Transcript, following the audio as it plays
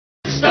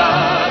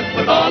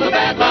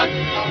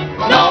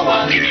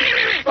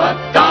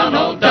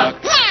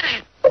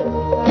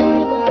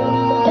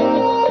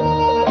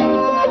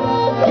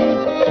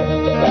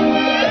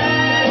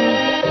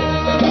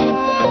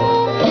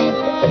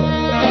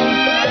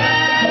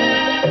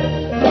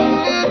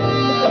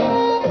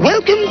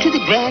Welcome to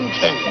the Grand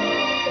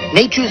Canyon,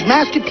 nature's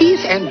masterpiece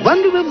and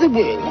wonder of the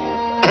world.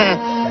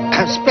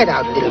 Spread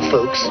out a little,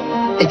 folks.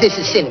 This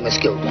is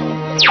CinemaScope.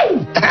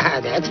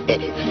 That's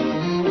better.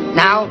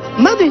 Now,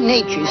 Mother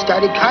Nature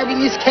started carving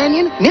this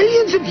canyon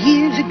millions of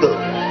years ago.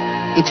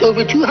 It's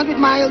over 200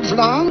 miles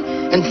long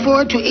and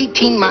 4 to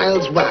 18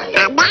 miles wide.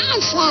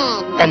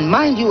 Amazing! And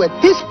mind you,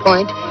 at this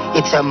point,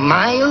 it's a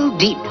mile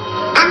deep.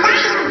 A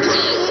mile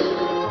deep?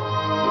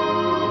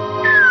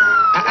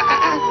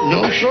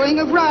 No throwing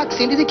of rocks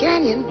into the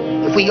canyon.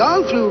 If we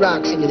all threw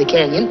rocks into the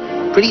canyon,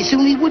 pretty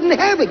soon we wouldn't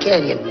have a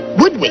canyon,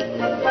 would we?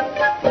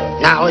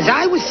 Now, as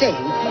I was saying,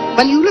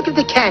 when you look at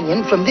the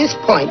canyon from this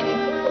point...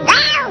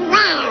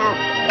 Well,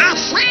 a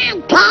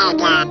sand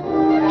panda.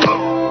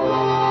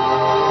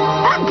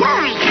 Oh,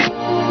 boy.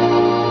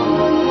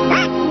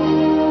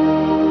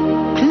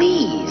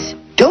 Please,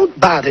 don't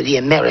bother the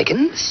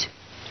Americans.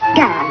 Very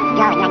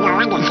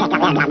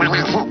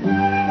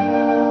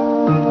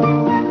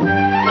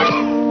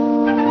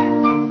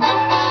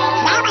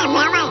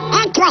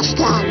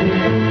interesting.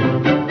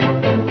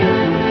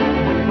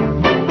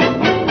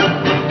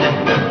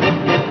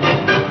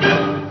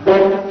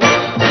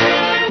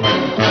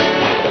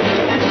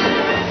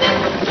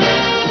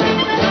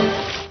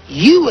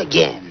 You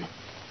again.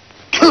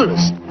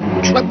 Tourist.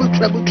 Trouble,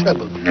 trouble,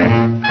 trouble.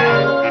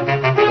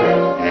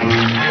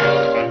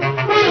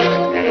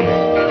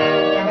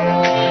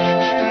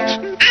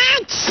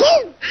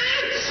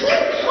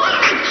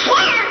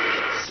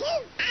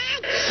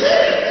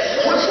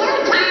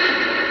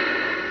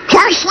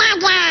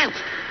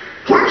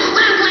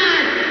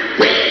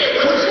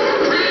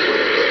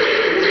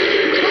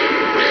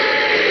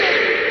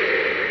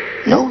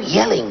 No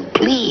yelling,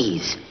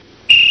 please.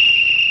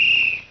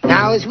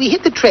 Now, as we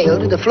hit the trail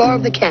to the floor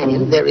of the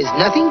canyon, there is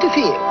nothing to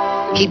fear.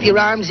 Keep your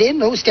arms in,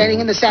 no staring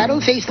in the saddle,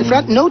 face the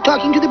front, no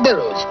talking to the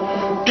burros.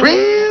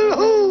 Trail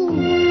ho!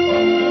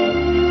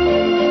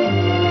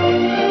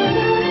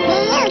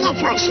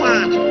 Beautiful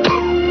shot.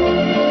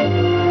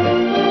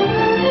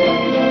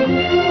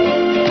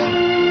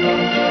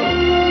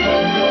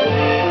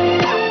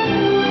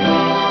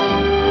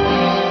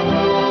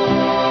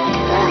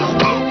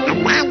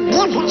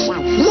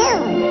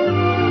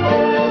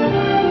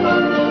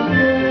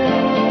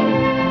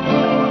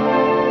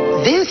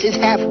 This is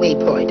halfway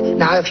point.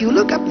 Now, if you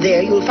look up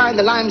there, you'll find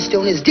the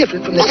limestone is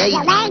different from the...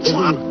 Mr.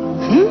 Ranger,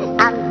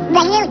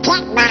 will you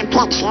take my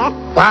picture?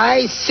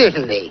 Why,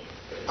 certainly.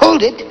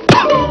 Hold it.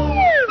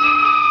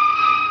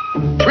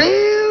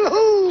 Trail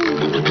ho!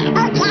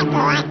 Okay,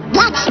 boy,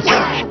 get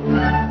started.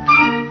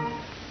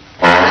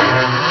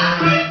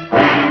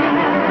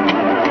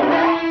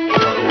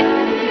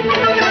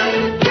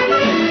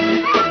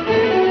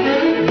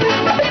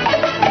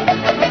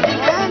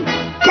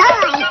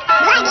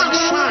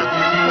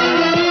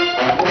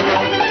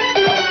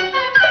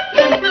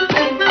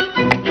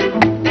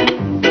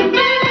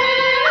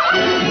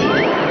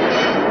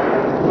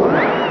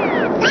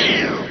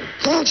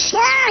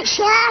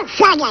 Sure,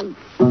 friggin'.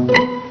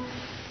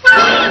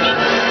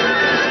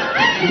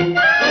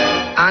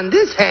 On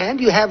this hand,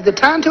 you have the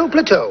Tonto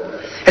Plateau.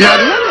 And on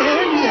the other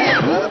hand, you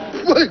have...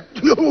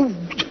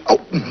 Oh,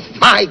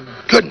 my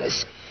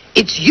goodness.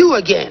 It's you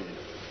again.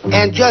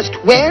 And just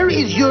where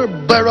is your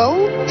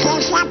burrow?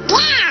 He's up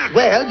there.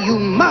 Well, you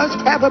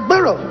must have a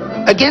burrow.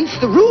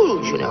 Against the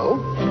rules, you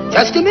know.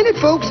 Just a minute,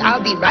 folks.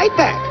 I'll be right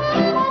back.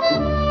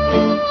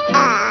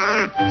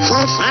 He's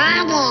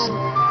hiding.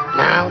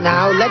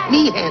 Now, let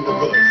me handle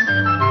this.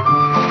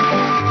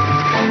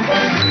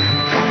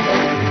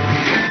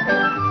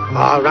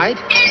 All right.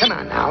 Come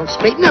on now.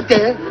 Straighten up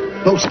there.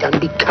 Most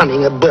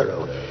unbecoming a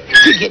burro.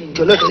 Beginning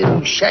to look a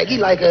little shaggy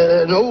like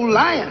an old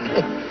lion.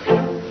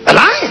 A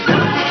lion?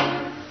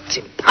 It's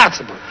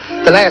impossible.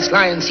 The last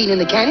lion seen in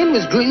the canyon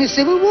was during the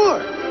Civil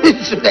War.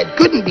 So that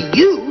couldn't be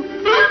you.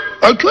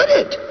 Or could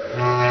it?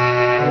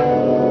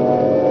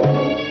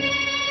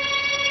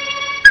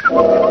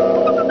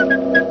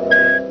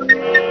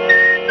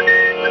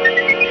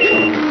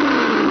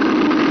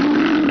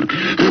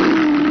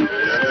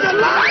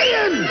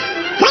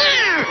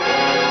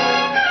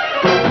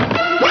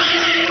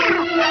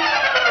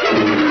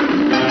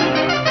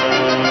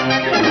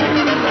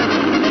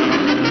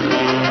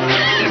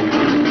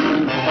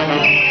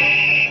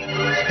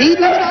 Speed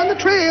limit on the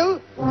trail,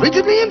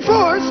 rigidly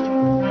enforced.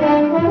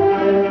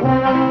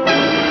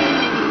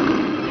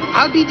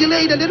 I'll be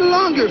delayed a little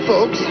longer,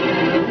 folks.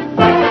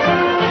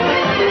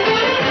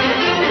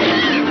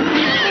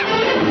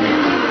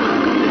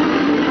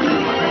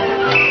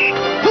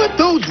 Put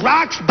those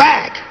rocks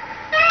back.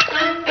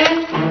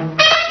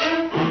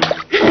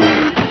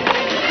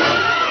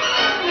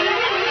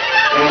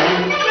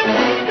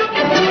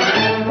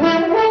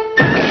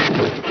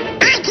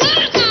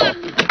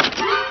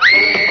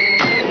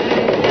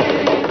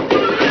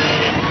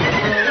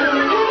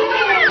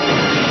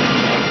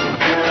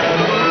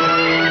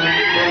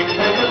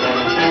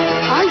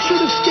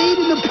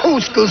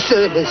 Postal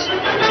Service.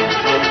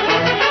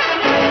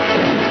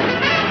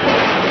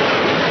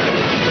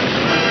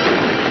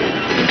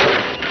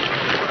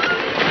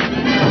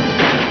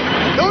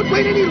 Don't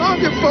wait any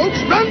longer, folks.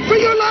 Run for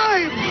your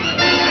lives!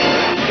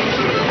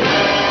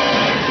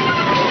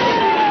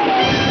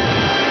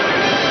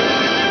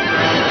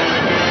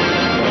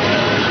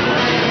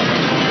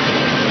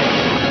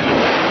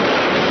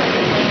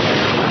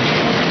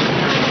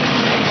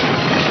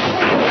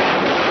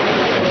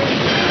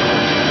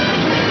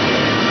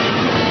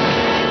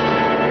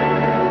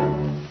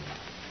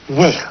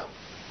 Well,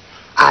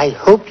 I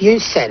hope you're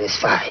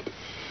satisfied.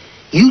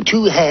 You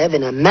two have,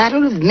 in a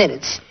matter of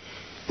minutes,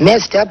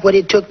 messed up what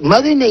it took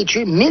Mother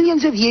Nature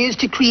millions of years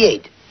to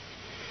create.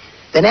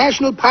 The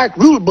National Park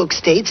Rule Book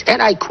states,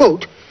 and I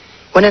quote,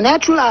 "When a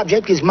natural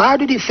object is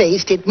marred or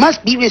defaced, it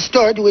must be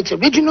restored to its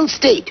original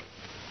state."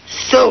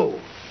 So,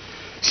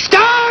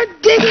 start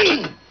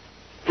digging!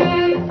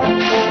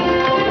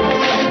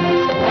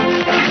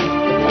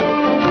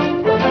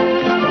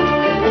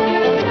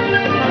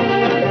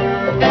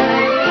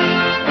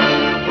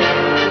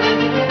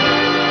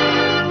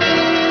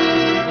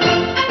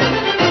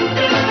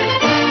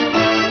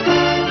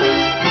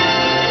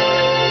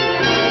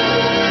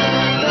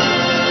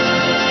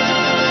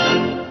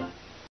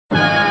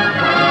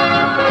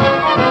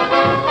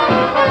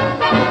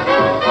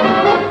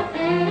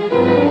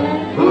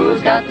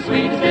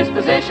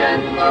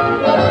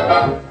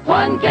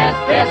 One guess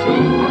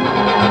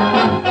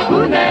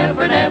who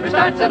never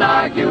starts an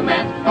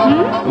argument,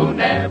 who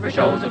never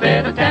shows a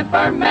bit of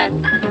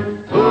temperament,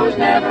 who's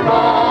never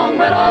wrong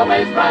but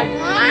always right,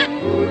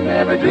 who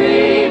never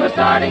dream of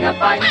starting a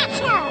fight,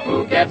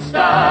 who gets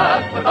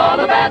stuck with all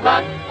the bad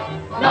luck,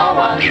 no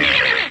one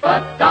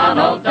but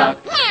Donald Duck.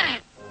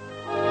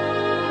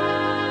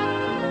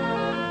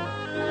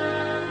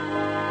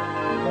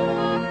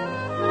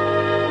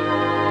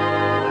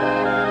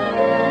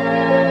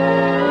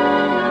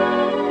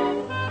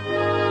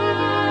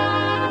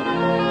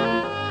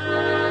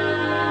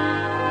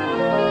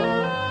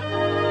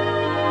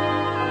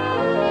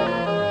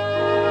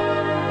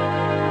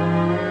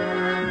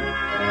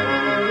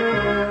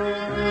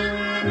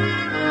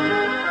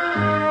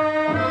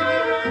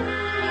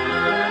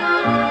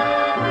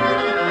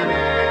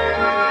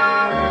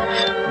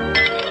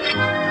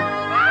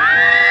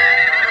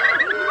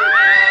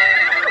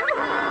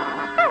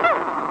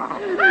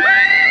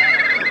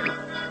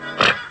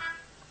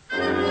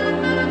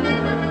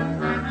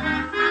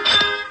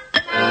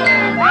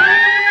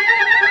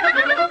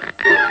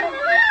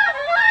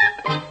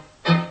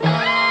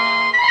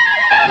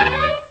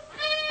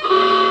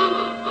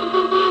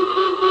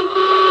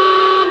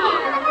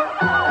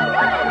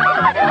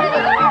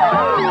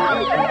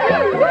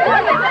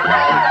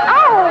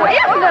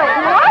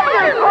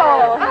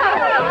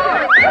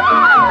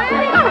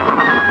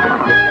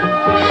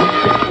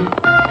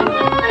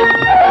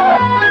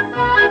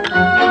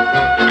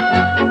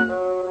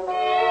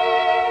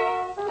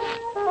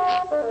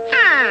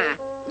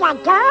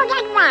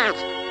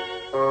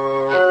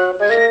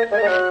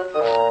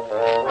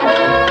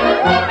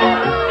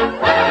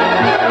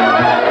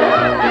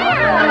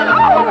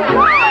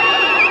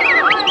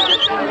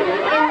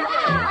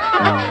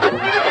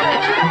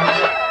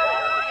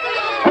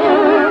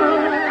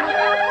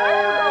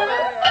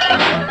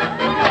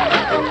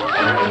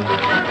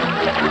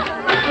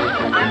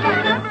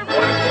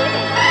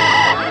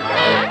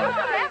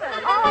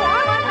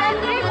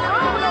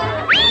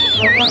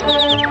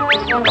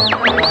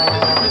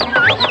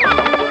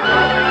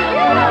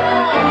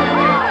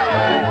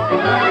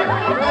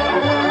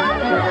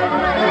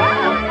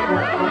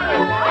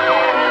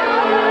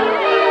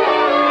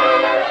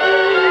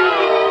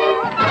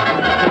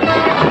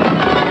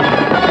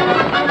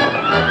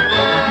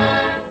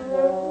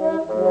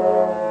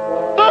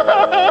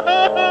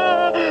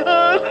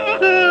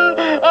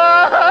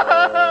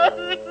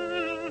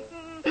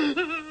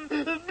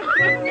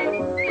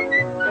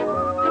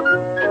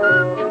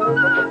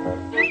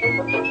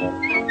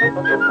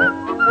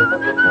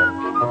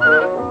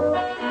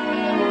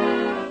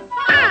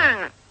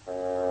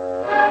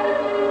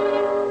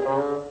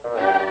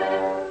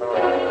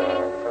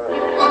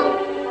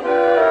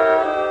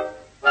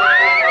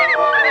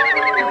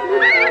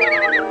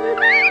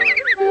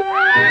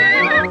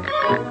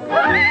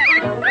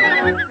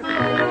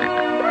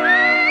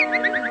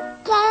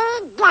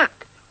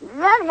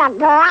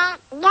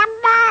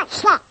 Number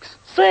 6.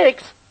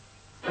 6?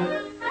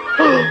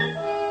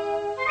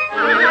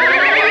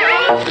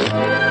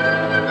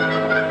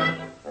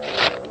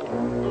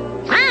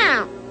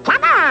 Ah,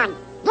 come on,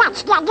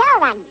 let's get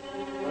going.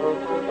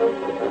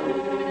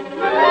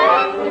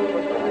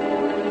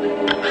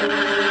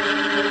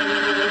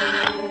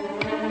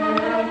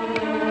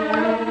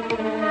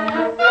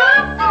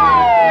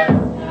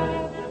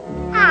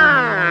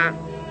 Ah.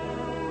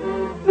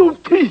 No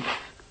teeth.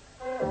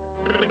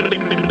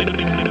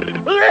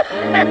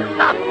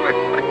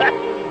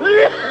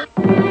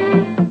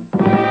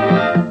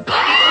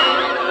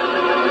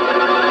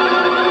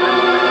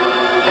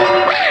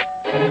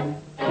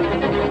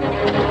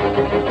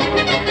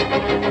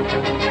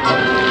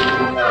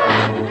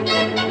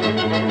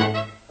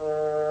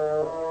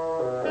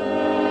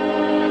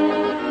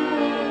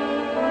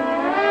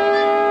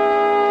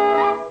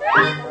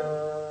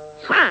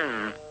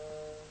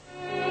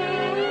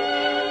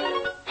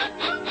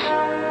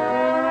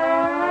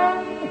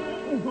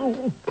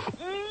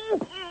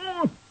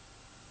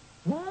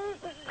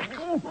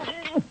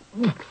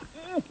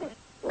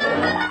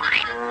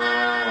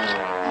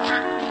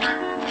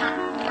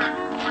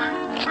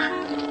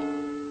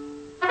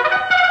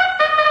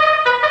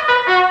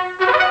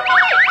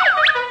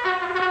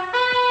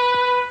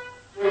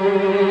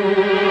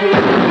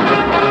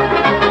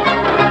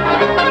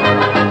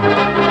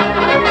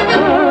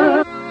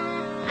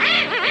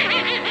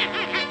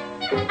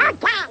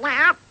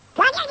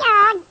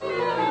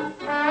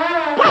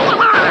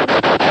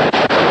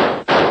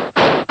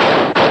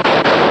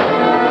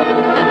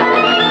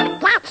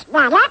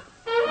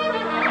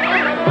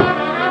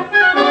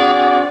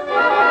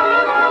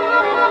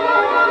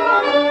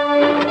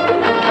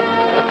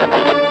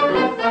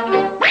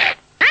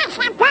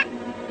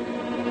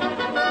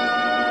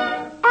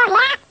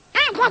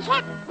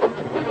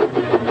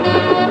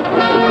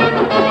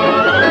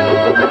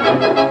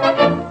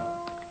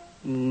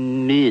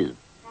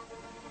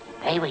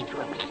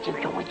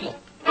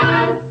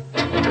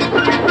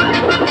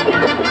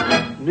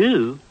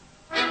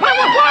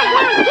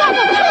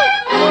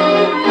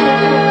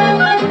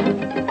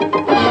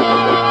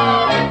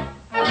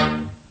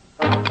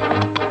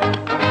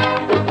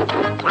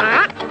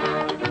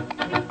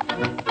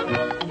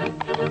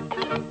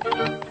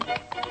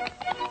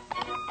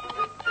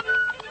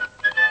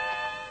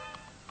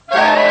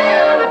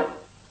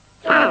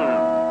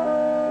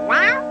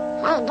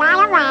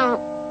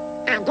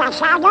 I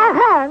guess I'll go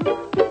home.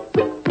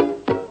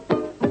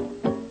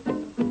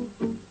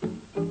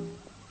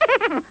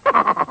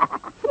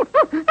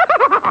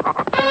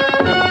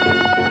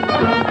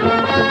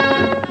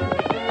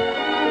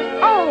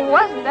 Oh,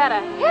 wasn't that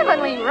a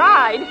heavenly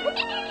ride?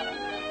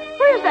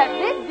 Where's that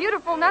big,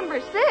 beautiful number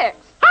 6?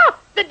 Ah,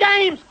 the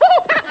dames!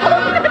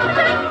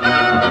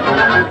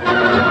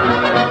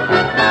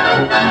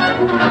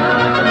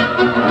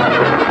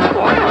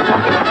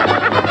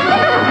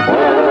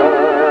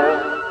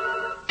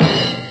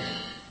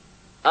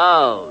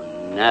 Oh,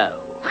 no.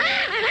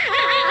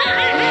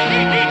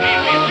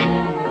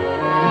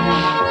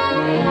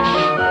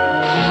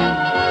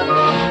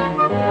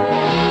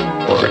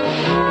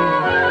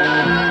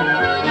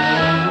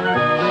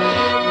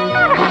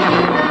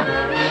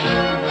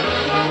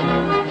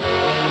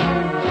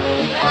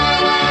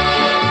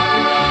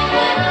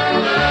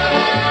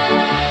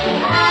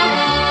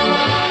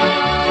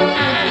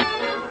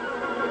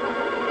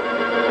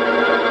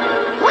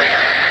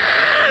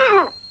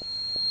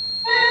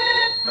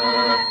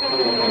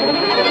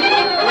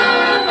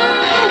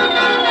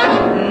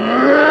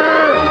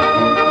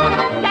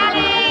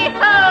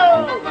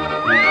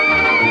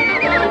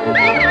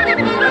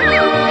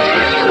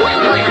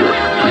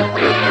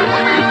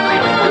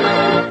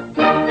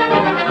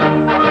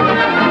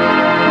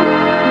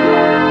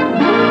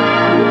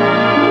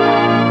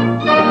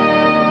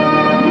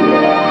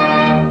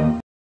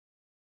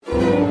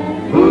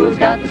 Who's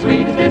got the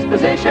sweetest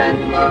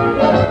disposition?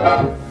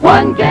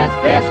 One guess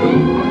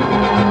who?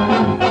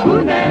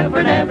 Who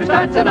never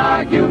starts an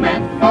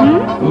argument?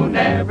 Who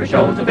never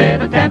shows a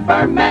bit of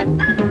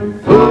temperament?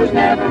 Who's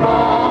never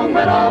wrong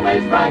but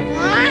always right?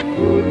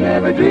 Who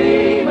never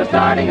dream of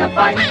starting a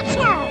fight?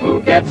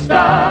 Who gets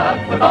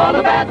stuck with all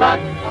the bad luck?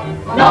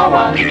 No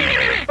one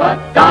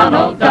but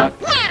Donald Duck.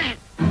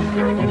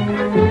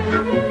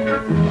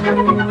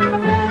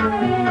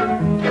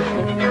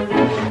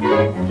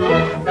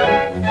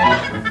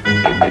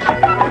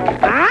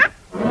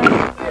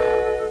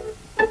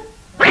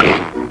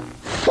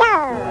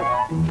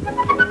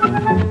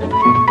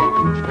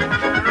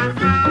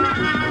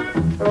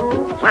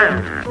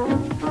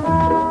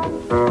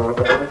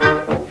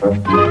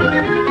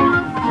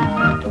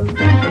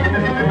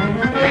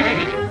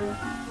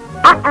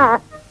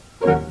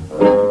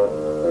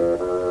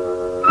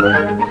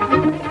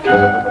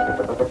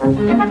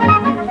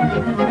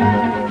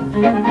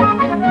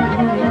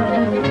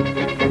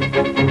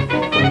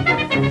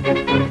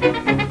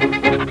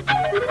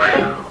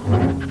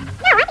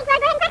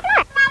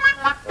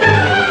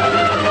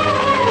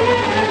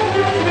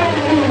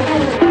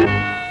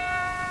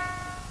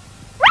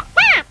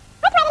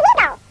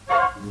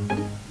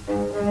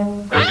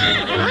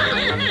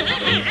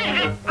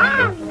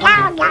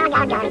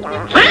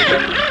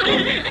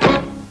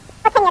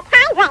 What's in your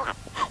time glass?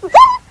 Gee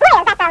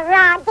whiz, that's a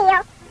raw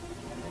deal.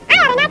 I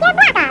ought to knock your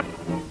block off.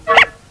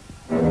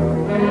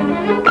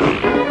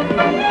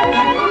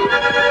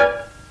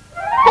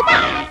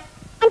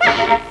 Take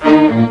that.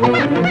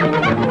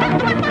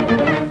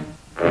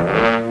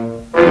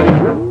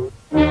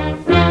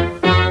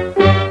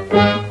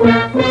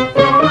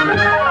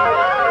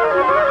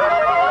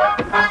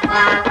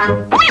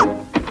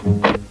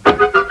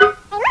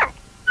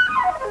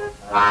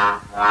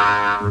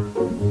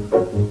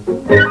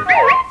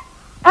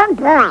 And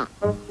that.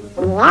 Oh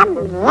boy. Yum,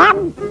 yum,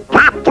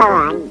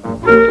 popcorn.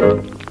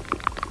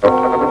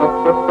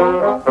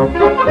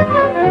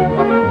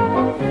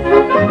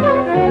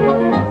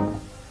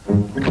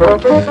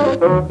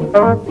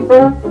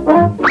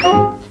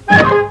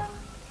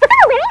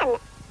 We're in.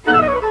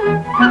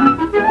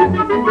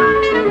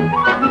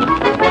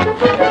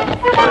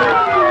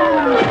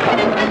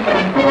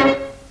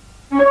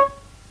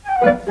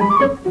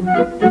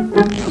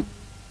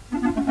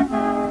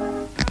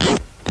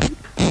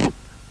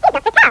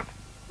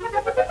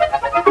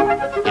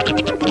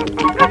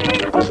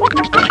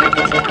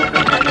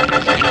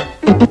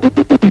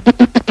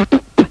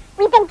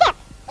 We've been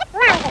dipped. It's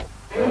lousy.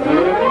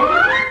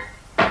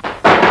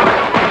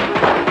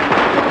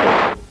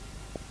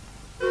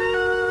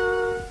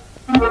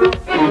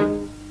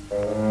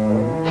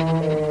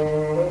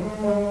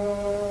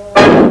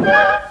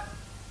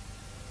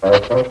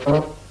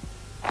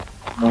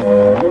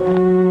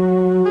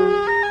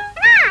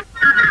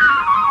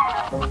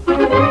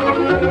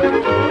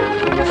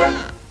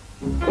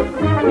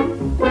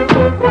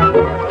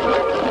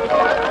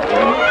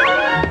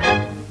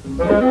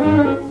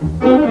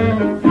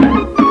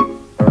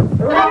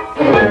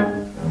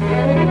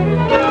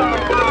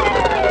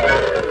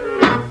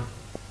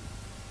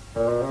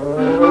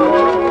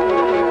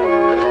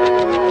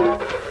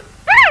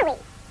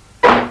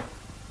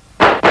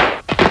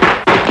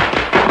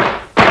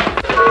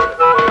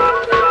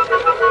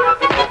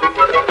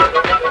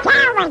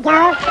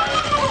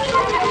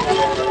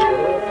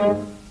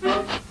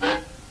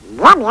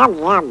 Yum, yum,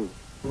 yum.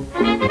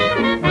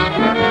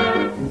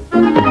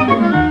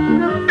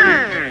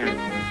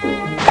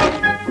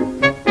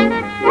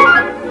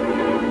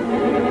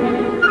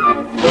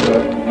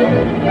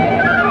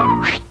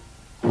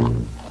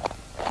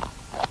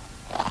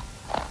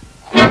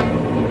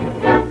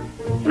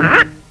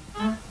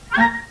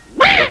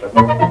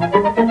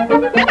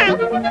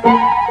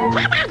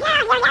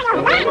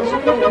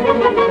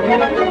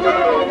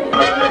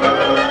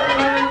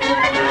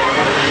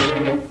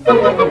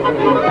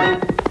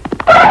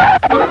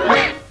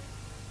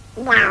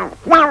 Now,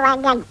 fill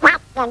in the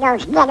top of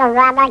those little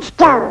rubber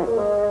stones.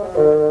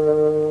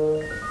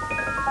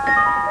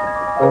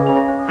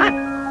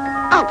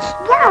 It's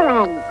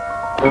going.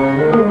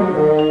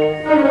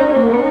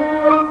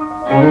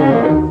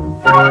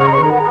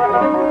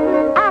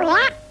 Oh,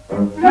 yeah?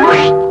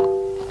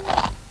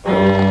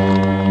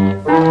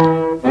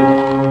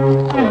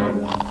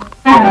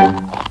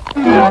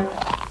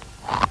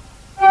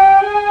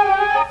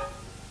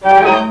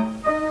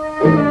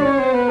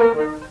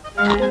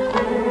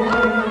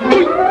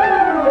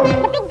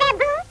 The big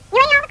bamboo? You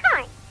ate all the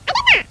corn. I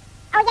did not.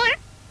 Oh, yeah?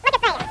 Look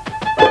at that.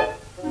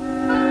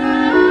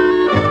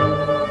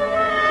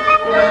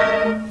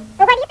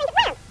 Well, where do you think it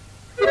went?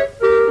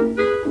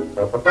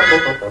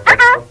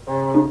 Uh-oh.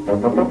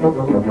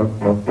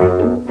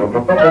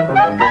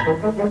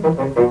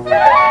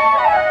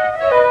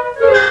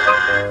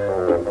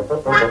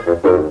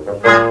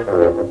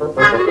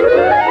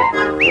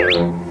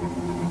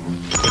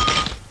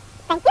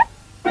 Thank you.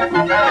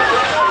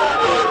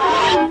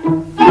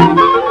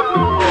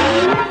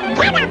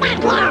 Get on back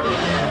here.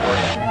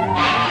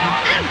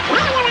 I'll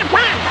tell you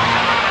again.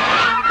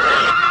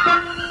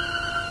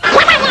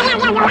 Come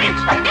on, you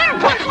rats. I'll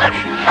get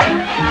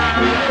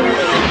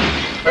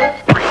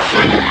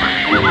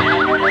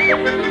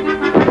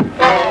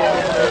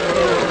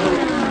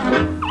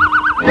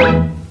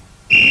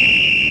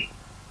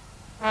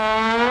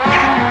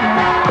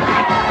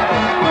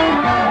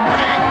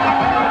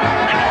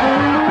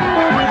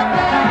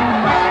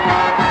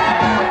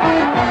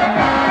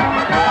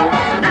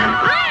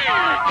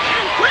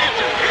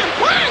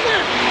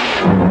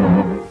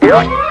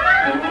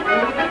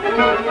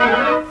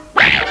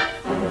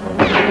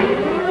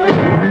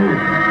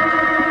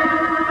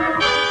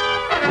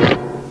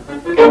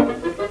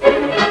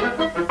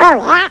Oh,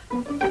 yeah?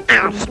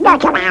 I'll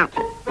smoke him out.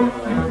 Hey,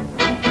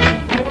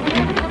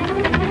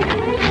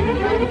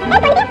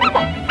 what do you think?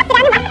 Let's get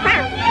on and watch the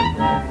clown.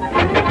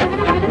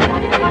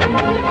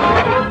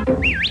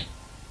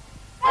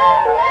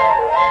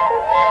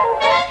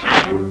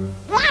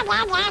 Blah,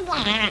 blah, blah,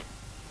 blah.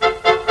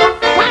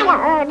 Gotta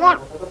hold it.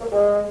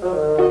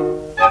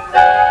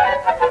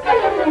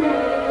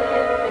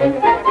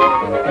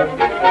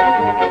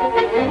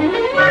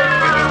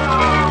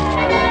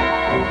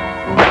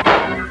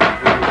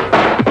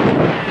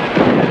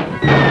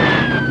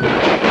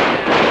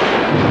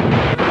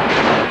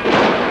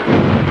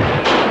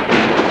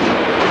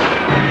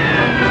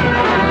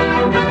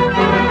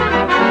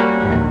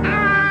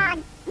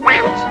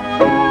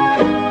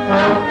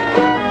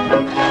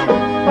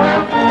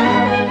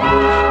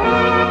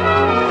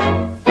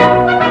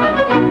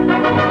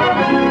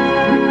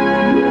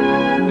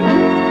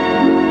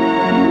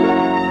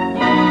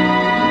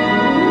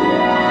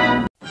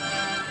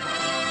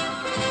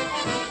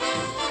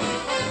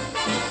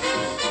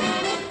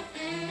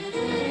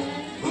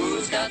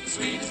 Who's got the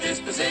sweetest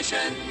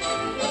disposition?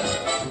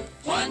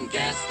 One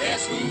guess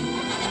who?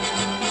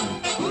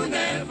 Who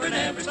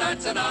never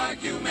starts an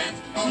argument?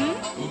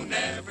 Who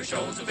never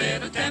shows a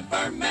bit of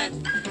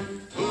temperament?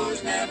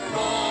 Who's never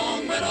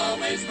wrong but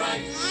always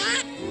right?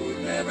 Who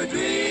never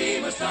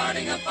dream of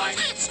starting a fight?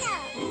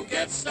 Who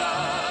gets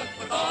stuck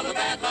with all the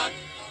bad luck?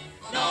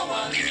 No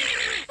one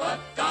but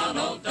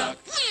Donald Duck.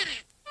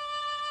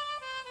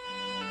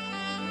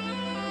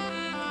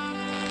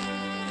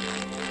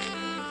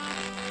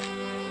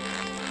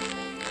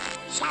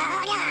 So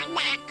long,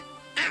 Duck.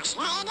 I'll see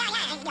you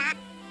later.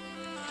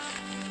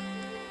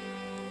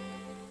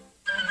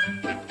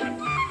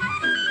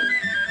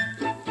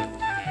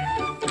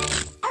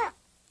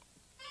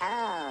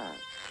 Oh.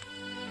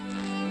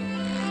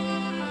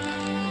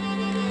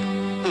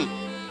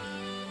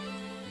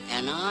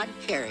 An odd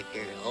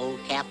character, old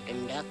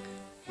Captain Duck.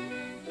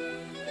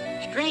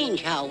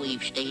 Strange how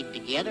we've stayed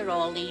together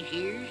all these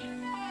years.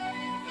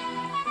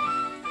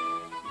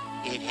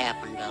 It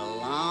happened a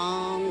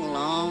long,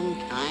 long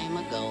time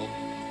ago.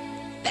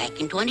 Back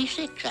in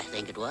 26, I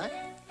think it was.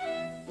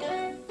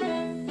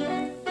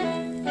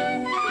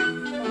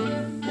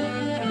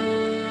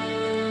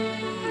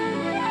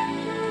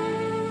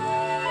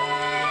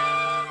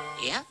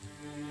 Yeah,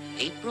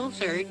 April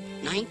 3rd,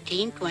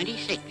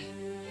 1926.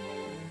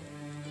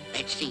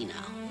 Let's see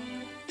now.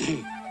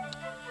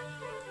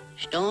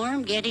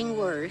 Storm getting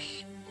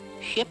worse,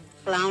 ship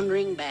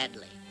floundering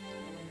badly.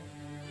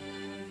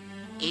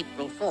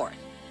 April 4th.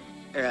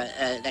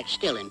 That's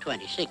still in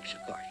 26,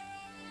 of course.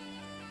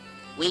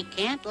 We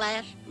can't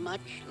last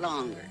much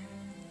longer.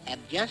 Have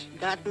just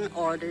gotten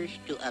orders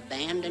to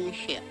abandon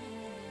ship.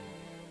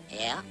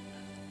 Yeah,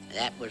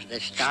 that was the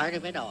start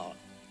of it all.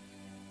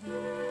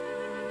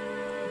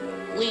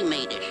 We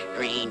made a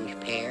strange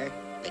pair,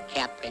 the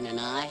captain and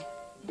I.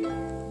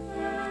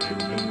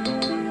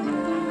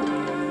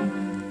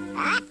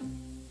 What?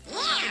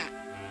 Yeah.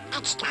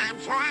 It's time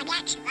for our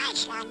next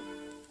ration.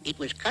 It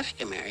was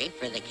customary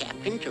for the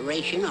captain to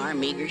ration our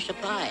meager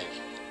supplies.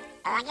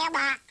 On your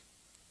mark.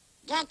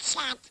 Get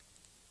set.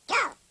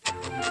 Go.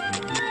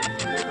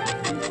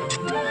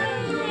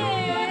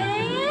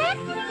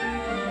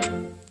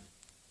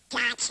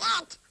 That's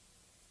it.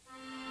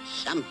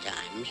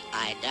 Sometimes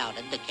I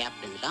doubted the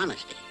captain's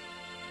honesty.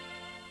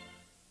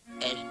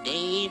 As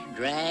days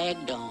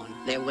dragged on,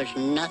 there was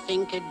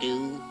nothing to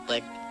do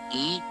but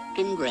eat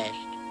and rest.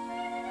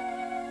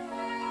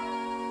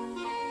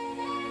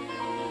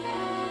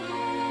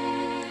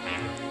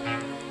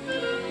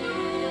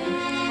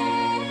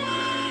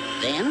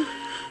 Then,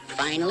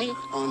 finally,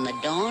 on the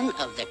dawn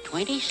of the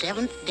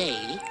 27th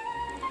day,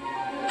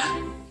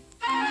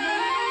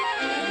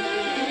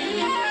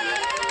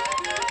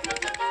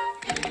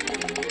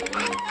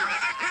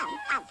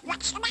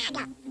 What's the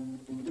matter?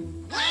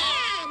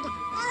 Dad!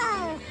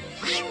 Oh,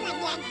 how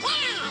would you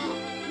die?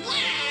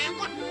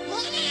 Dad!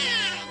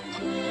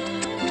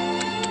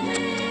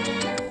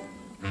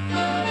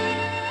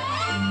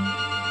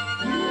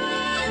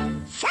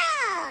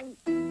 Dad! Phone!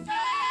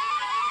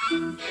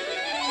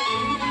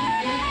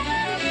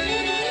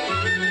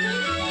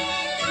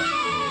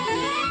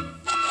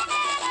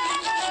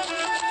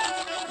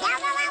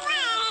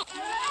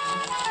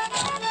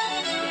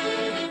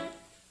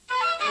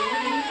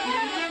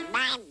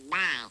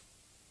 Bye-bye.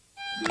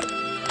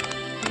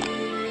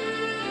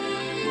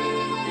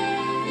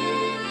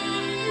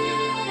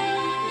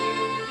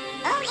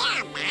 Oh,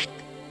 yeah, Mac.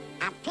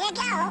 Up you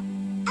go.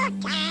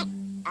 Okay.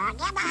 On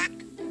your mark.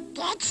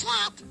 Get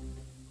set.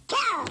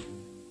 Go.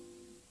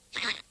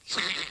 Okay.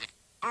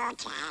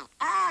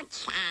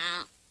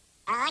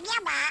 On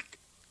your mark.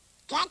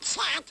 Get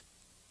set.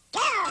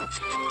 Go.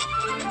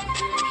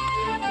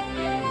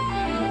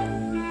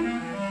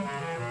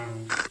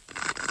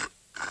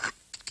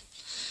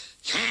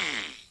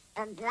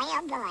 Oh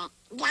boy.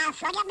 Now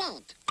for the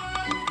meat.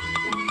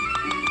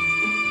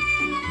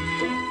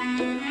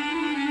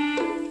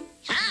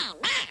 Hey,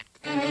 Mac.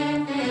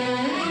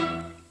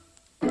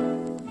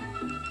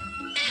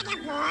 Atta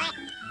boy.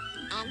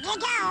 And you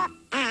go.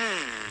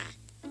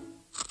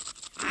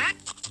 Huh?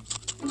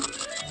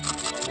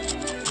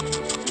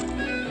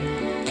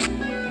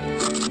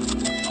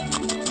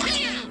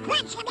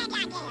 What's the big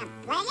idea?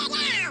 Bring it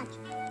out.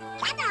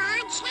 Come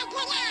on, shake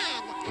it in.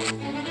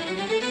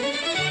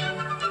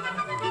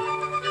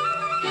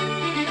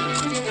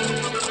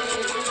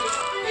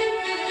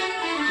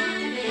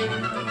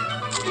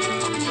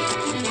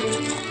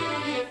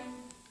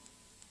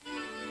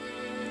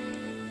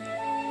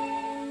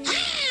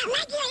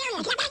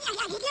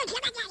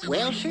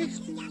 well, sir,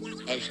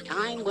 as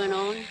time went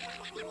on,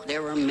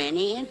 there were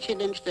many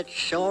incidents that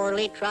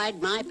sorely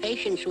tried my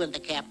patience with the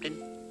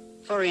captain.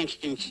 For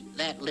instance,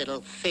 that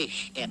little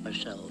fish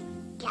episode.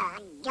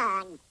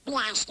 Doggone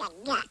blasted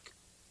duck.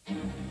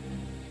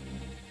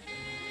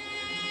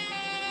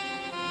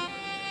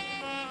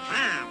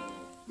 How?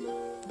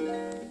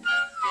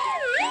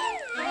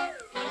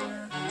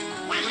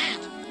 My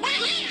hat! My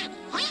hat!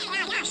 Hey,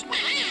 I lost my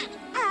hat!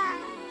 Oh,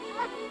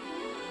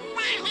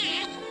 my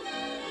hat!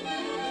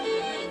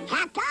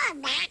 Hop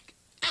on, Mac,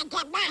 and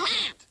get my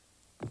hat!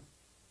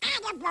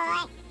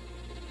 Attaboy!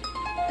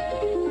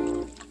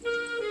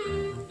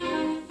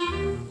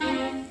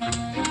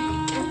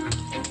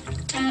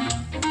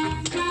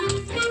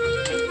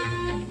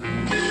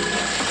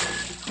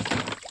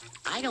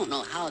 I don't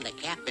know how the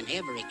captain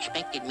ever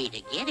expected me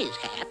to get his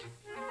hat,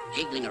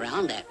 jiggling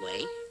around that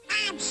way.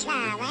 I'm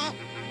sorry.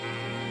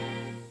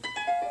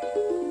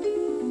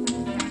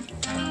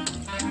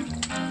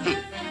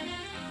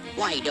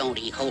 Why don't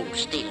he hold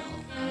still?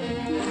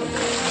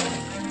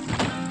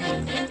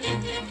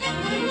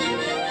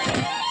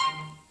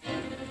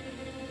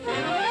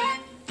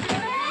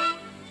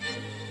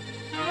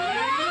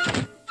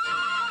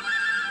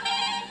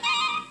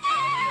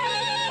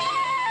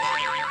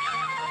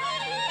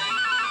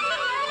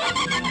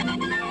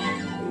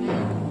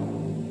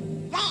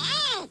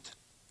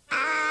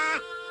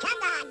 Come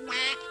on,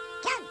 Mac.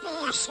 Don't be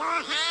a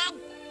sorehead.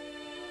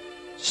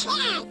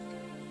 Shit!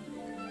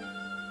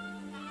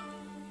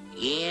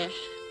 Yes,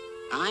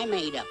 I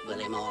made up with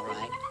him all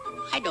right.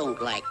 I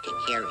don't like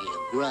to carry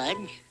a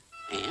grudge,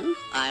 and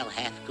I'll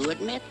have to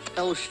admit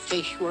those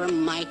fish were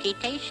mighty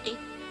tasty.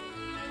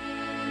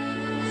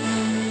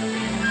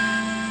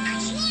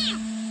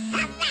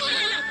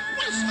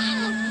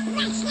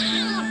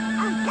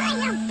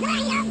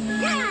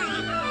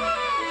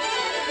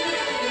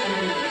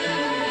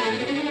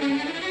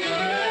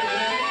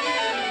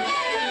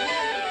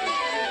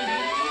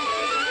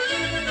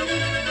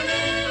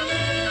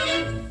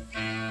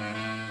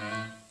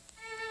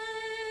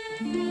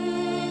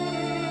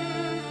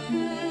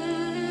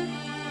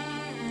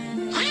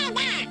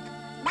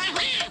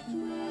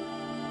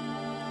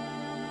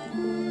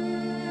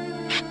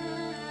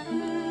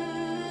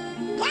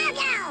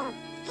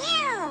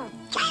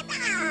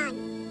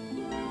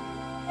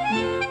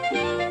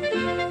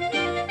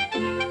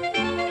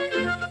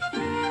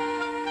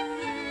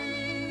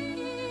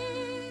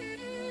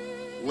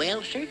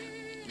 Well, sir,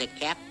 the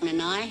captain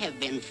and I have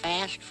been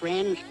fast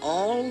friends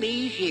all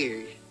these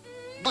years.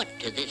 But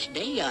to this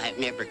day, I've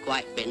never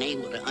quite been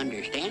able to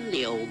understand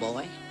the old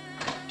boy.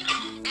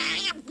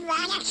 I am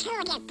rather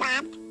suited,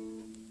 Pop.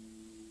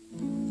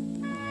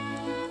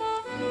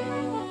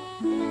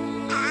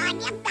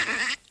 On your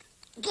back,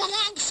 get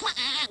in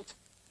set,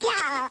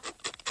 go.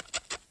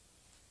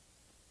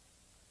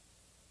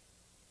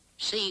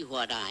 see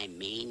what I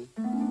mean.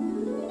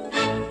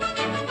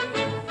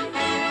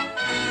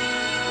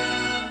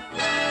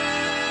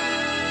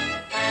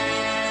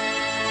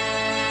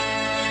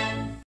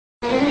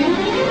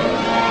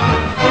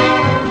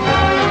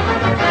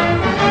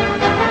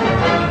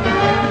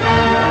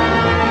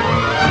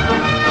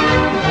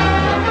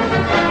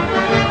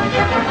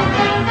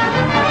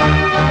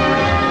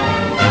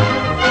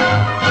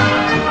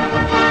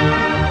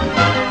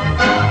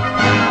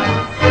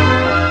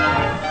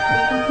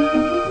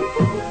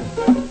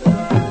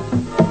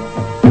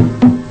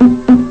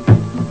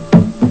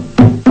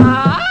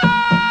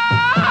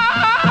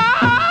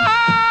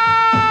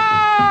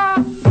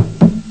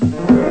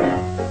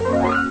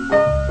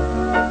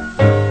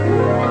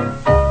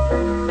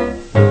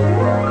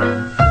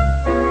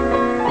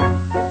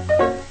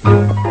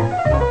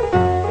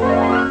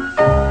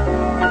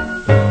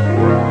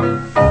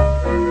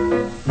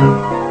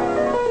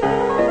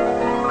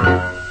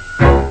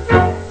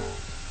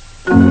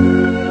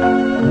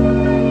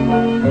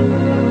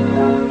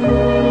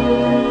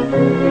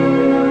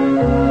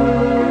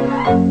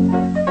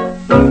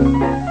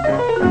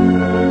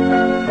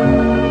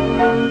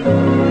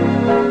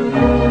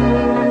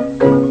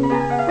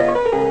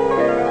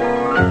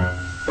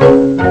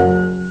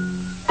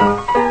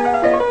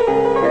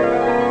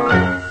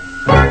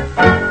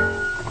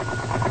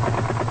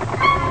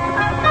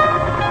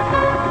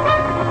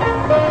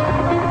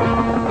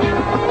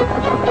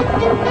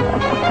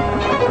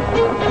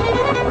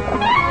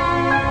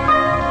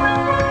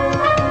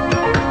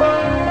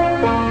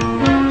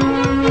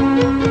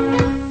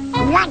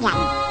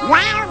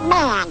 Wild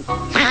man.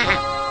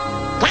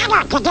 That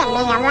ought to give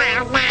me a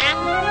wild man.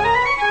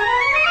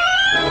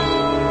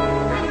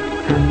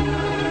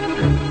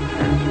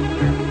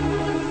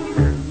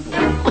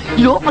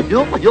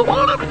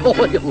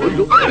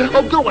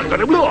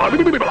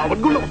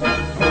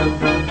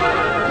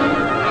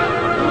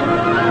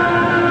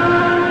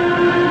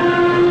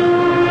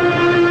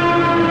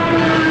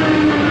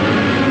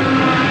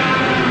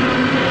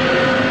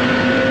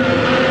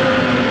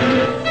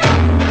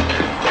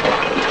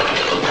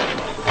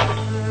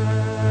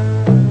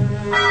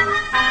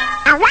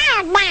 A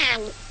wild man.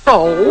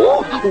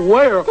 Oh,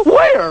 where?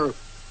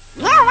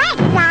 You wait,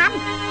 Bob.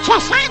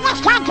 Just sign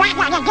this contract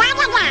with the gun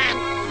again.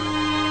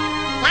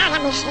 Now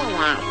let me see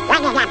you.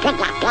 When did I put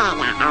that pen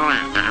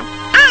out?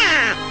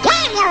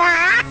 There you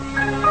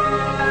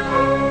are.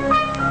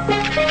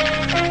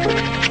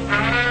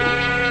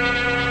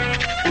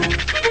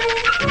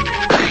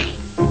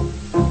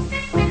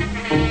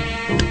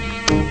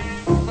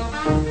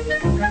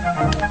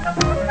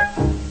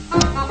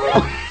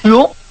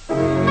 Yo.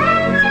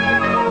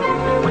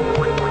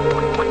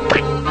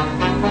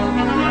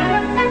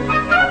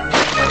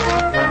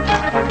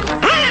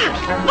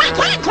 The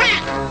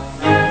contract.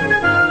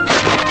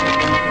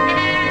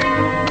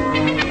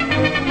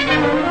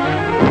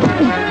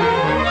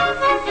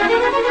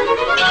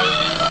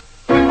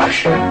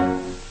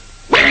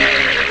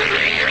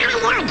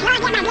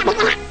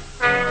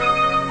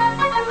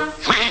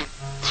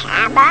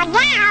 Come on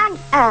down.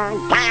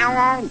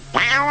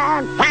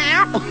 Down.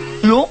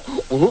 Yo.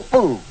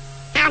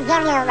 I'll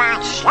give you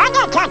a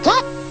sugar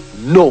cookie,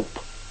 Nope.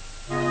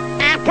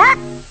 apple,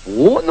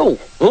 Oh, no.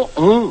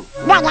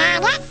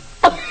 banana,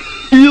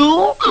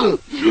 Yo.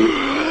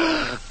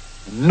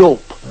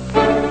 Nope.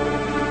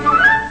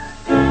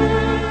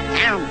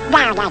 and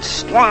now that's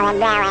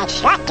strawberry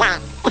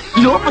shortcake.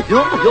 Yo.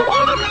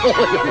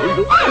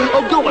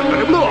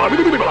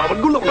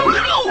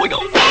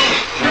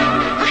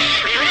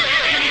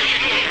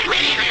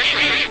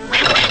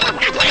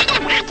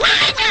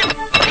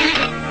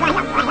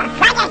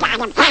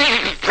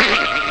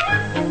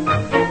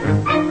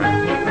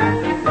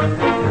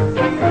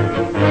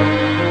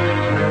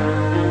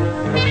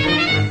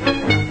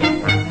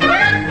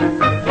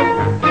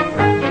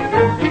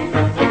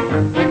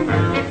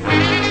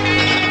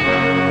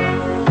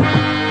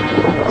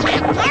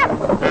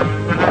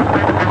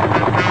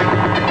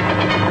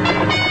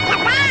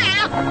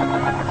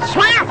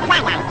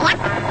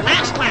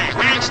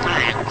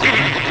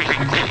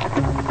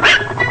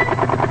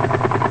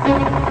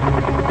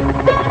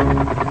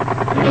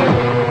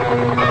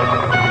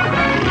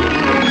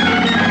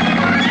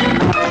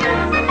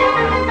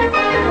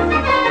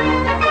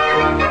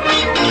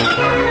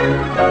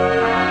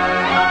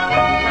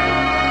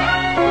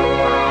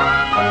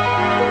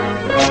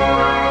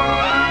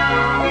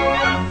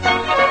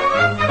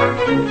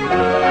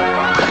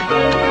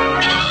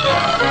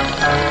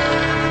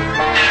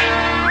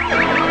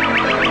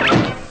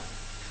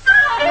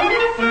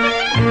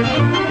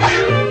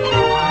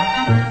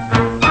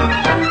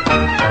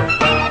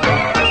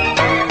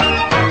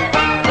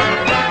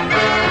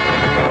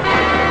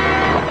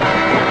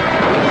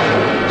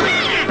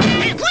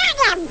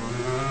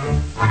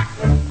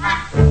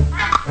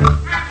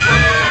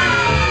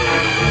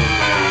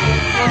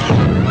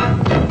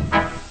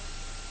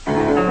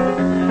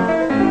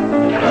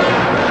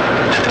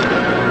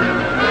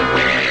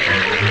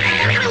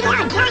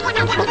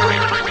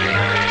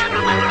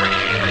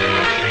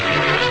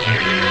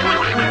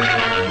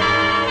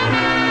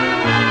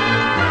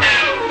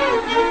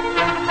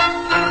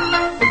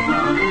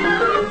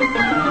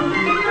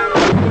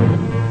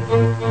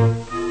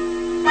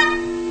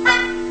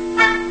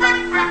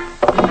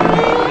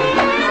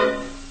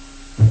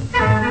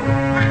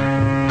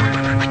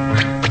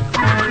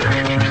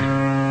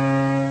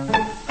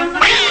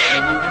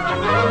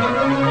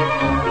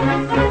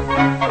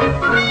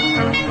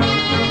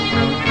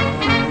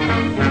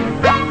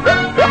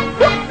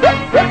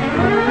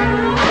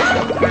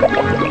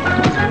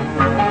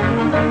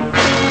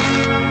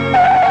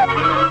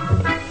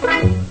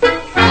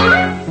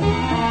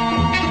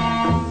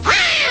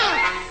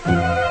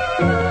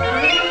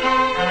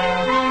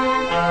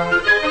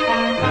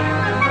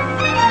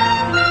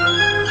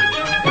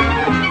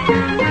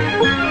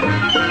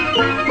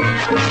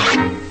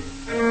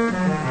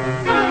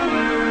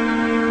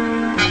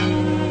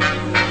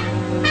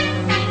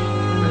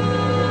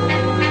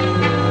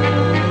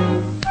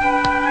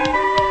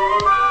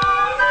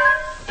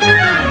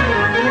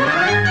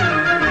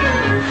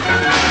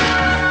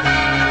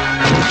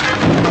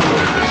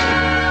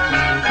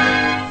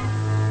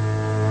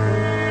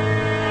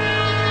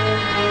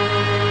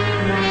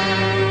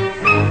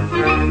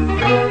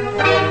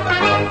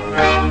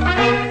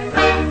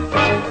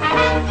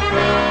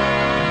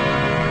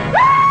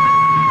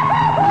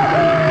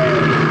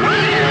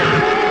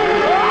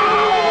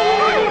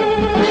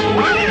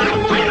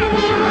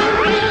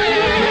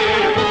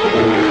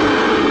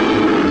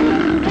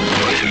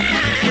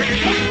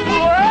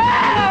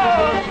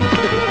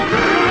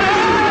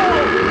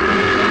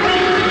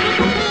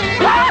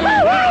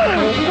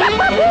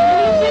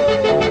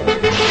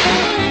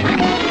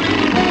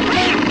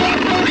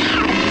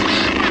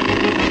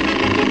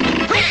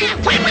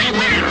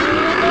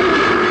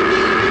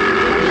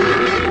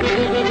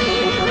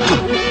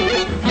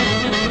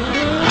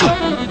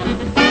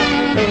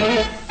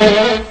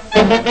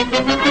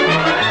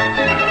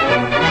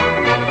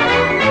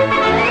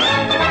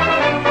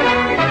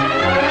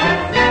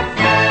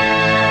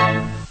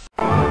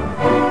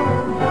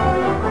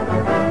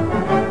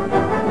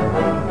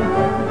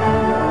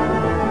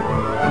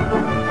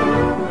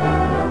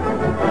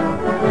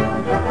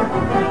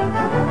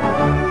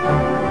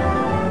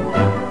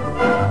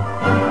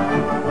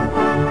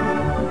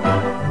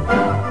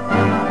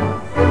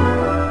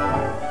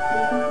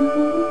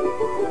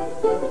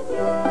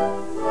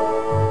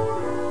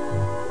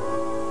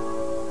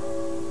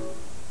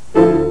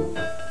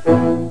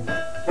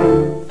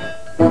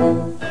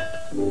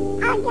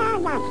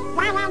 under the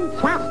stunning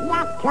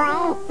chestnut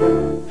tree,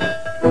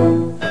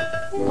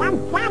 the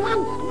sudden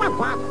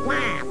splitter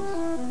slams.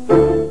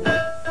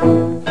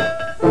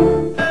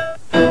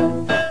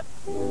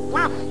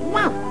 The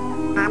swift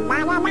among the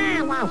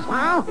miners,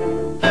 eh?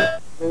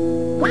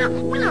 That's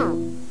me.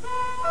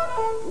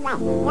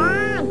 With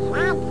long,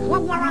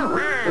 triangular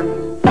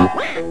hands.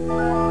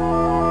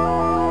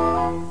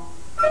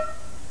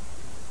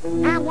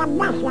 And the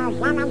muscles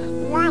of his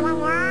swollen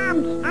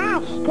arms are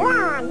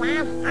strong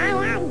as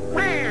iron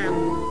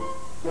bands.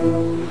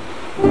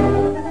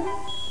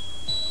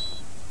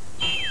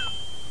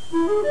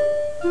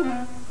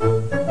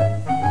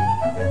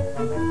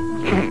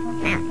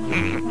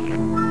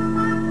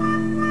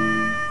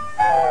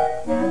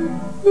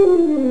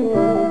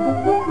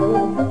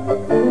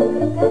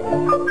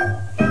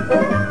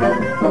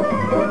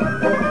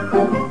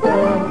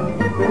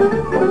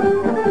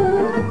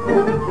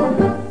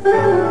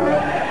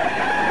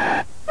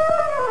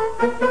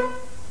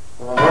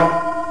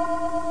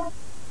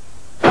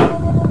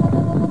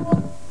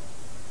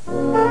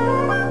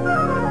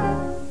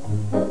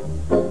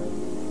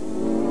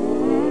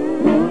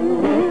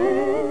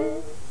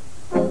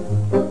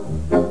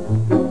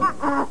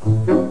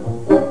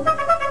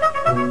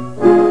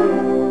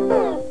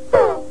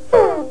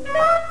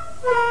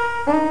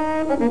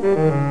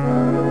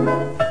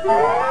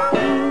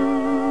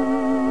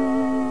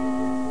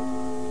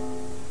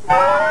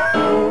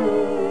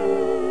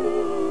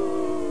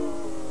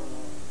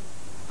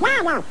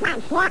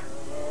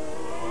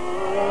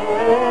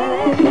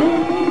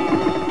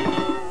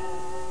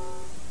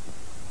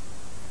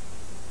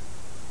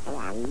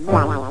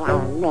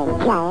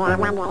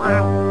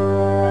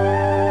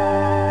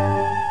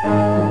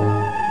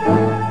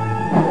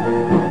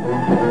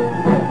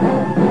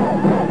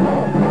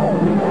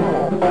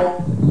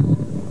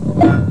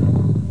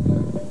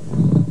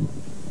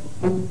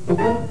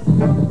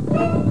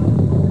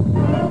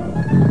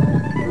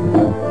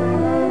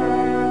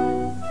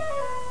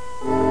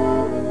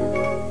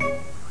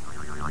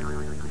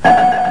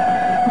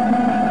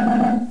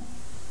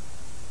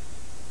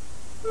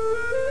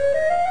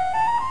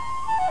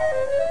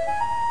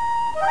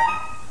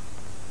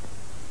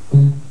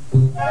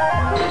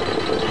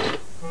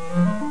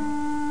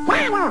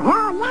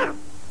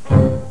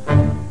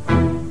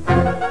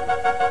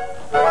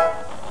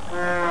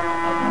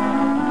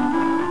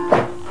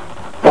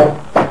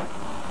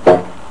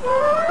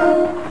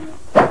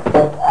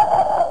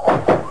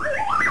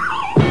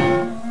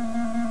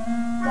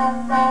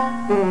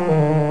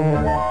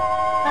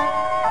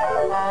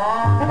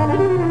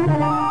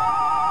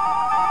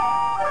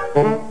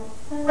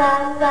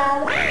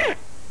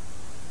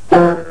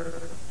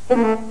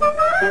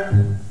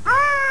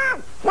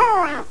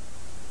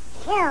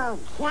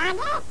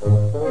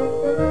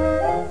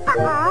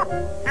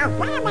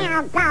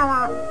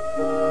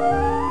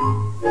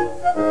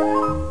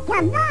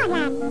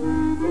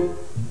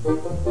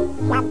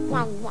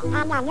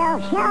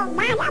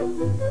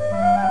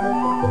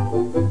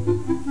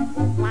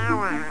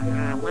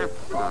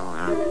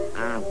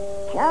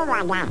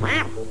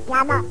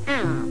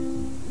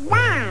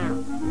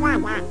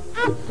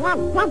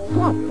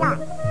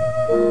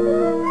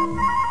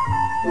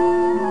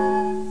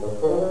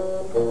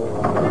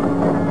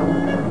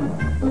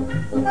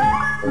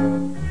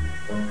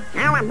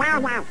 How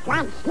about a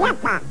French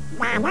slipper,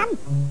 madam?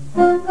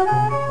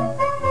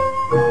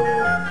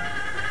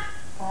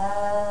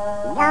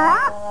 No?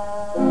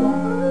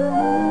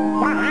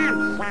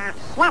 Perhaps a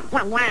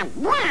slipper like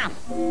this?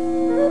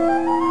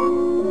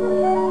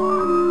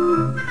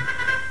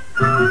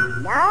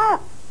 No?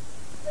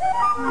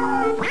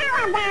 How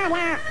about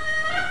a...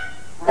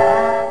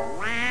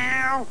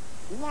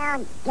 Well,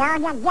 you're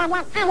going to get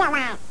it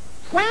anyway,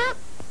 see?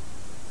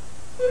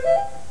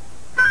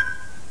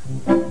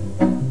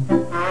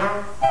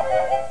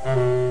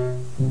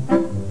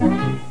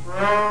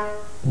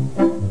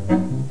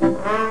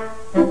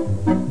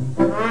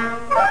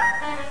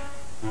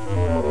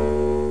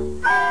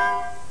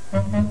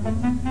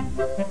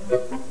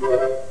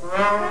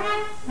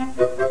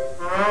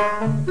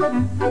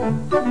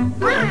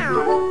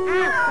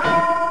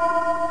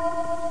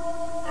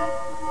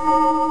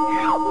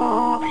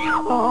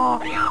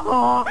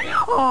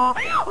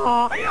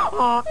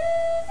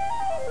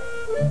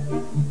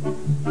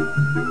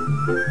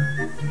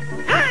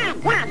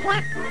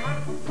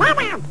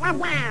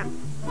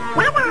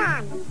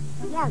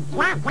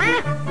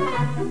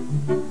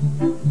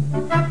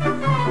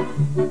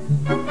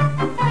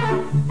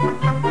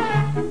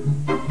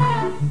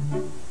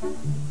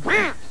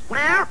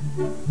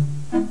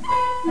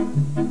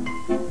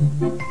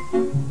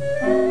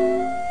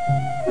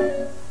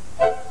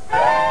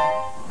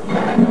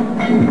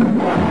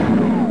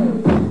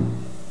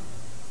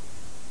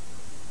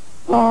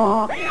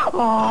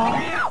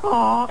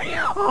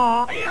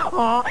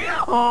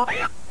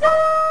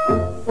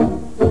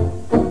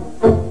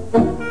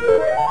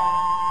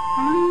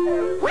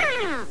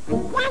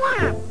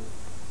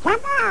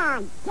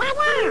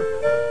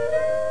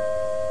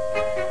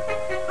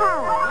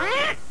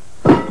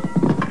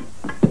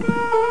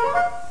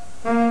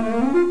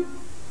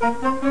 Shoot!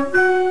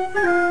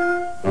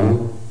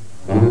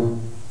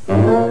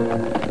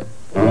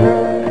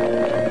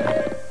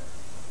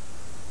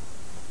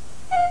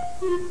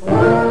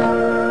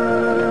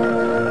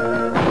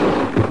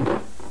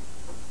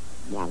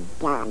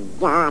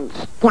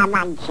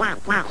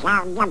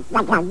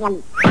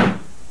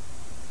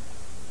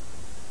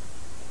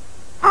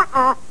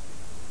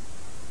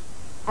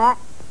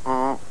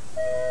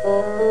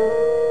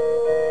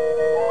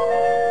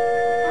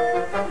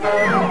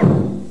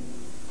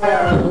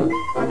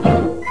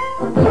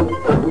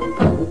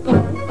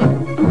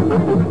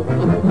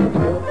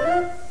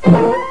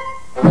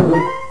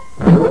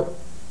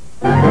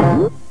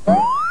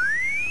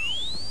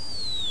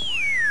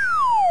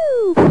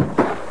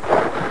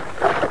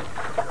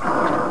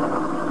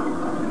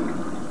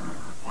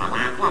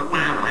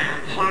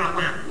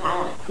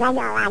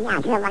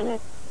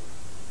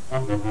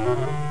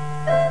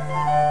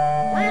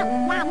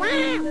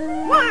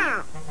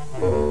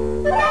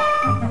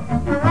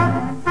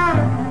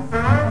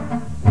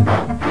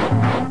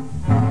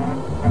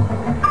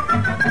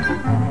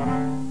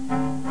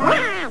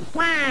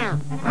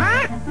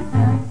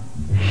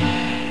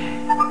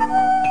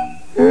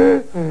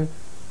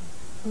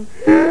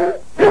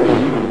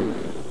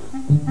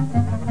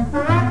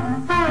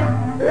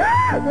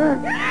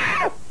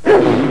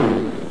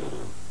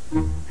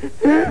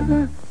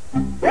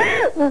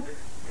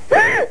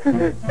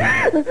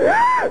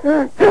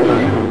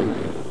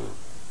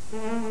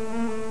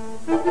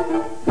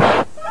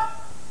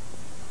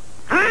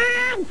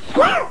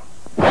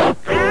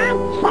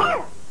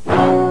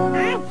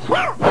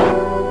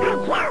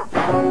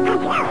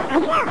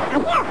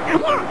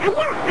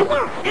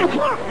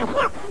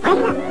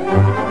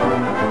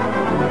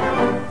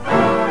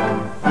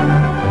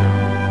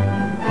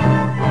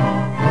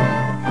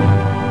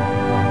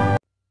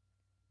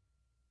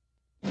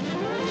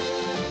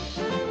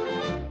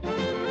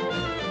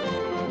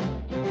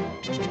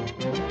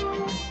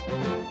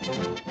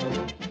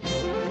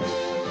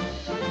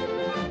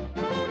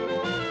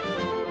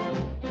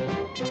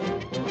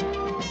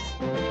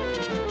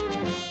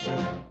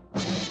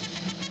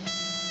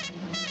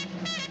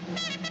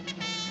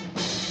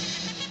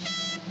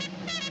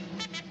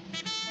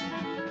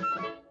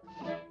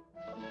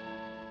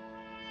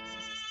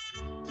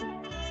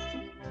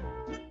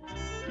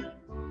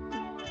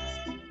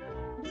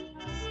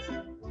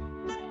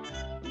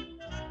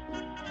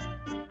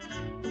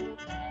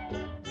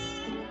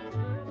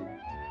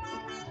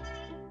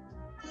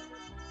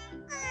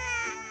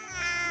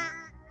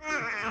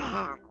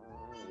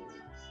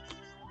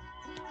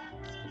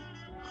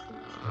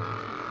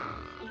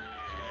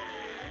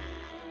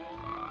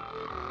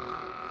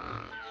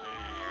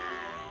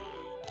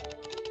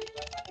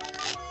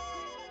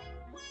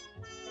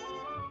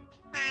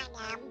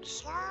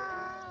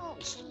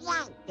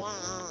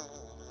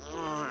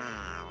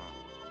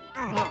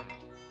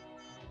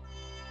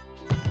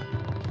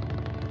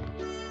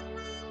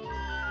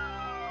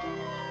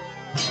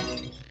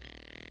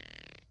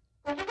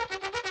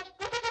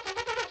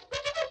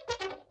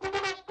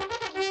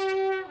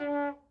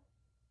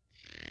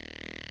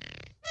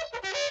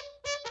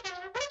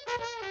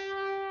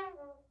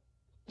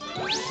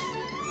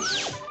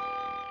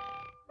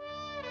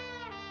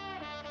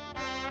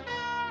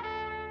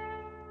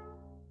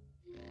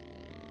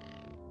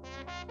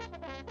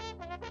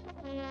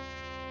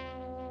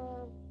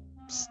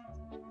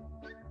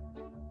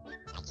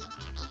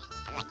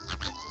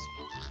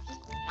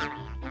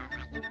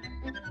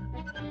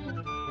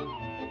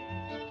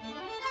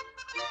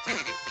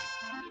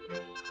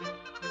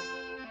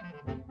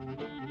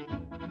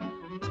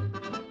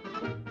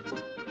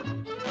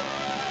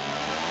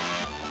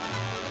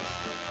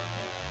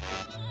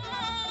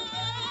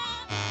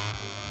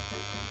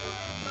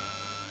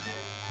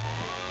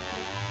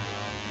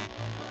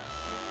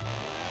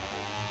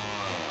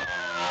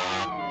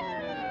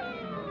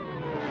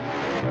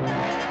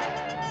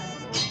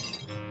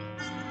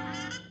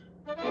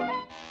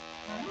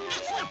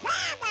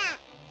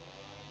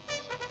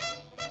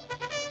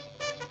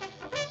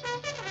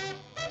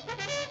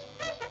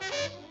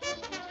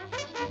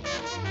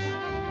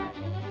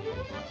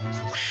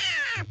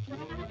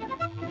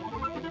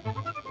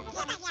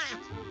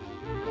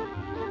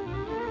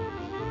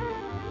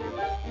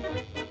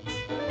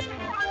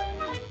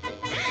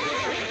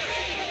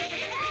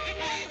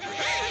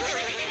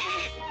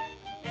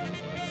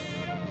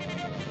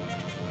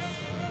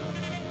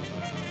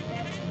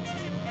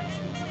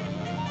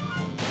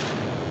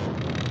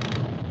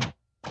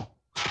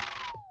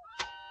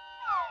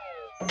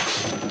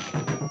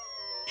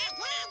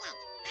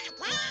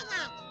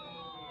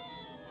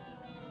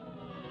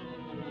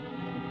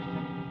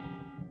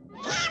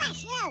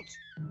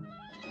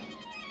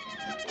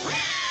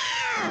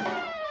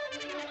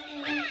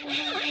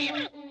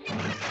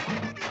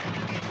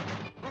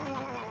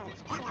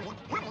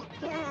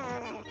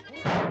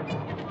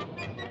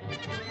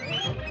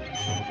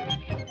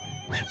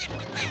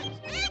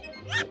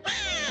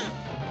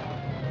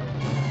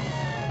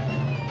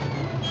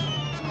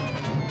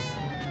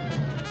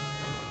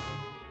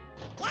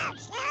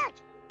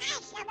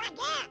 I see one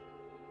there!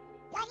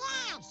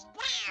 yes,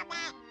 Bob,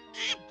 I'm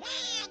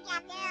proud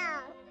of you.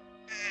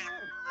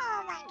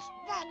 I've always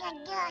been a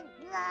good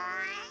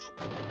boy.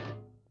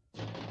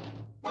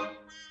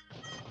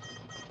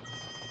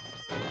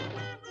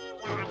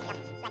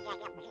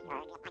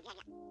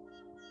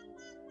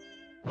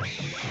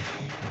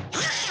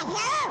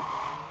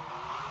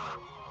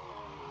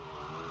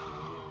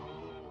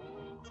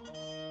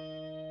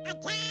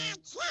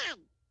 Attention!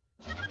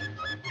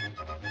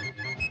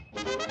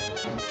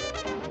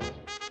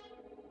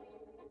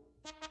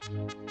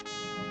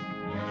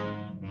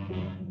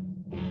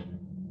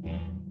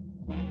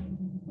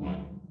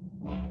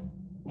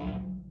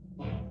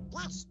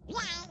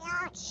 Display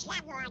your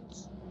chevrons.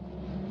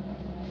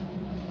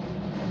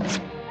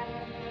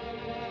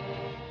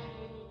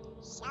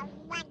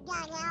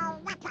 Surrender your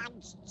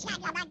weapons,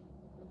 gentlemen.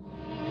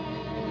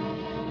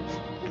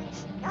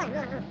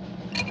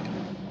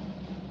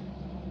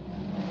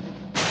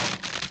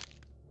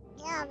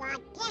 You are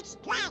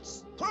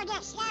disgraced to the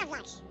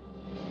service.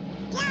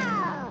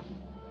 You!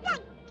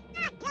 But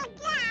not the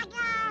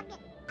dragon!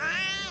 I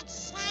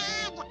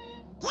said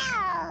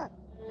you!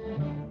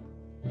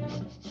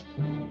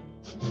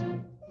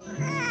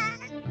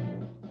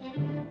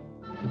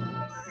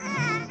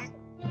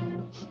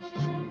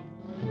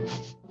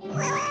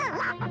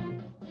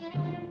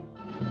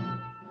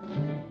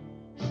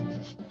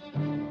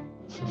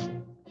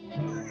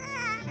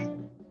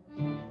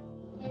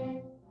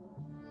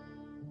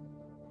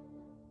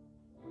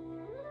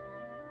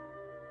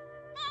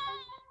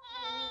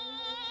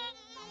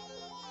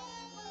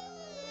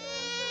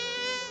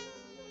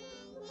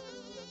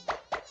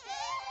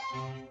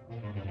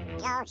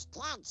 Those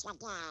kids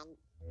again.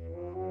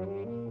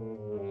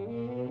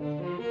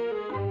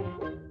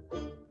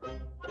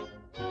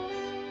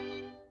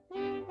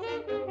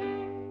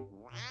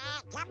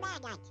 Wait a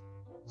minute.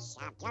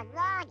 Something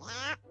wrong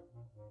here.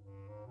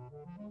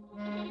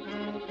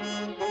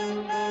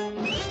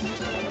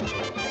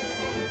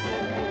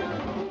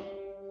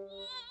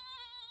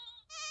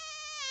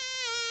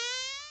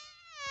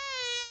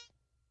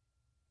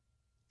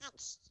 And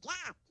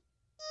stop.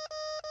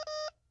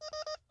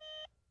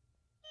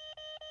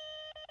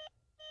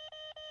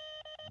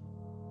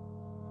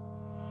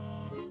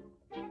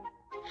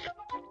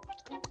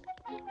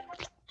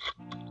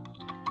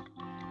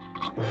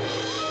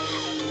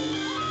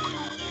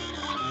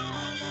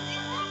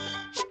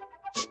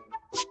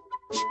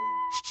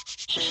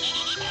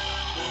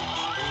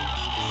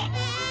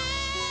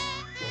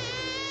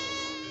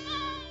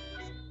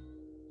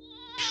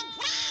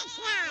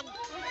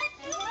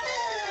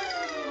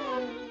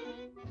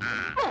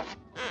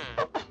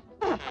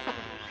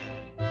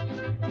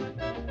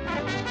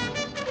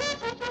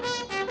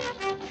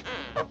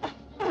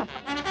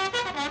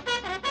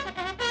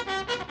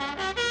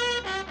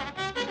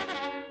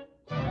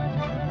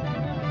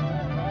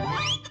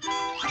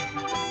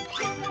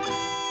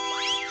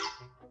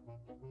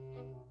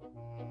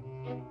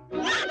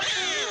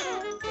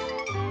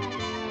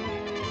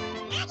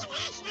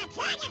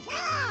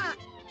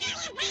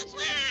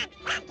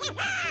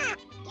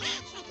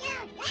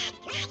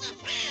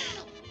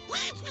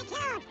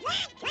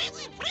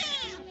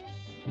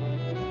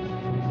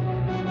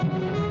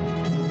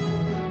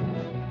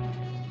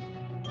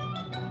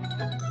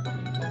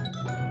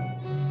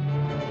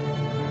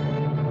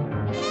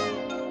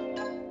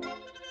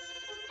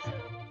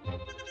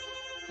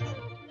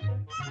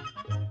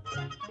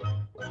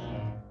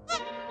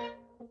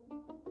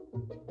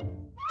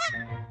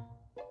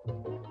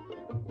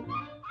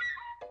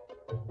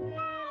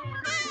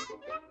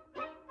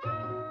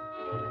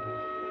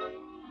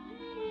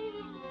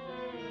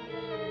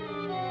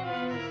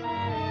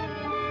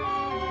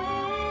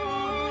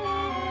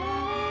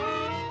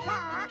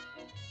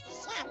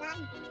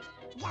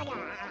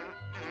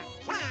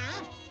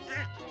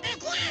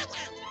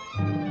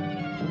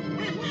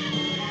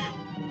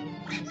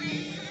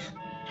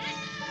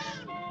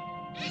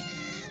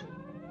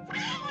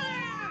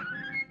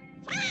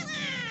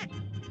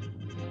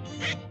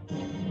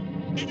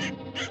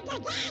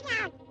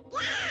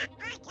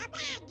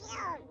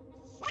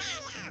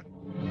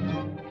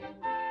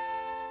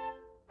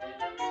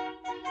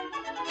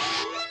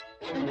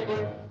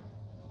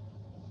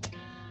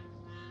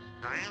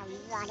 I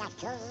wanna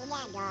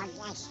surrender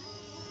this.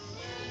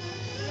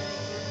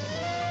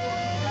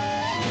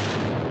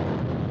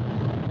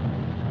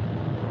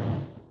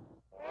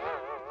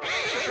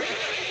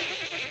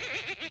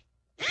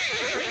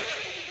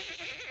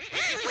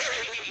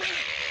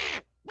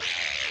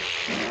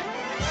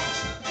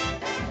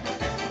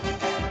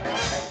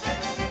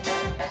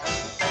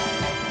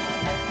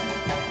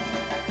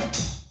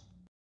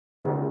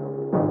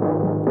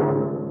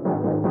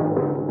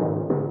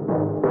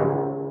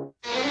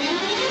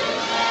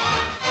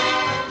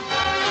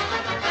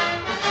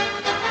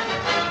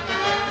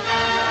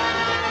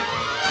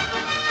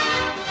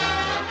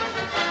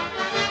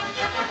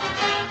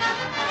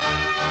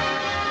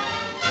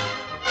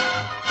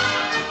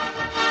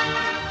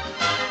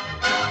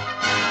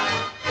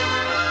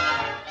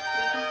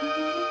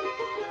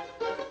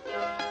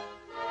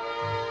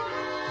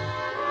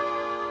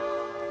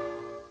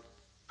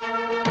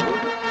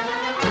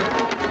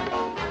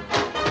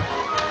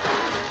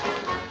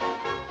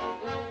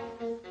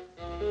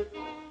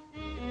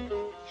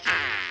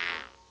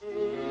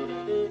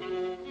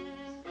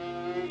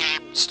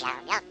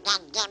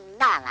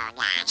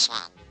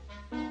 Compilation.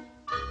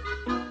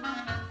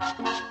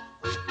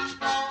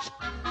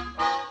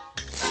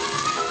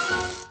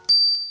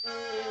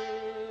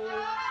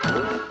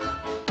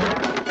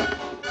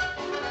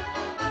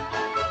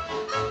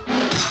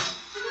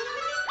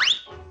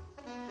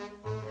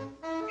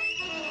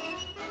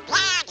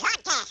 Plan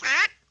hunter,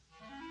 huh?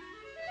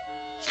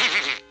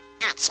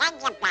 It's in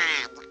your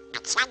bag.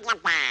 It's in your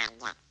bag.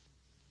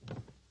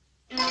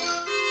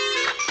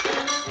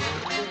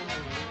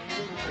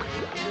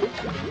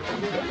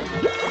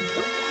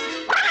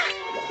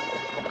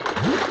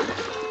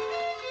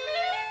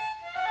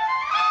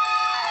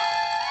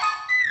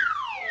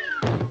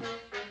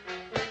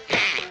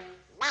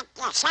 Make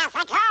yourself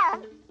at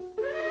home.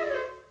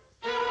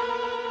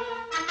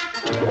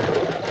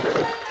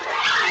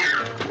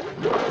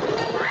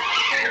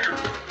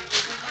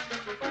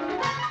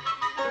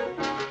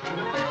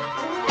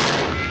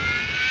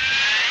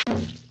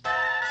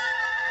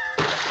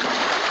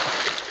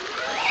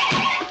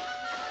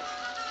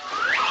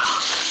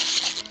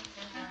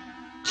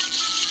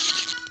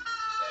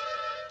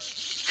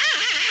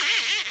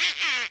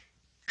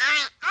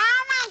 I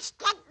always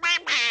get my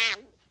man.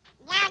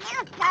 Now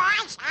you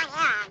boys are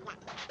on.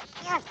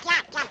 You've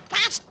got the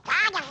best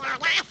part of your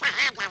life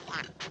ahead of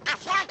you. If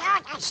you go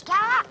to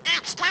school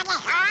and study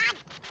hard,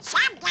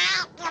 someday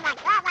you will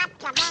grow up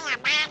to be a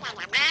man in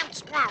a man's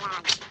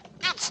world.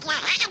 It's the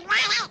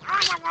handwriting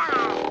on the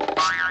wall.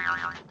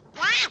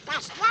 Life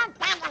is no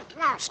bed of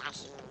roses.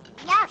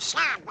 No,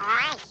 sir,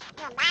 boys.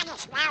 You might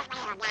as well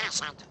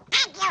realize it.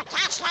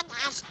 Education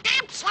is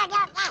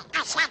absolutely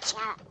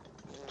essential.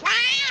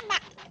 Crime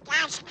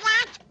does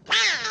not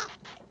pay.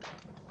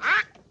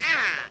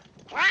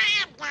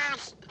 Crime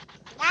does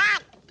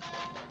not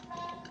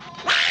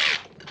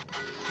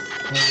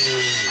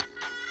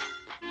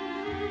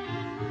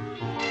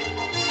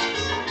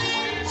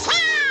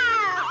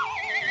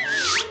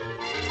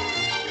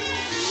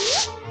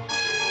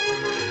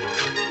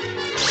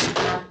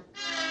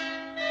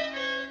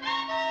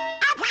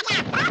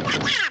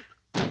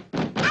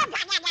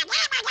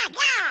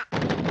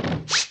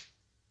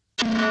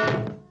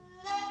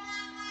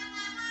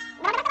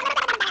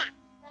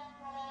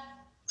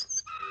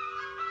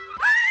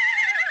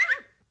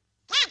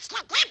That's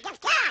detective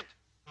thought.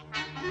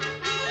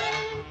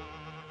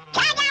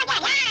 Turn down the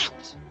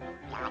lights.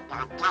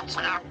 Don't touch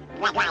out.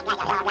 Remember, I'm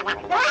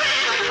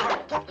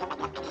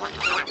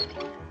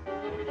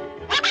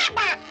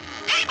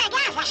an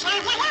officer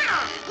of the law.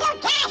 You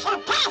guys will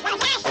pay for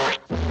this.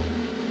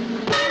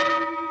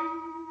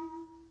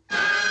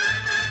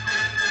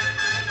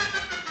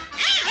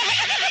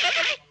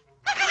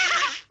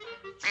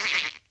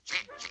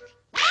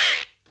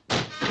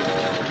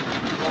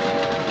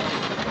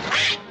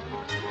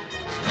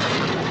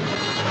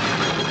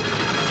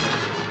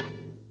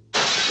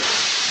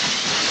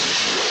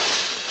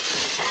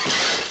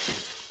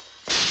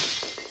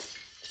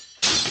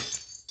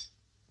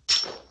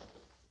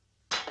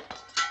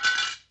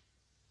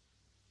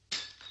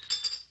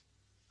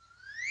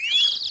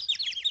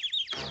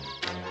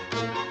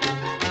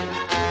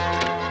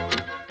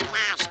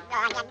 There's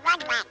more than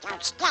one way to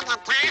skin a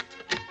cat.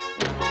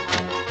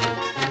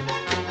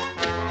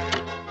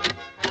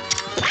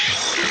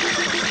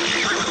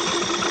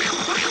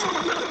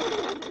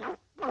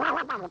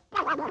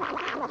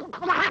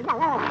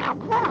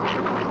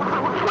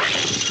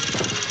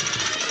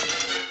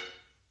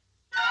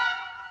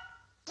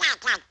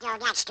 Can't do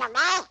this to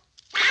me.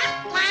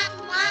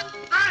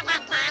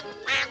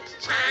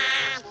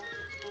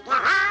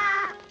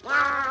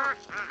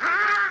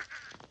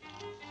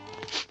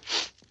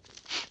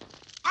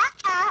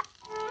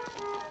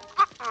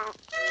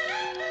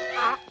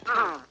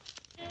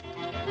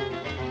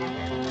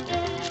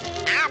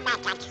 I'll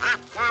make a trap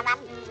for them.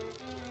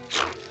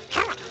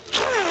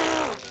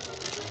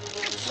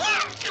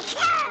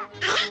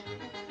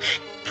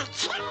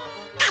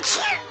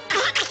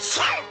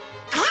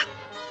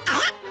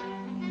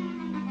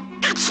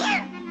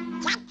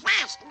 Get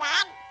fast,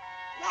 man.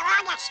 You're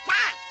on the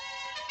spot.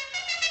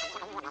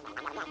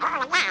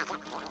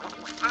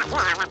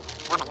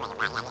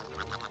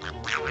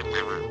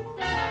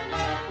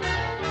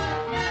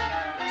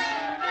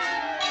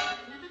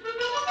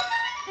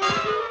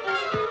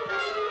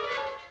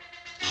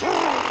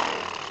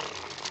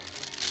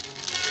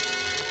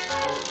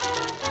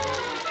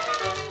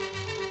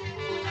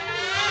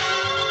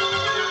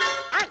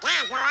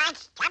 Okay, boys,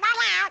 come on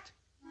out.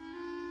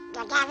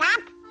 You give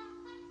up?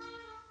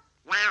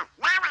 Well,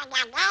 now in the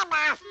name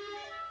of...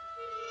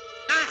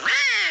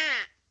 Aha!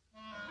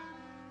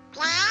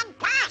 Plain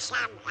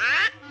possum,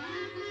 huh?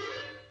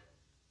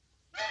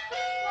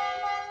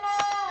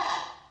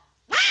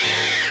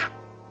 Ah!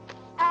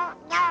 Oh,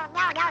 no.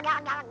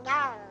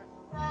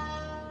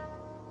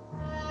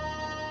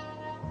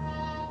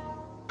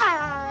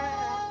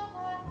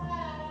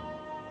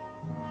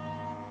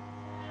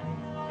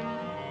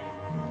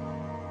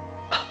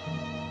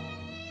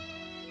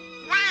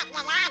 Why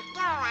did I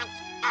do it?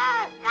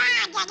 Oh, why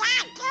did I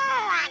do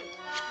it?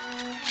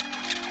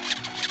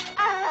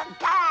 Oh,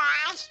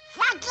 boys,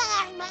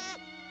 forgive me.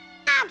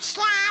 I'm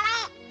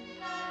sorry.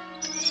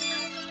 Good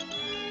morning.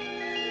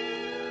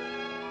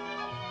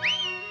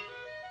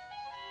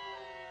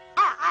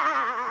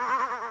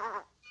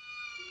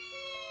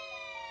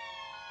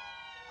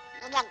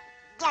 Hello.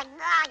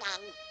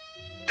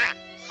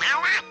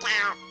 Man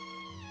down.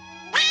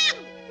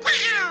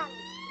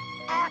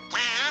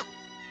 Okay,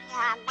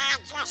 Your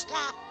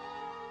Majesty.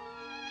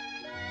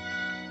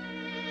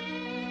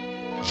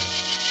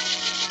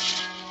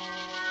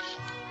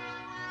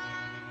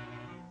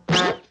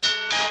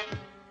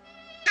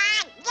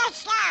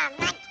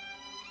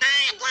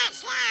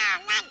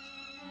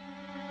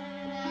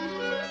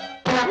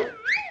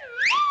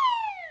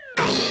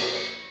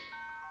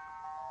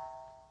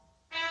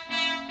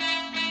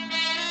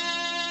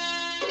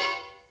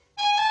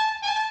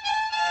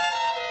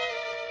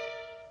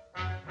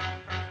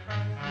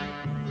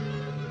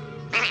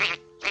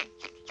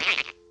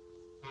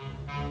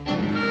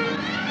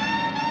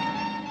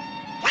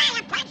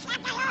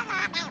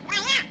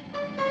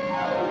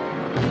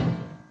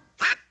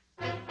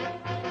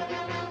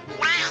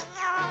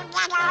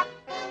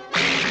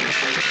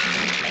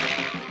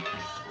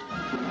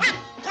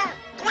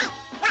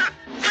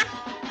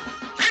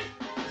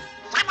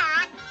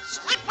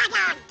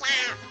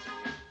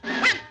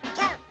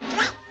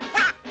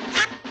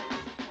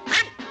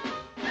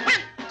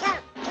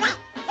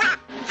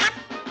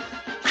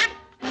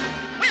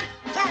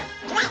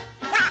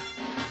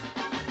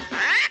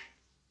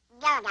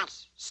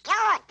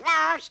 Store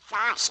closed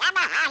for summer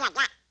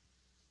holiday.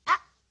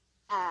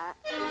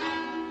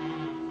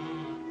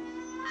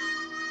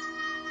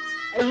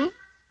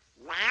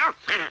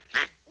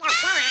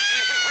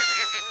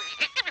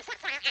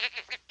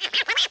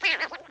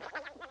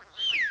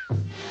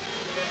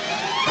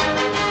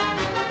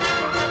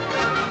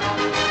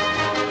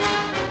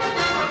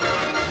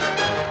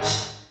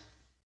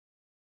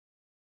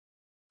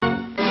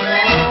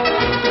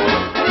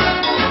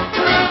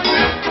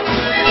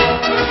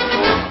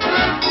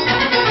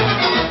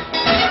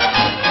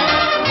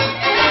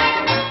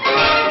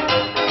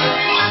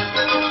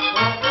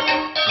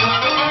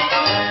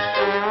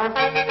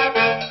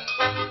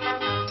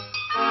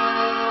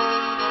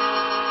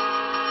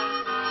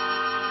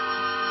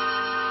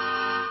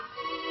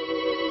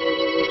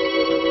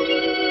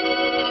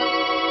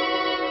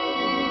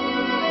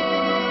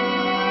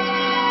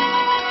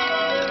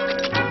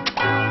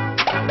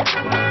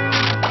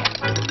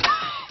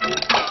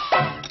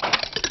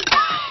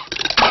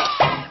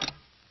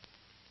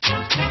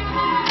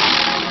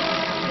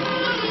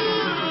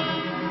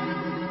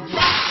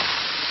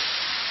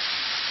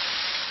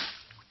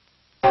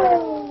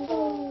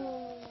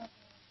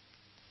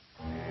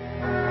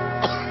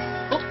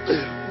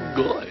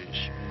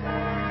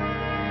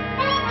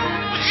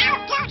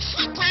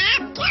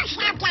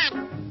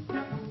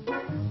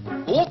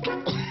 Well,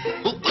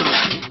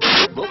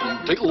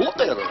 Take a look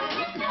at her.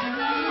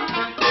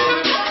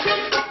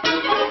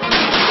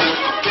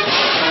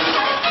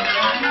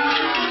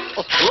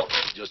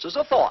 Just as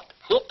I thought.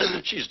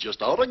 She's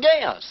just out of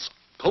gas.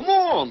 Come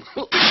on.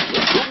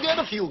 Let's go get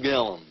a few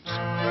gallons. You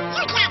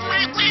got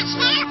my gas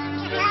here?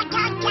 You don't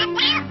get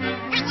there?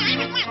 But I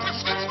haven't got the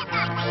sense of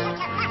God when you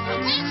can work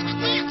for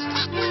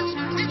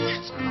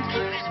gas and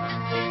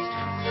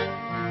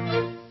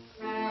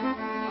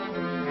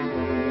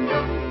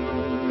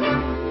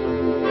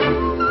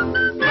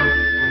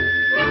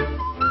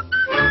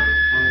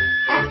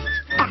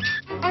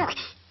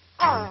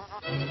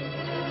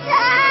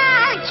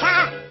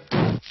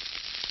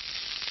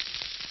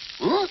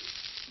Huh?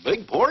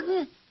 Beg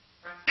pardon?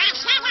 I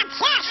said I'm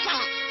thirsty.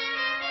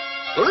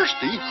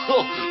 Thirsty?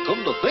 Oh,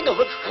 come to think of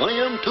it, I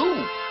am too.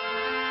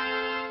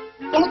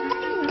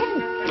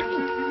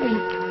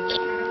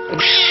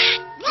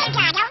 We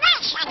got a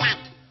race on it.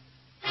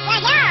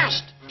 We're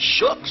lost.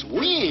 Shucks,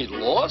 we ain't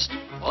lost.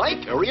 I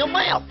carry a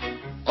map.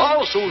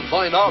 I'll soon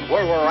find out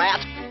where we're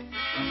at.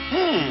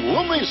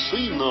 Let me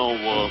see now.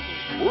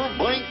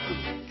 Burbank,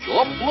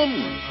 Joplin,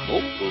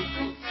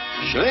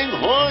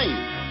 Shanghai,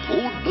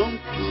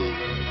 Podunk,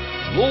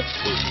 nope.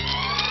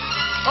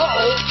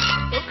 Uh-oh.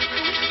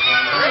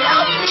 Hurry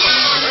up!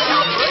 Hurry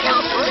up!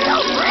 Hurry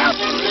up! Hurry up!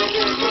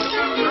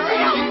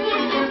 Hurry up!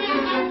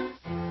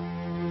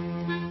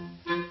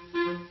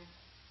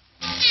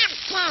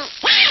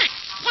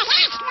 The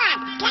last one.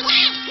 The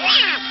last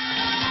one.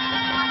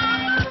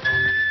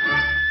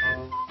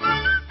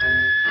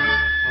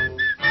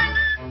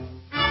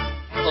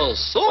 A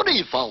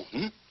soda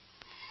fountain?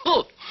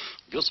 Huh.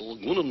 Guess I'll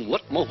go and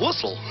wet my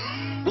whistle.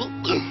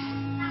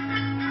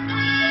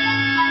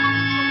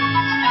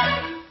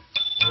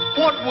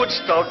 What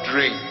wouldst thou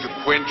drink to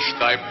quench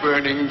thy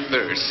burning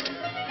thirst?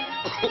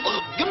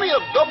 Give me a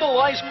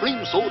double ice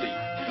cream soda.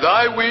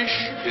 Thy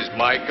wish is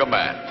my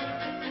command.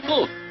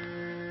 Huh.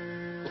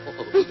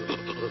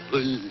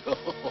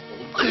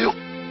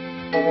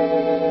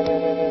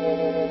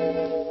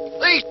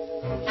 Hey!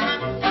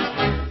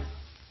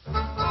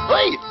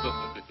 Hey!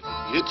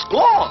 It's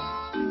gone.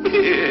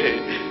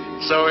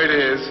 So it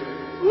is.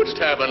 Wouldst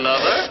have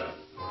another?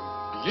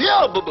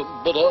 Yeah, but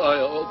I...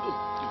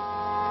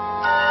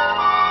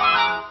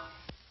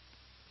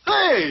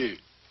 Hey!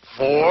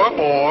 4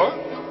 more.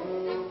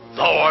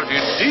 Thou art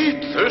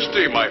indeed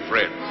thirsty, my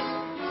friend.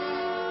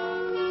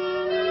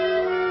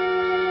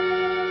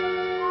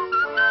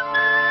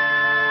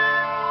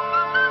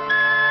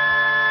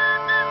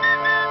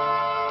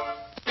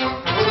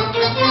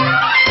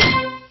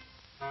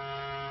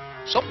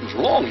 Something's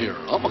wrong here.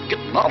 I'm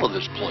getting out of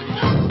this place.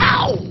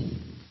 Ow!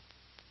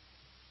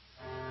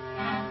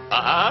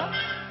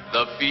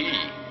 The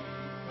fee.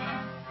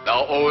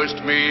 Thou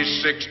owest me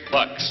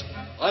 $6.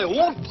 I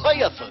won't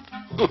pay it.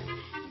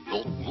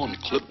 Doggone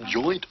clip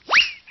joint.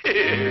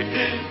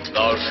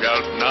 Thou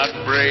shalt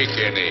not break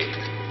any.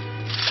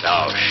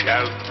 Thou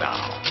shalt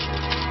thou.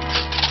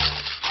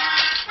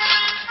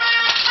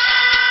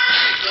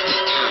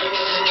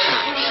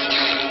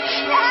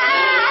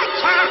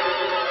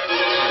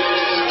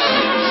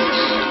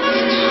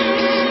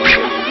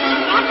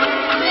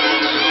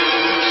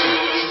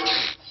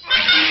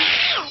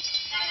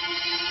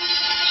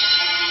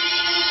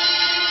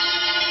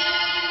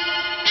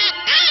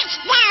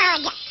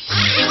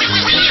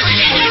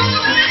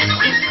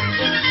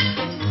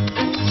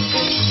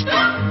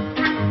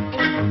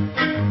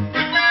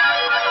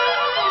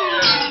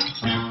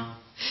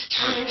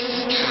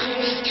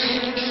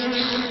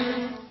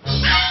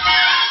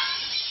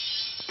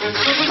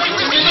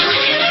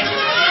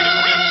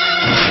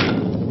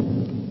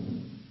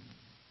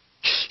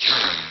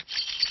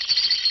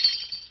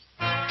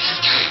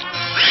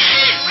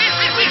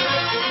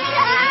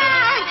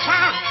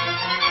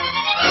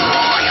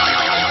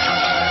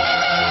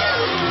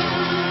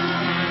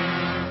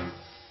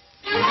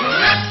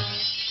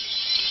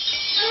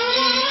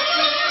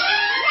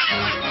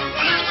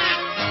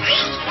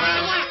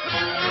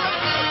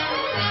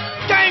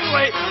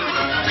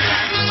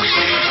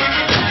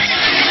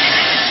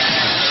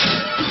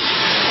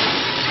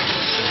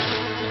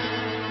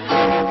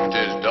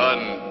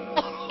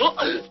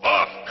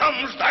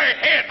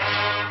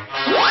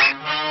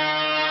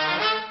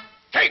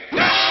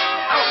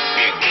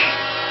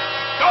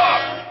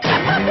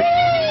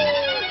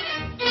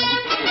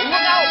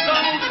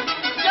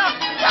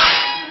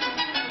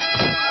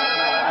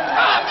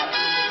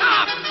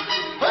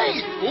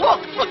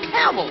 Look, the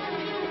camel!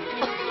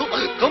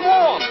 Come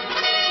on!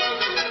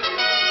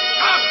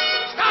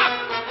 Stop!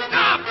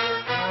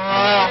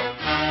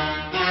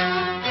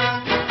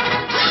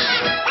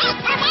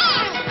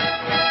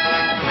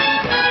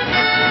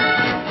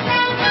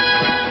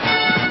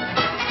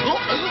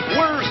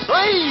 We're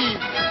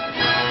saved!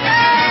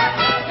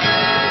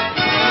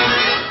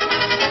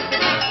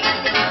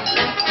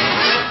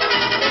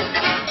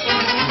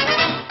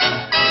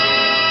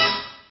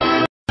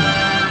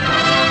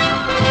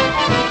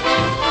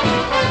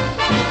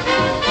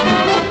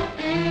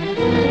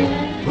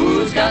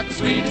 Who's got the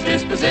sweetest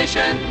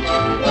disposition?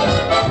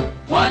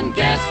 One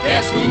guess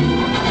who?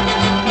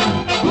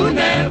 Who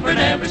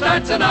never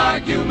starts an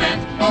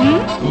argument?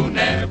 Who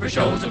never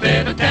shows a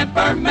bit of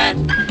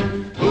temperament?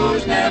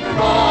 Who's never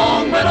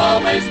wrong but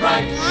always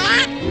right?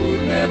 Who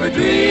never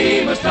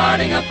dream of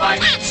starting a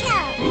fight?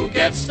 Who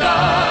gets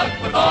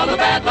stuck with all the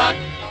bad luck?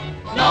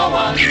 No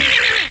one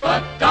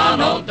but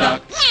Donald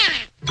Duck.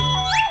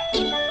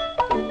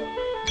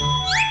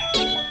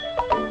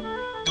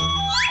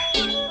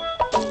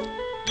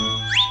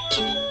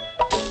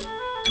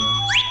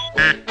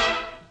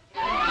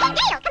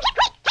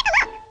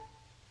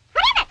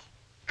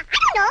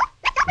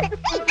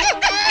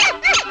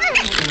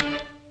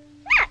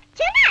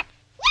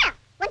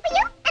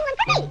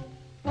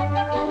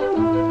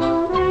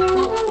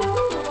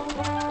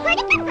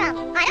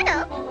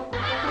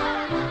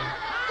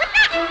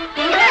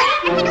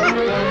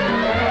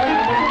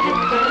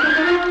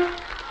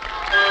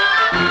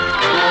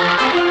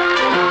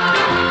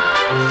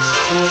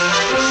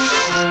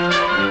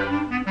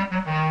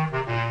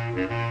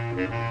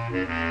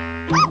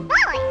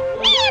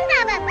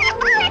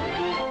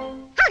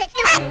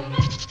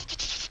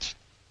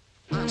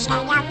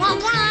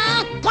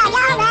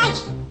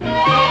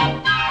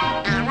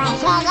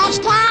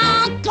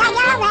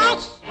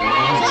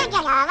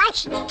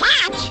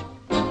 Catch!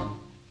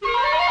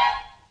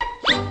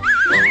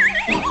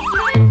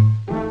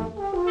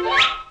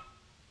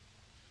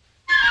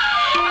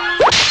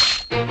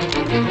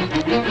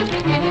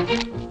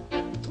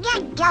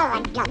 Good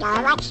going,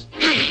 Dolores.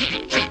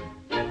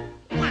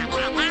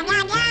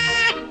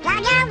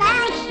 Come on,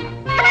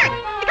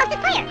 the coast is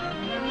clear.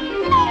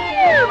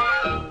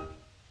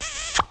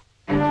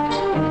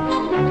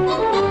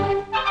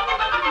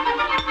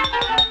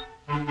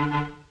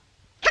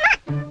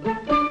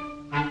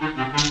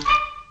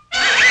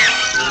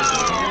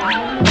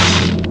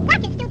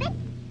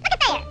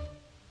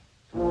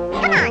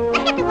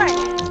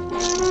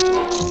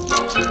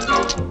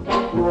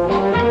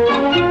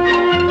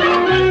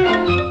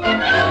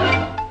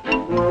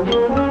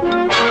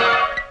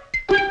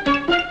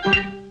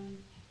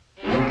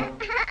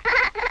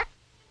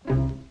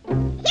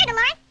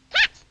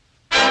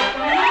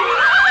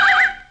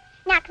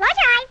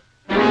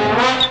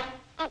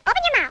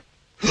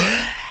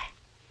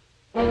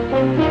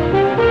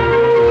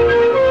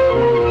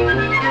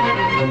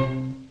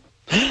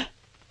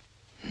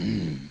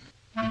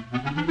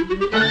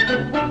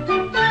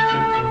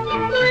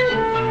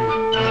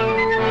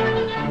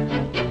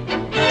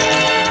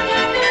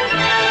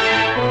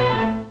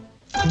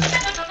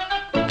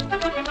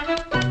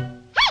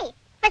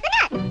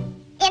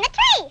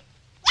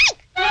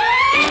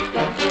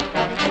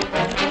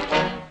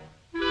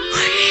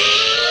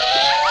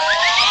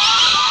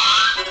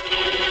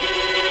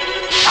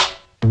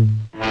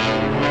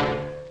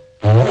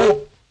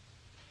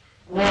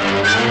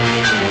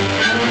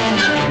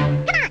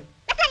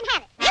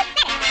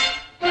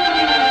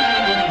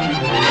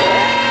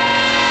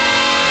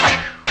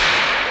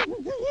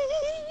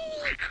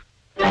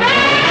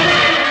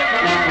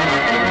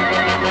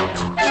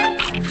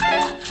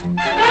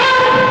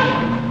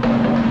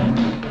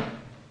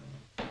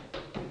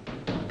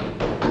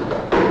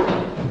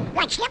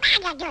 What's the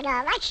matter,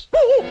 Dolores?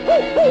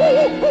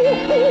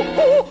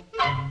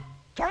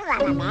 Don't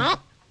worry, mate.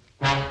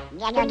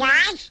 Little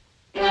guys.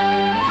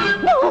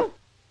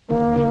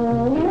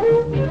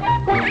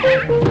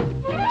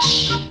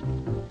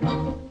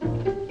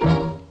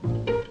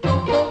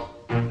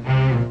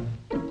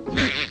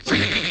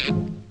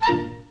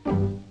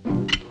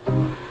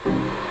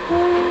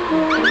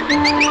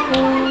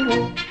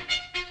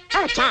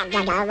 Okay,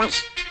 Dolores.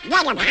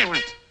 Let him have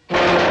it.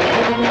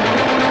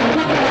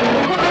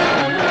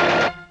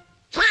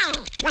 Hey,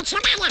 what's the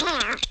matter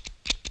here?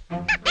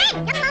 Hey,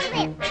 come on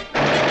here.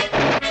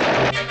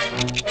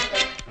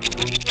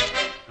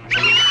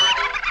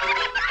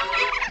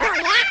 Oh,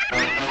 yeah?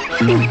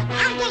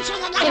 I'll get you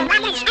together,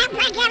 brothers. Help me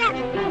get him.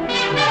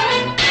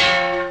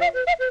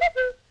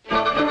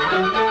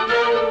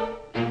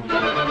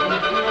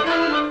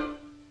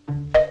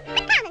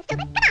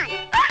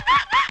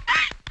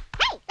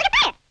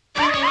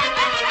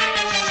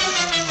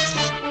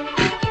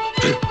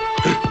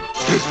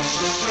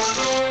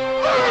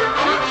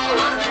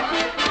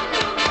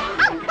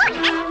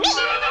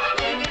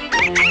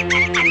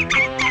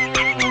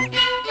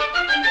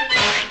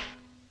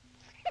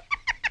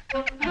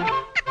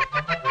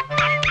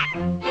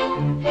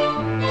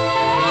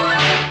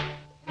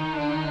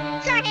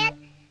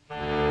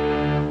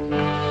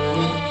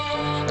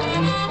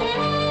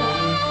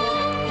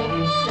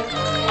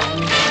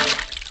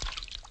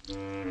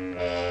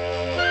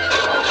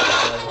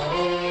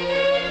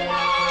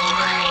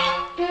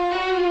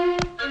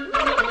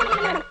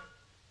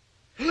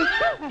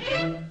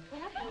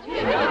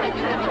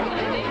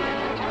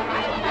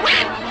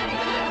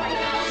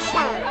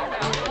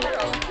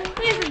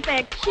 Isn't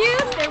that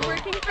cute? They're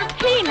working for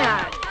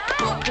peanuts.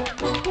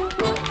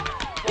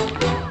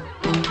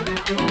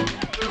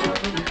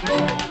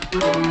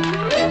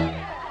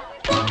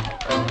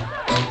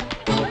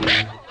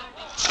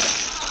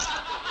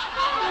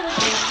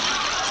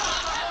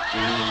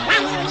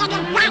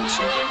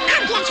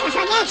 I'll get you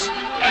for this.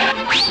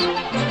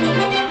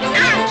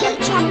 I'll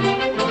teach you.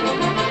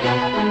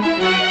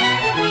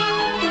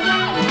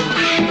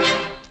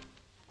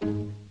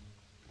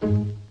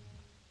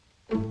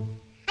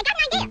 I got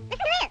an idea. Listen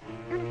to this.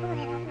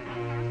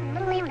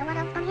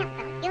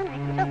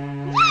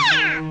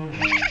 Yeah!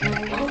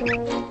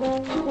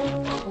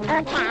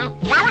 Okay,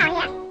 where are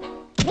you?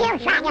 We'll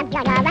try to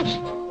get over.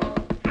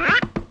 Huh?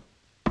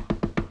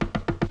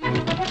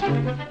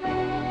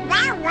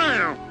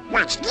 Well,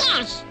 what's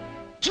this?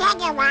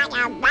 Genuine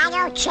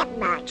albino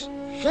chipmunks.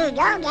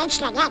 Fido gets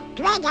to get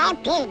 20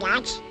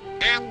 peanuts,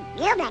 and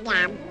you and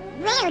them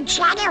real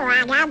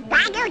genuine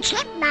albino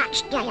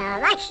chipmunks,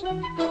 Dolores.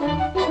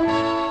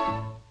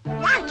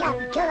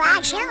 Welcome to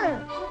our zoo.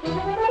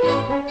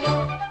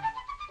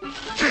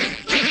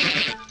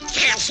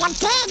 Have some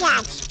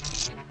peanuts.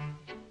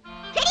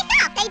 Pretty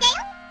soft, eh,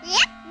 Dale?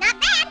 Yep, not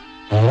bad.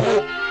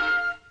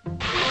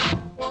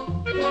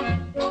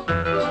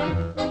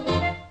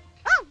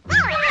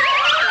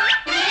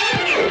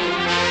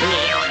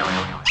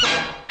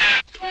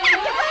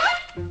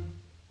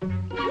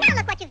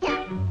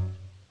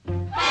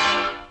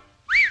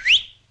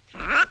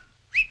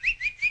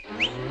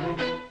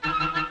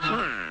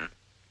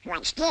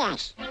 What's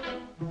this?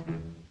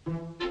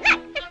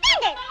 Look,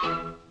 suspenders!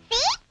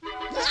 See?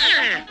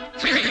 Yeah!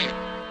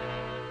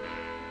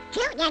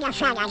 Cute little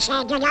fellas,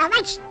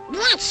 Dolores.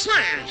 Yes,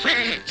 sir.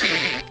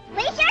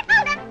 We sure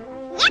pulled them.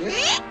 Yep,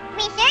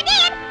 we sure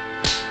did.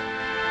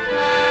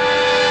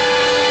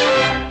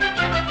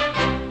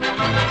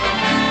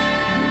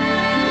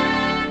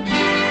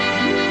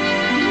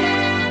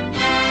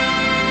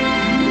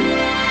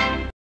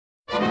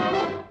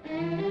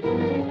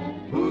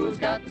 Who's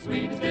got the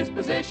sweetest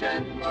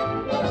disposition?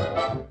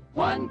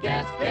 One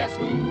guess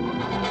who?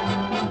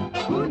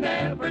 Who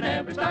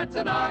never starts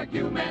an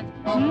argument?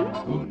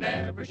 Who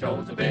never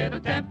shows a bit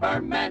of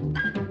temperament?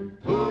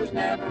 Who's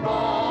never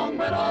wrong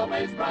but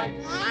always right?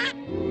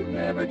 Who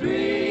never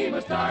dream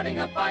of starting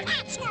a fight?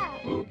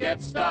 Who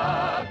gets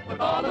stuck with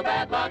all the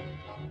bad luck?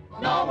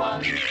 No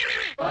one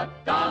but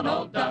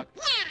Donald Duck.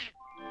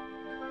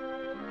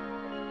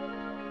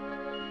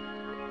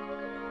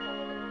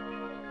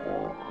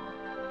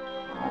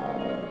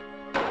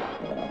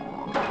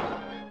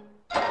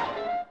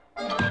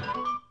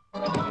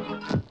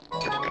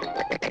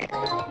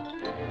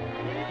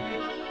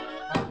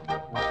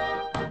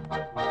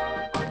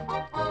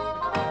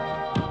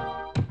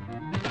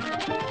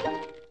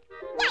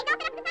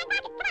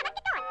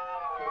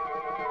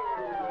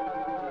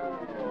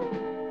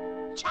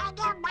 Check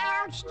your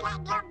bounce,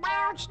 check your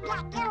bounce,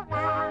 check your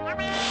bounce.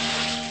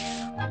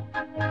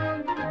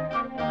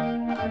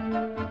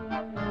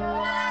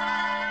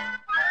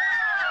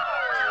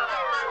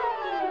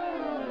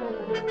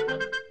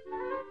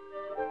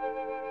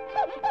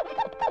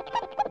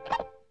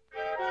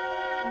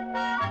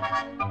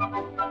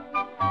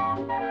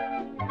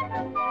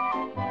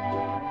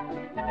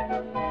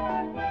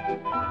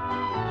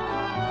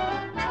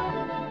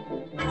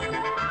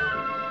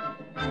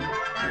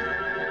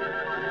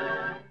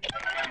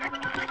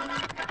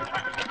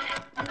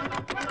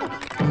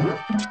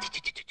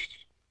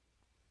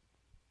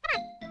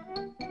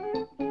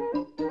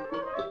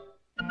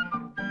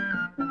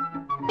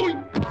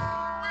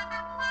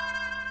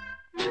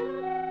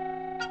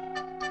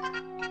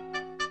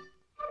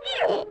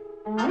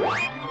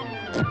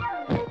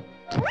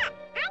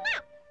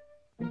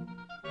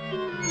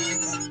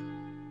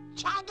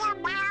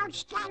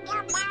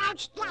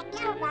 What's the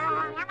new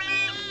one?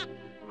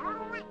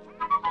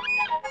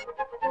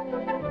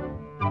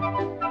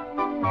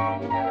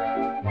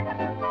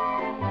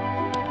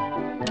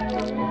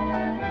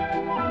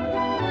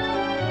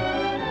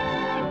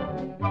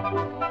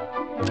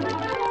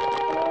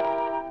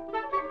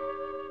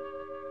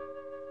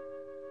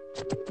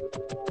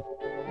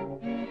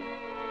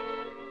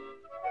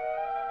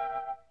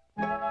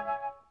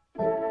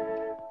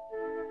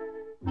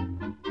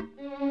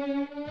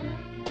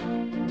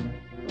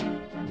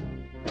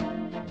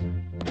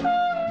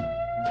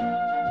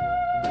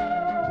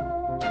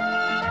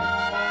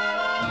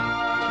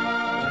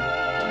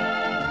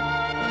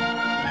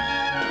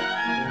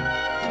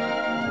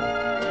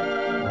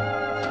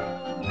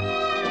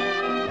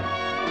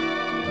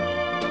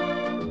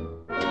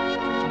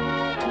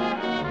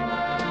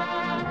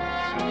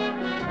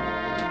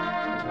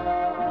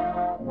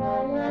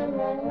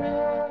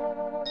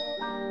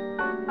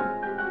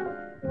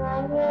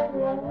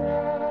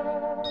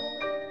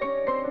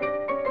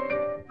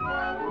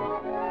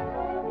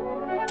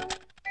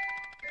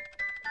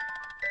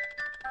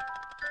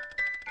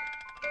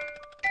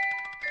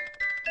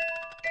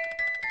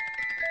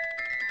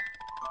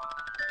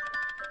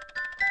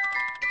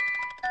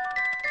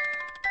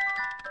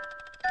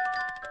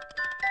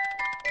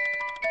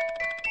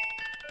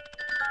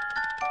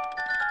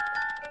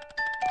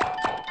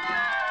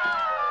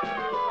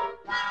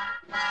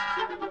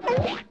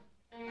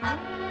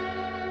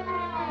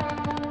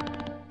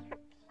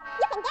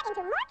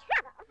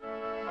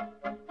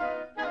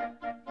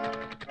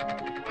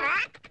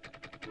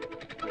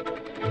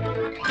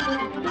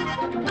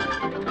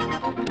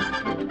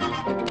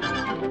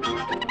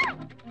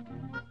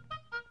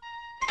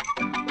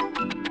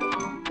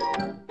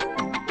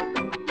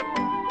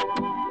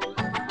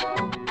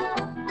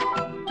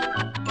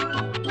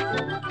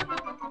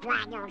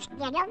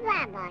 Little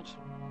robots.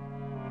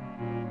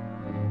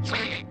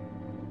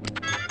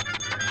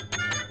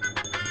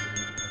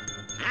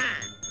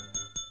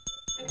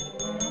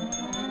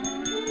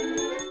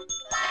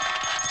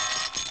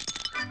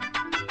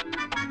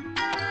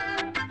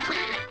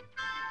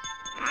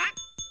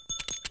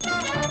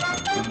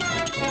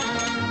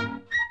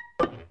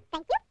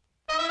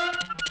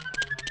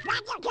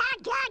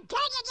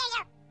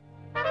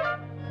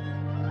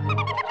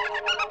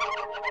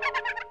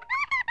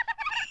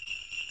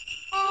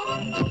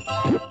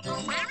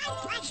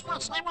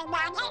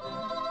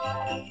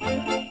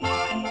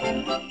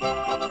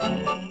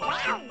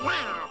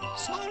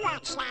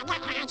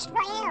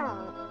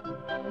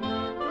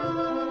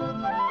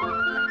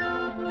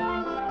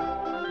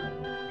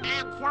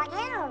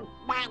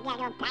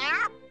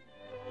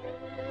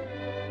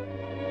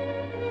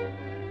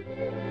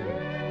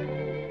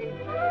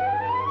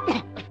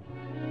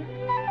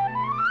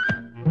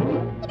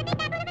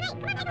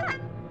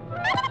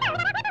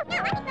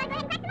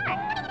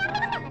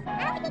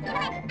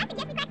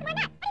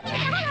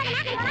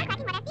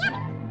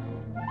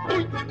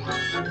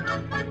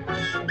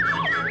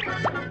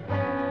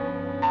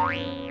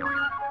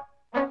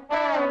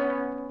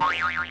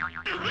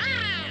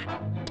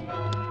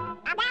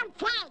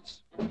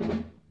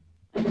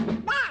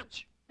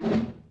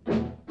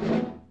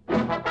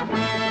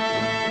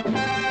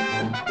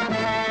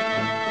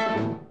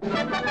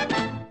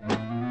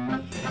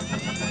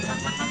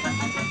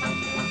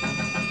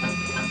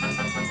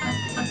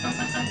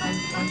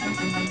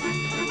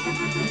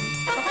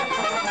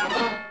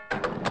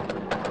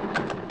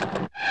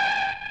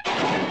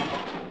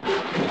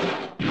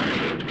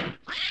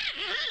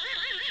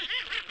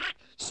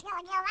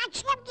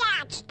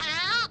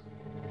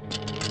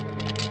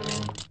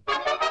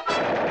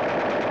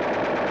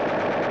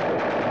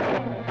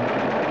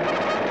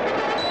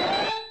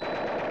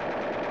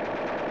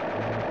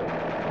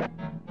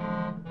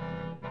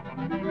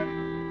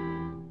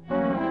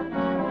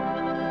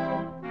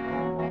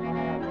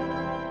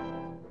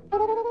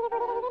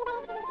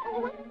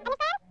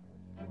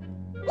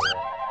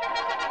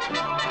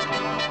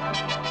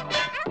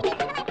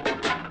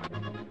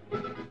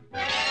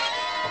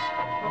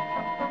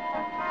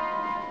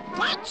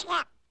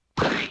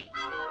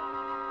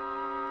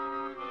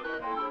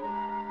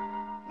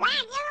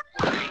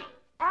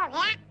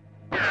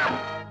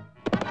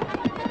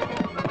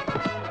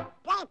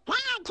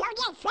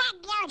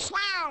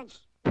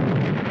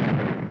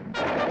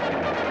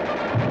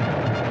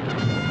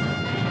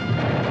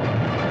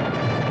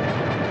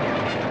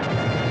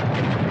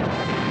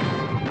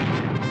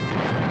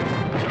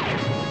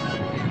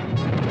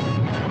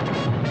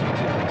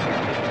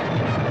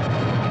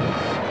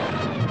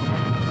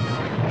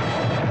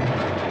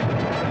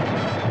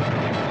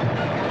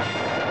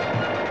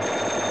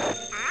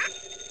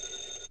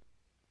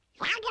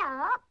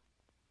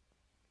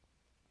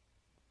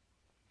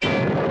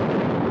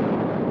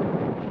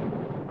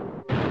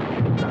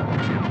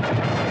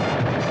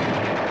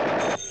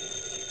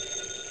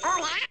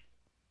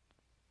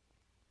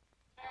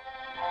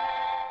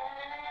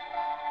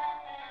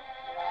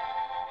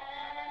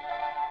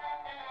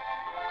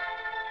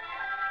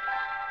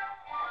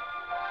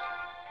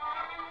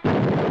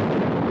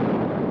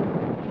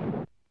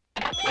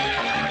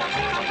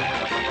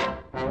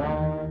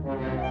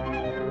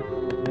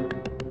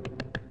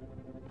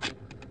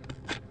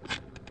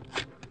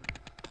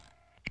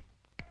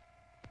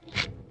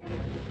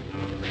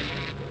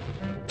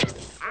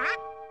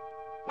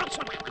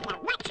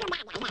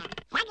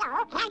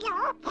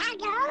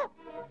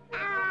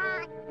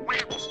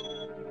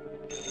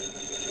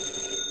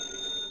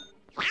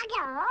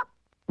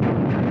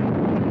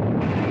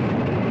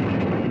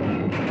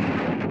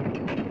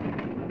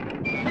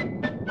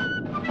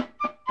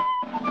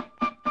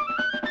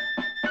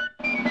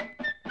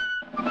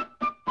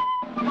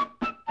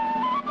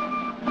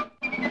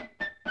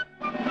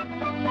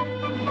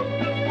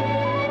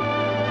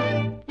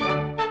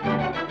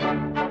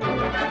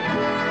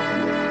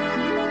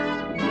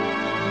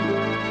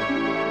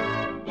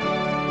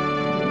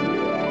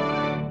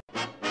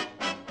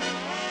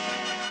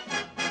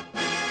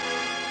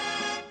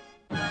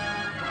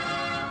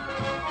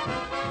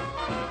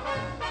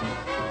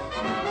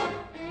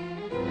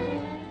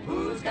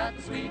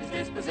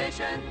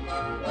 disposition.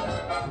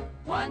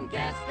 One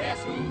guess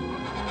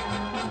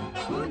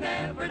who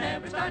never,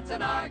 never starts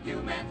an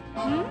argument,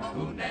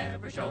 who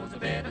never shows a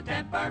bit of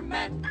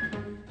temperament,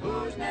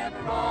 who's never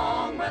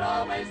wrong but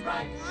always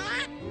right,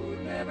 who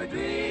never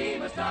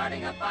dream of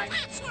starting a fight,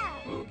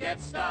 who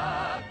gets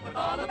stuck with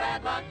all the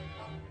bad luck.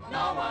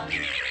 No one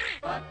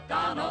but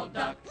Donald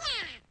Duck.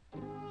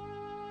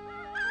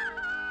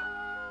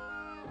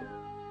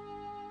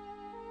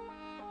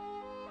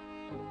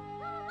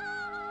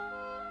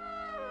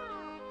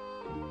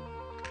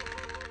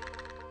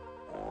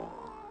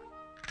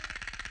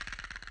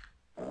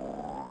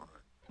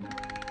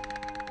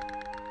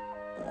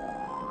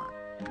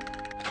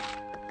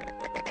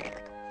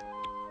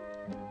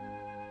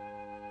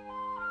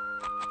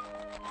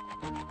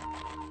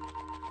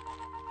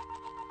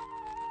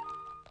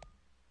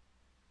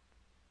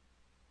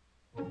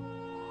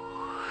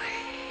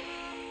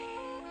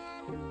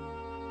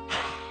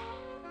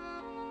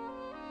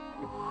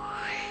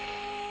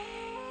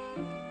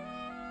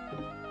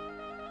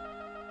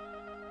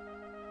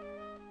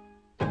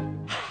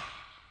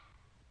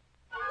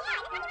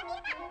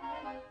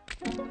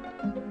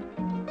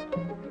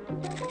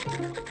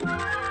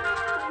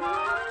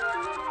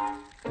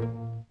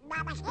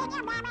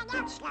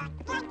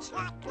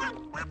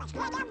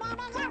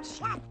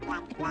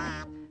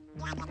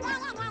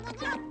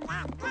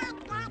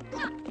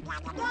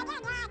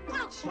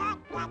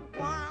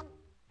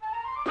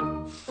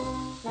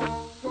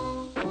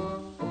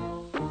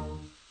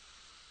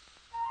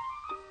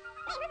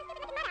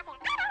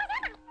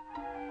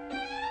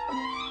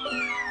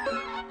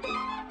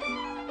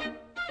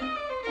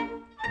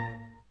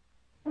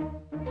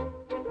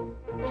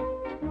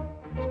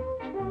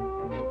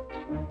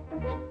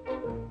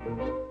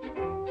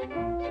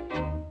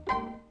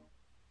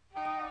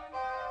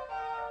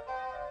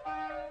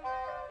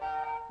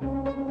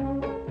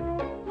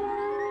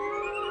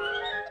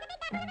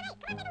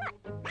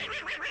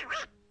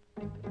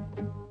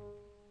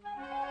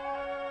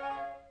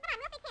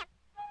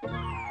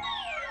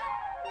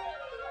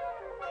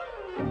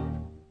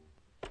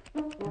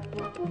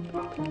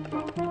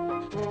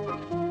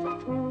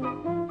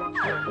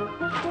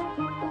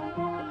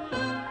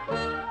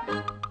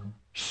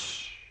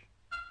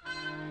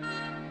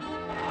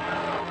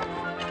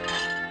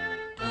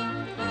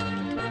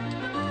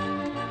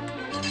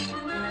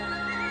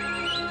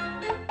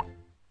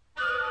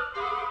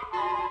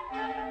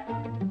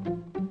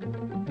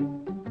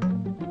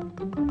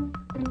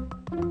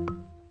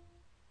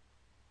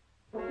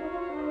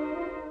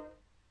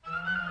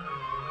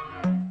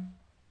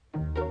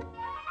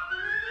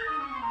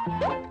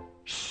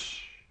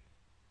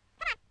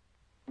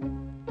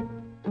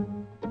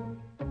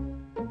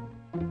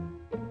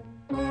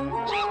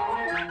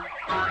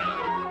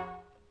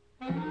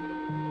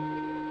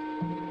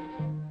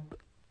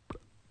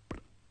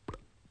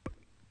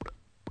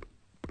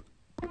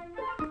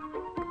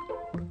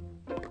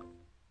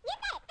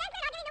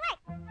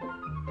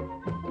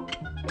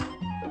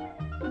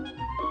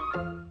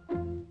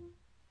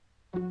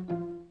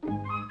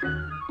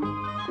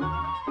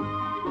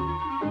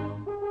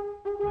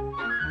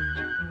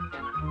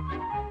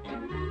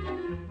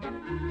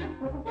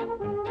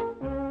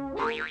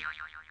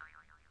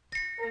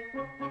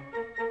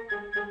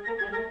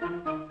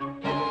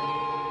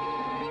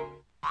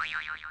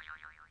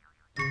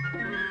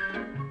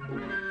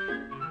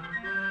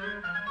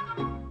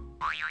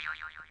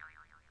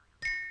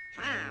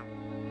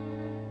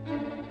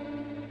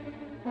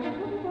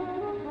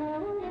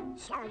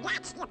 So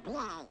that's the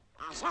play,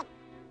 is it?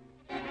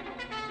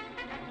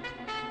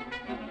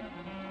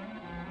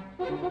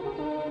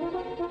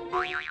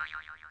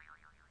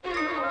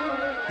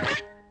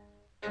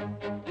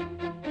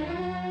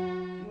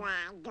 Why,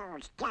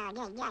 those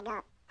dirty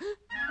little...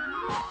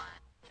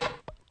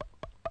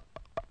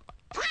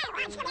 Hey,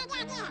 what's gonna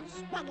get this?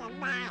 Spinning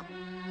mouth.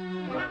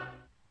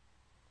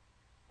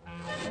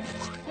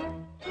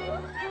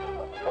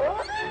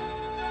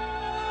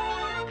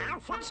 I'll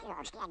fix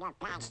those little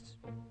pests.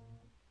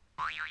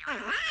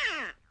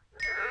 Aha!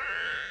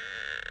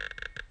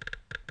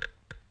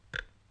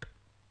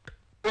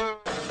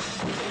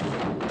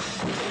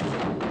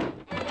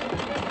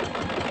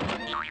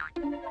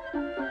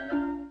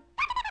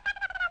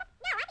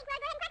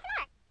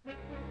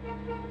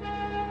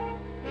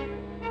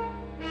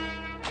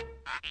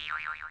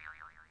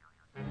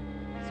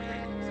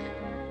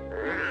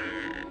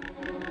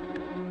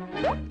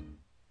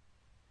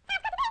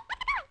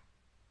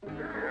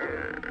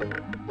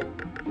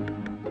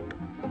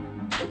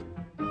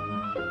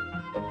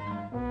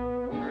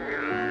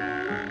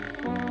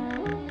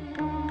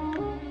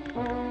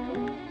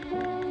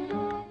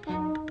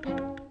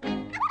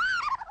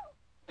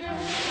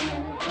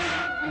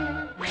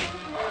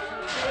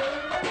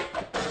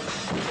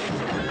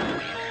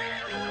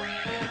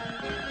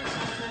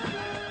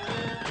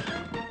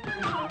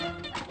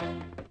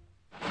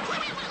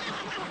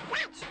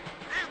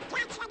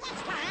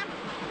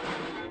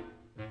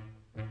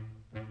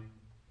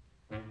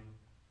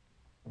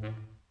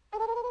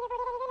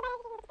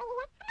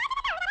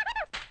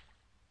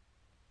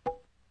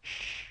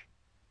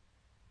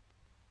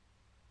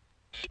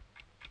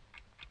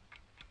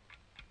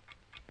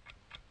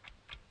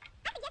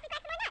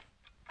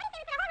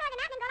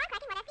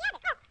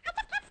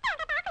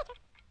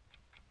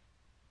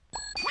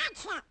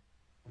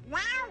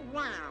 Now,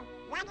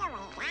 what do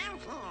we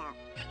have here?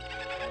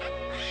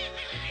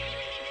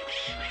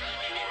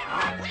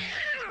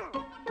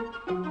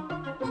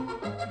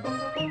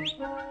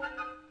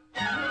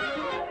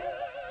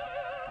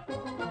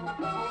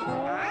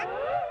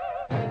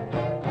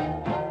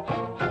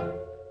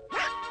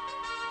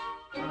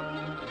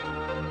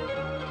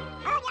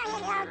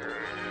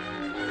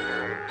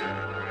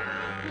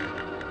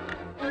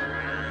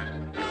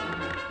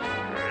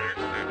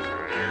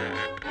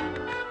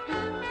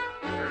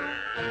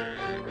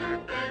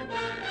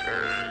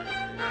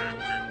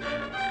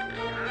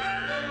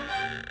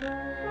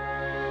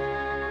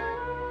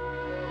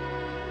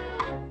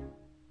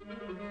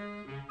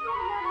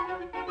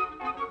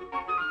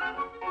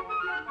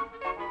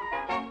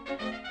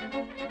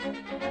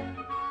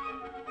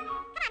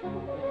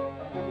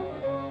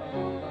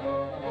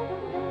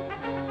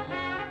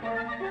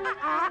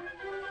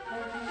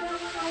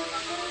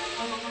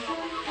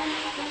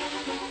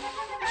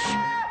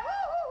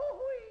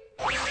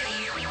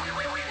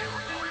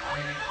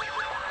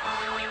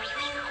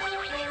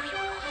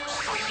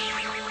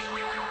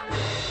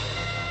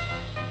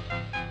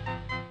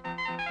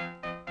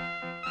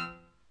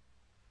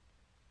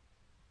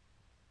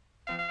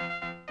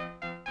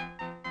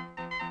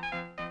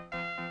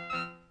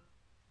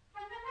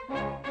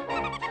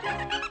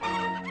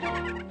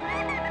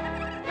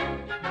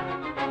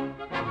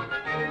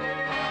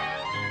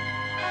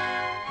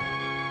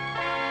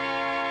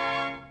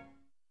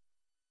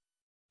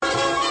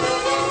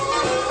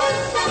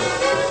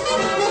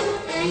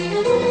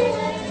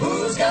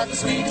 Who's got the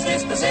sweetest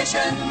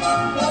disposition?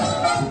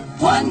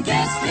 One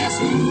guess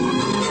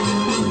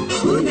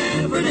who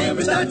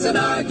never starts an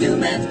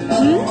argument?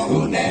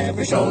 Who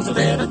never shows a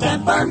bit of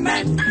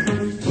temperament?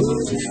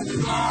 Who's never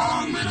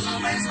wrong but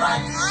always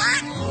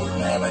right? Who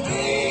never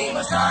dream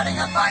of starting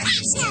a fight?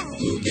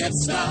 Who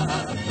gets stuck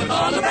with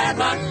all the bad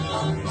luck?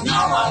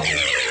 No one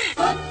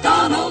but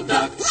Donald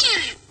Duck.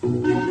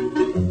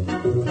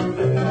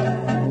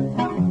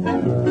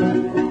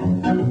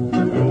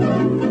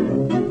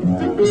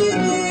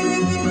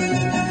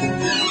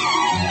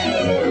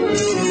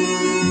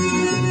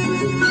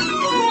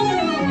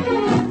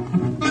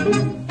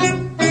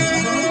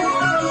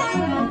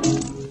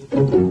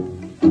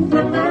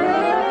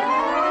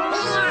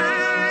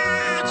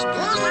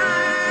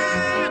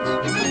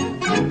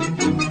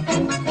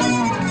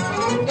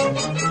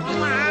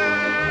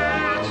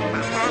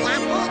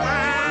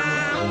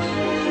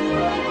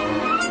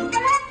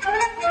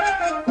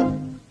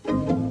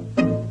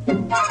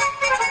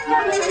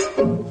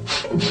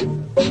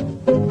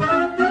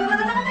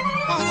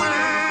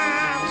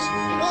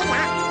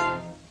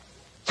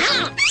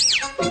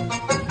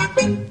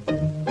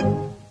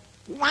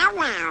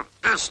 Wow,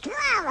 a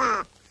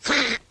stroller.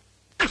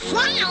 A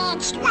flying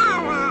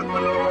stroller.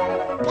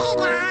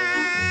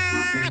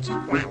 Peanuts.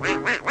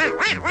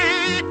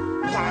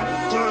 Don't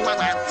do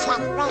that,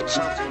 St.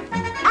 Richard.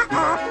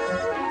 Uh-oh.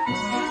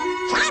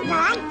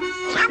 Someone,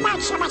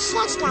 some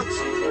assistance.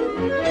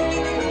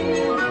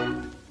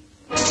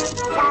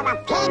 For a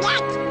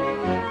peanut?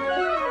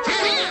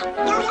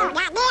 No,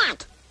 not yet.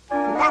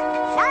 Look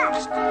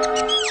first.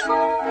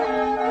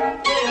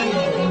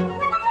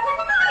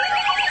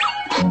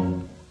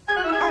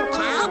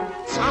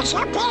 There's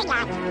your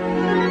peanut.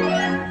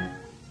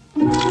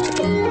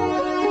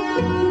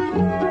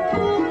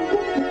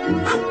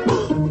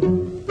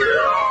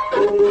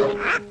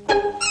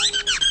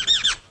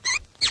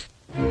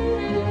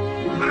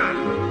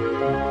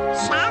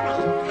 Sorry,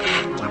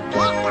 the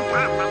pig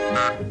department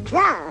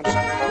closed.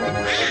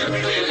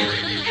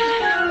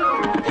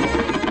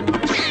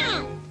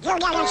 You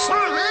get a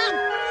sore hand?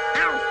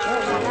 I'll do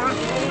the work.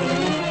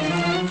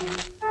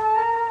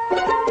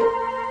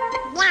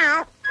 Now,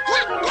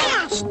 get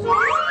lost.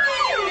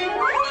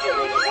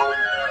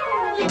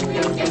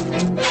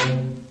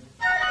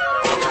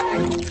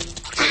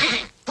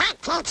 That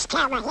takes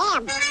care of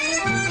him.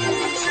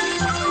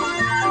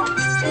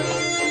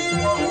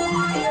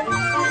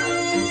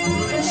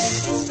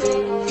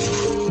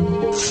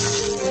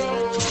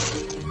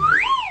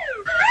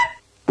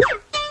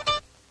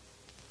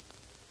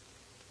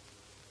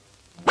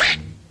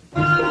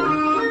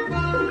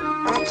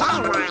 Okay,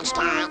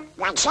 Weinstein,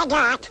 once you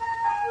got.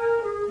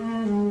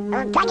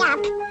 Open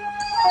up.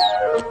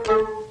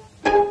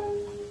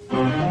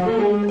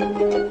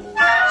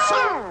 So,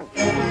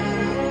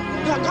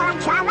 you're doing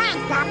for right,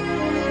 Bob.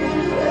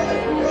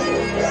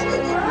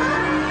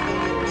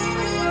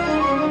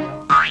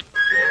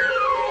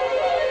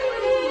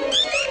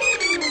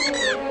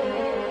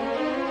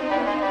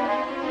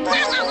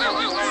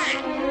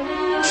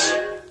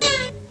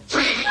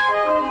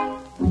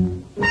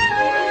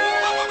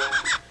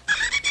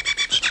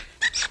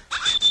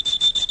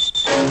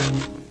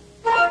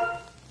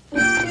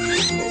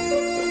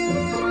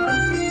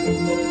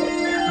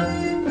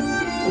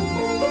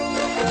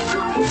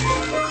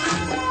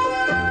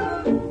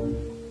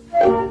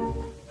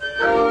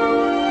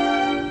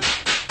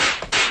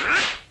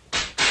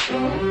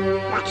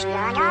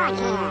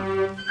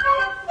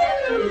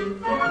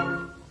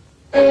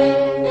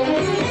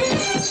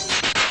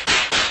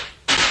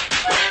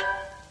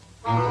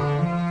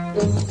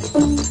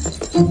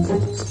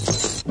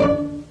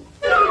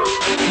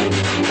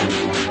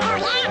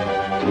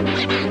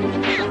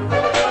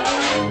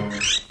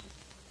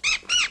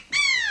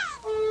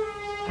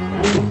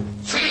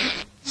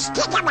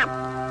 Stick 'em up.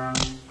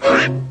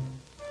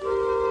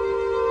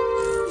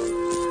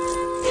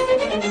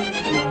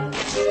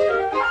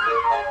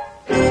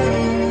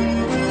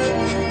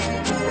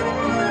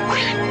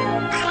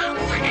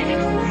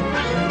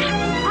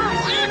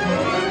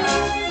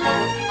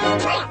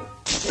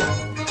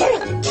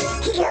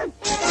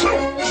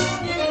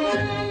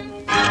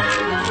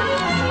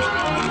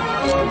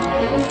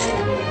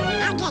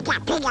 I'll get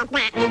that pig up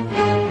back.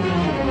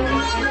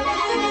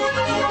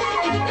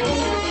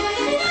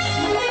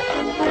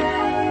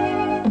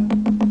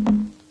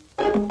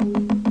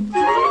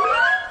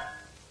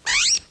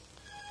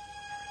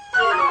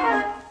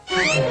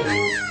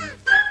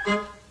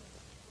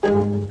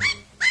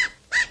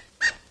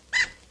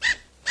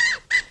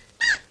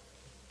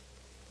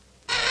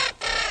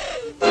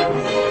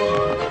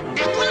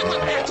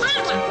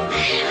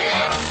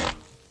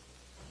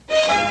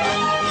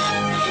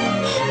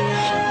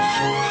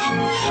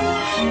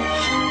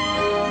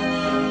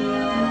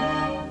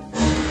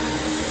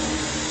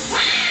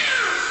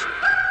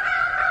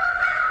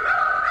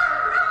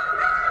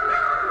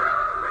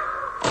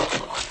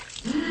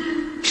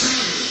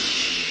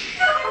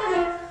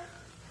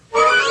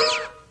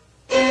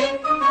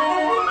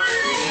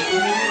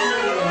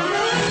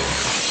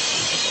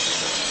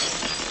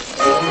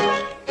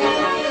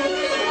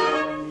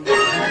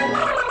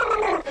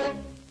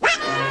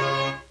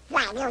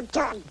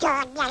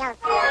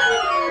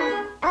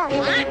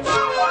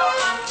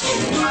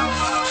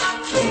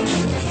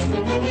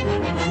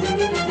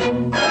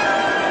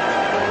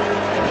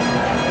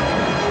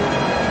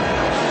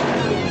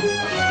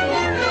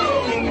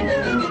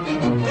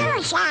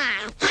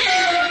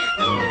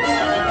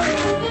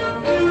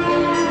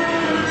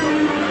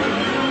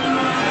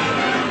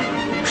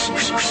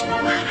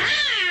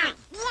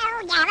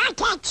 You never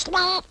touched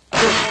me.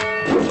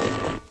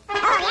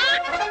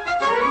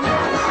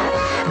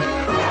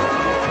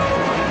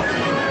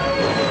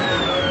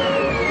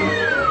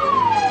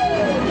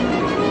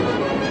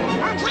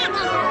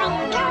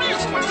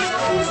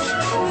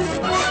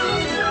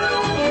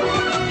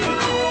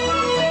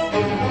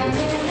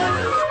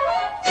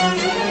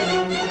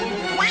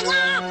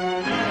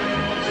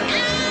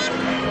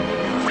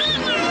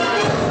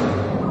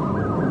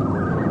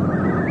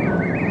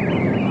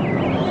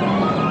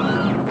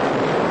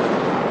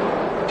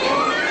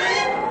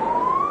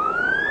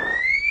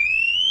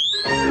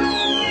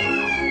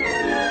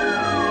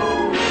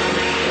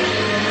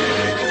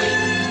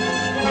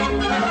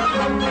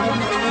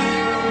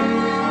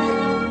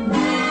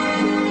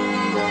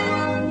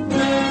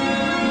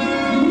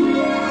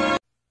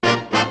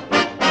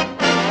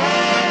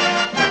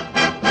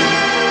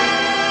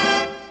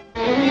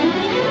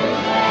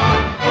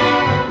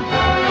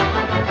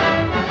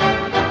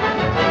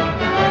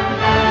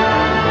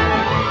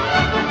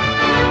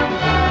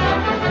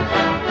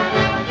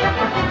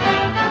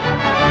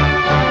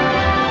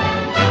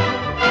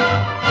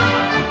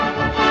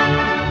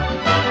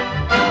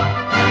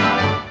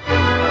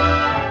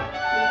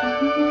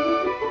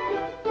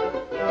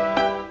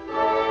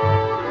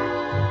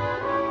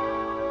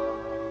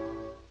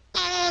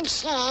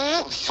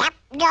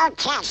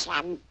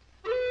 Hypnotism.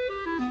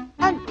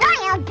 Oh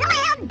boy, oh boy,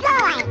 oh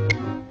boy.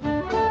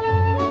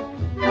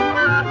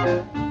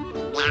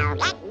 Now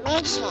let me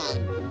see.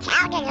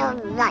 How do you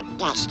work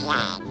this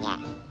thing?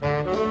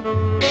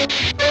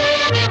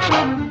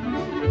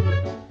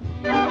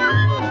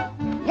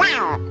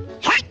 Wow,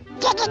 hot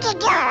diggity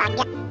dog.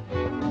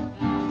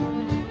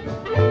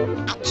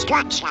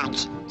 Instructions.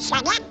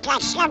 Select the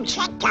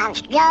subject of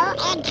your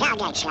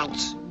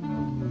intelligence.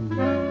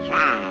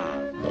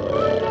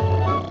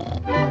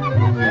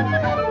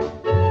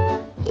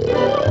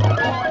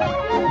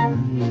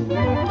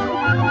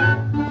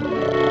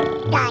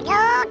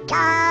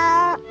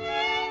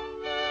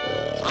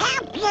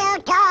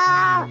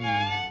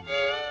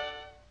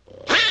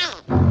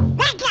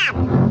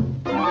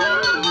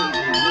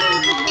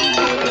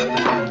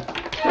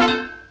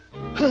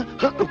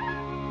 Computer,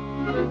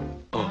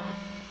 boy?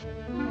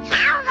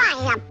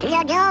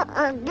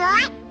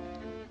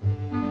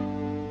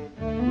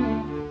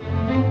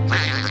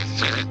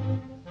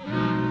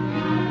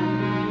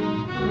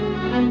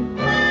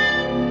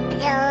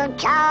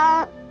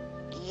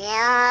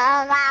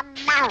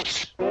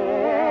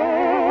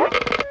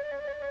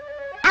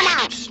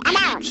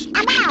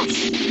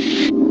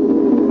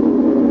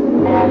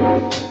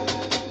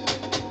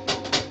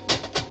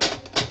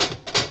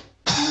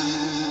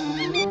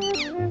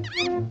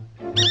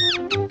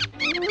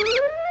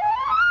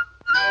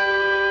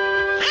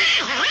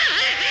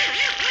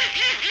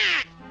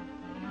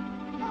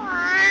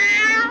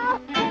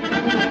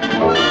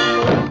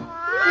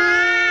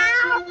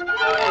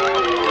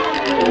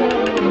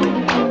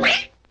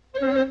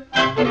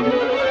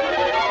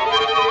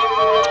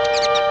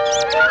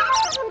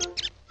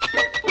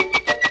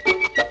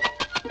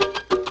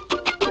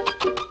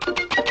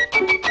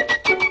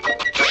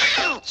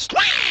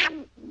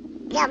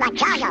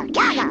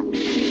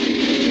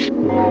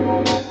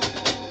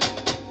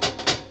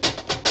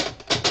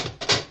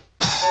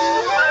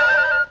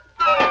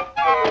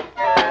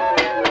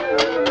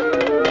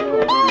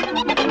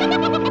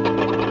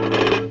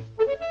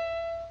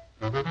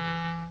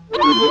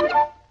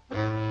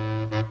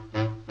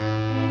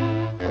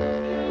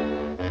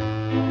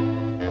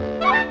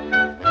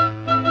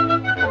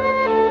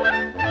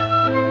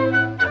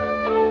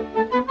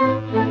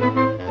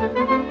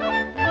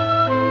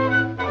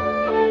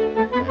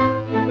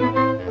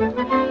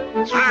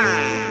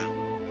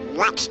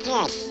 What's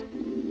this?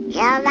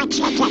 You're a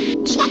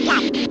chicken.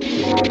 Chicken.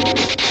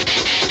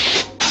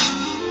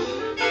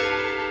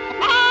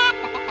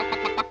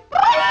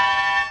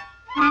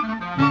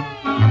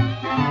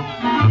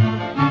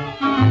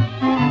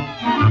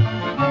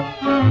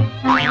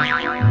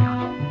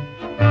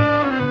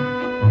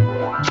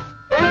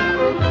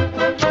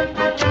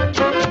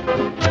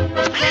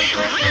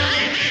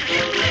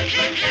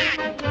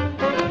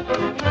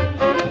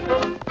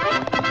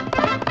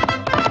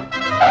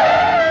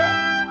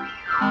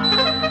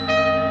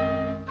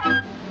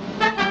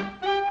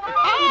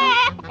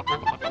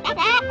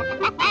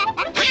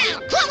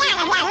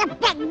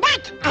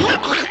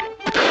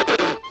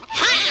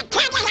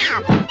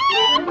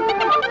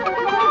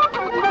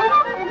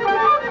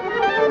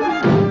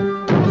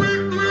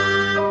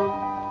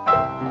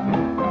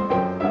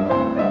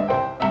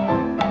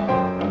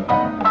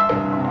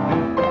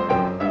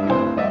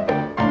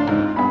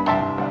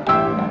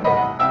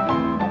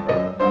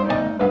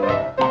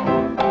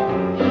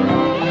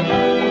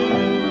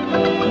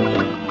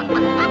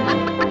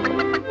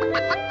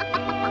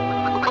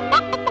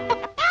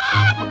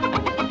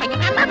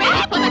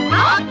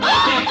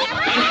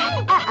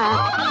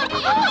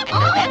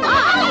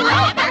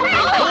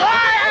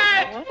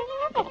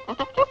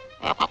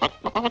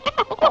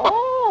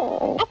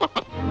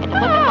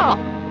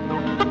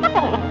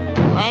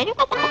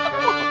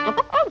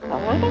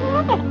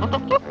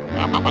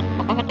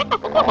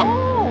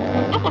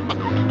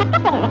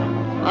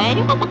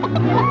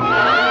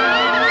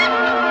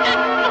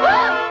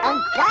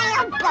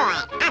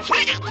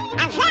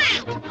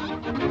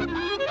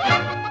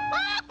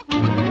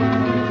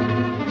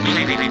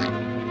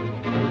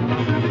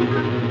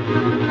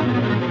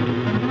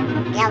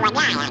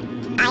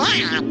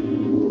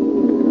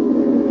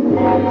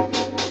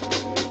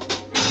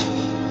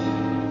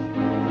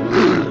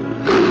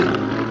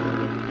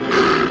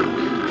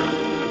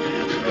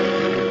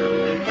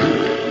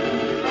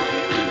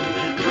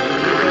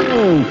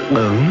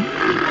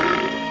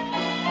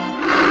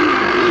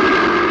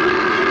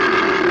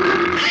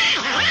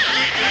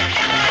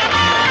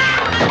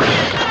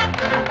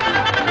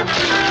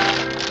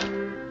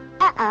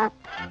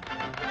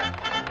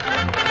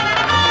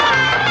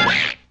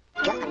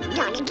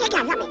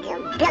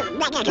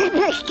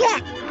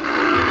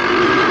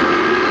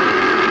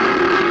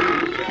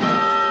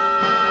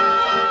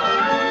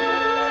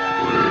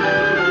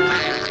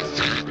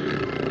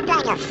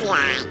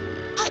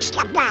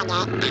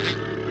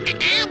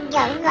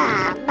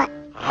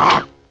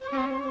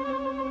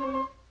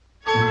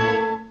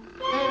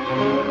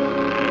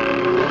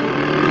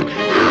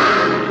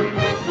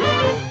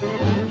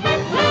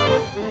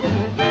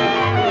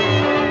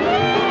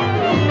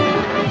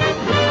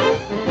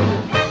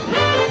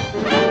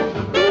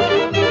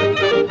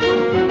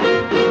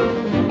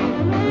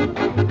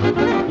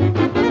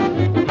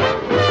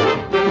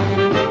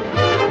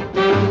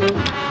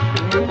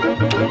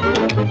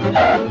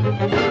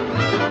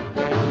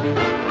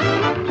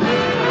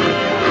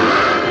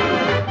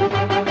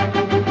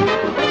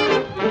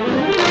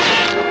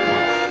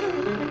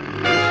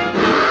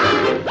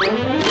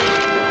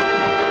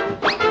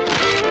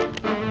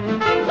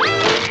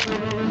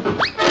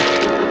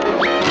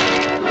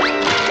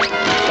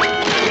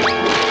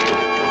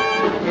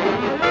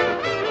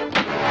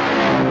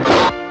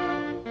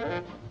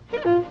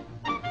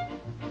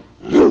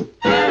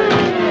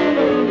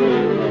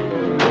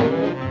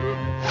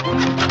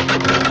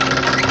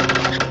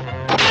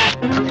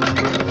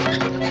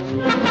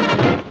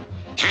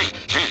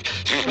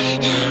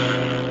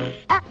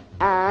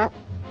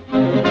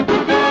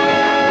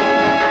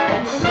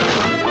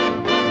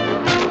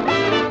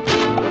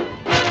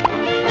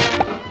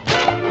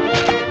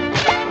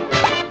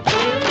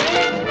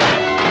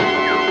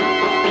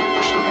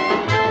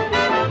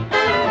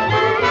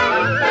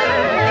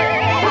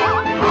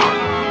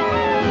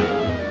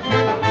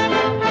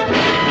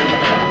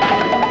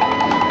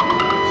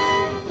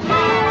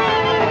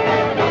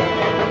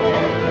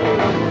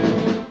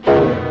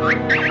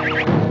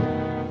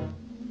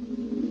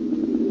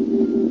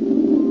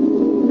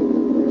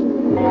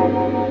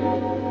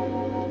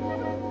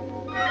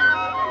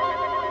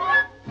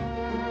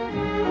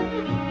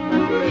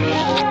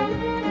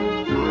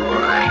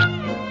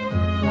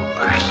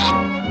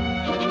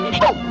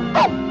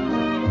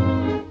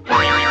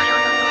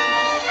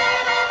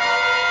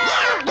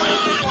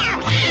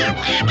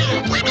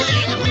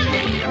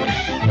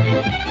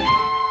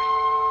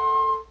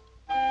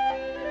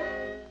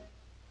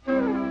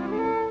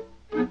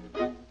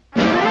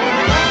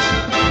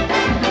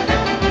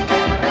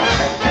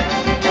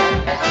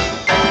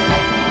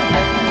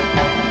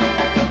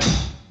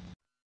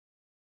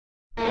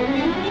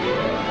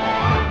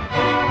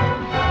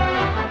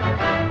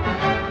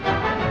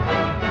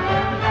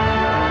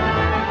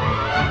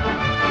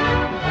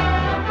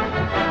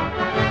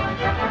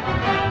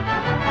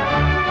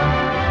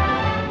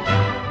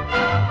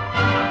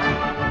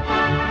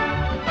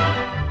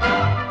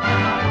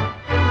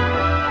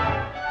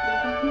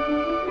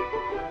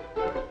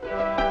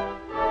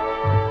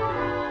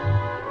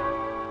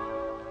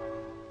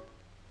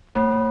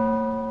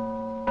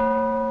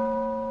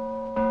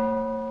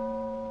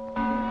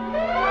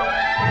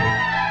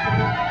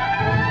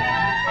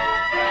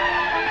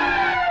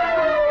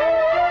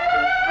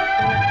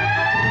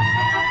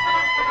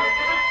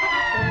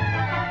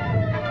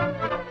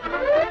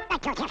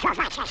 Sure.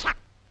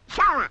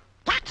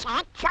 That's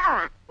it,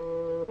 sure.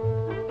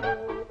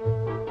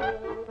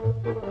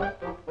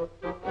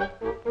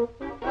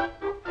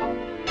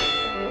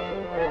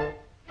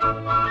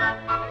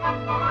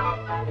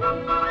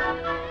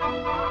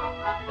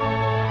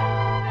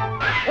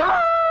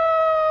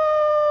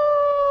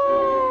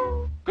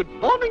 Good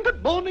morning,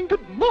 good morning,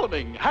 good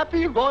morning,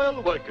 happy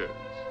royal workers.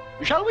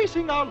 Shall we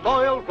sing our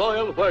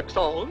royal work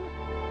song?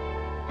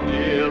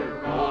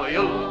 We're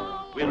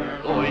royal,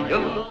 we're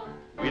loyal,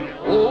 we'll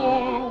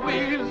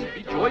always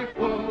be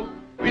joyful.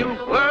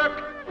 We'll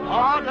work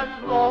hard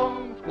and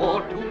long,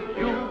 for to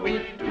you we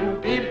do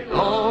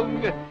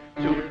belong.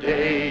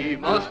 Today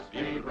must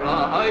be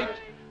right,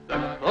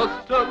 the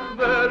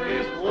customer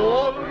is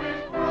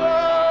always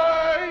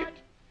right.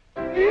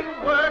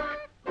 We'll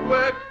work,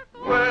 work,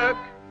 work,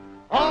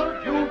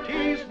 our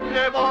duties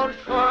never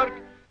shirk.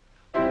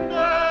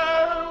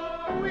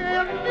 No,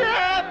 we'll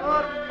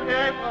never,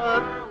 never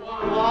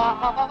watch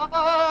the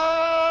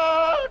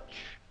clock.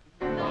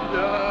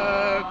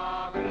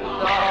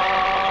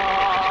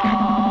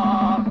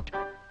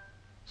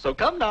 So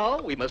come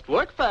now, we must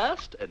work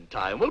fast, and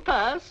time will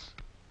pass.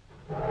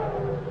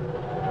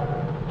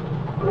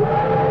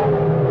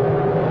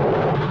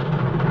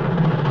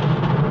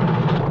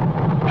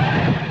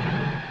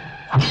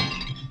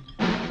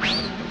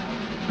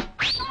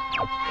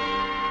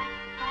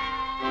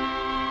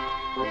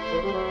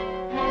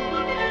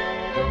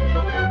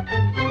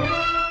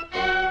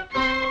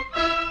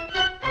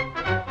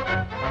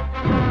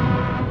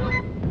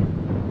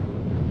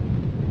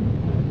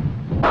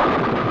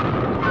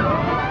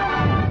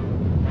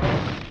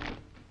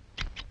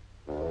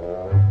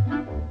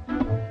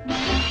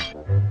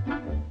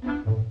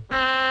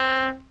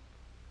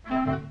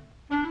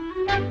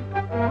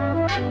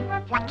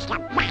 What's the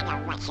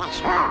matter with this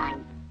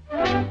horn?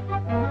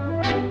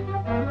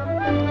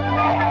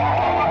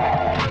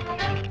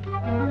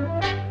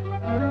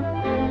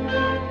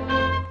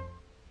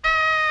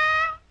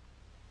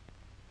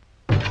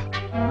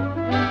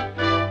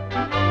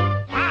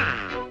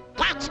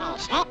 That's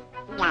it.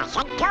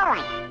 Nothing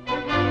doing.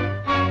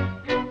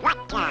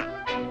 What the?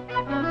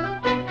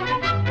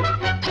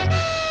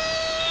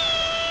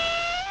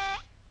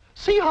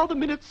 See how the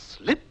minutes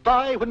slip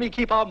by when we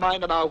keep our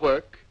mind on our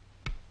work?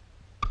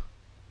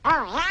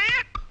 Oh,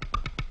 yeah?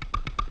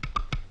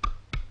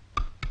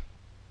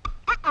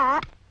 Uh-oh.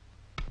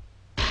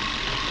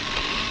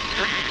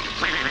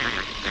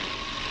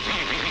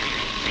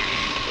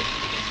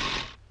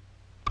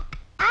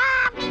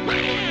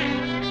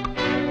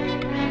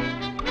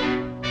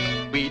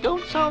 We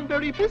don't sound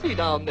very busy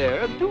down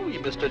there, do we,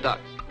 Mr. Duck?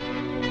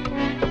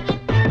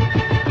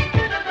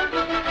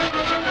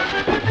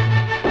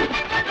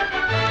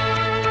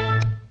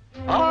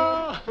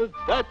 Ah,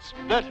 that's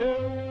better,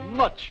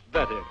 much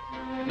better.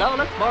 Now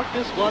let's mark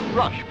this one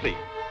rush, please.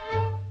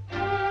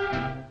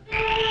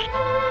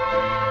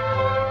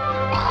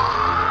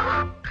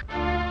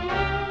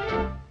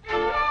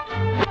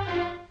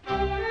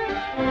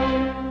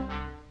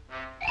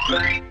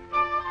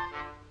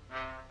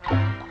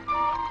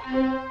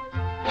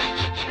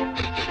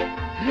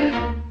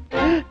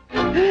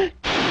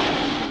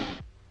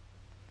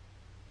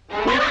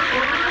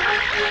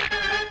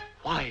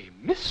 Why,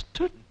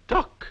 Mr.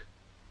 Duck,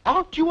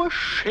 aren't you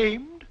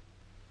ashamed?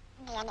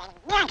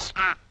 Yes,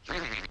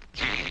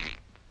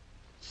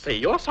 Say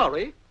you're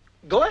sorry.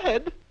 Go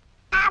ahead.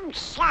 I'm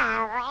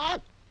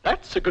sorry.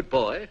 That's a good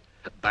boy.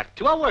 Back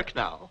to our work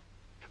now.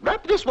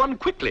 Wrap this one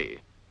quickly.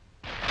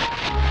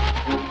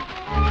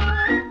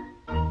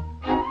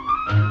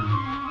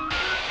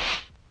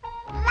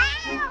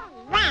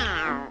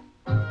 Wow.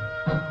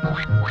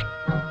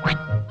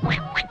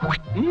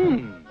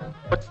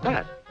 What's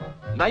that?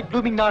 Night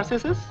blooming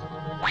narcissus?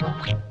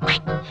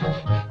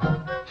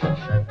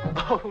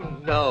 Oh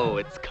no,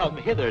 it's come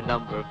hither,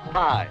 number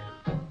 5.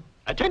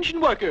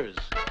 Attention workers,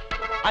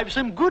 I've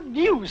some good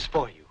news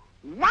for you.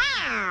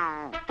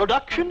 Wow.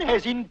 Production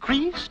has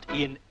increased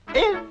in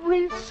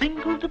every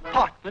single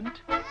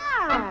department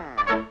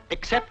Oh.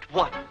 except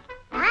one.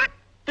 What?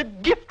 The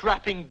gift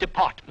wrapping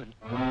department.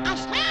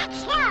 Is that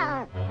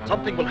so?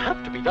 Something will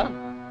have to be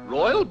done.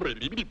 Royal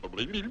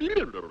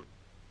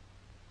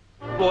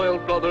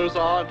brothers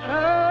aren't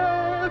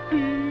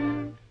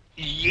happy.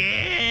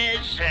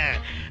 Yes,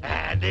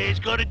 they's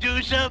gonna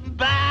do something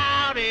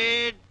about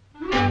it.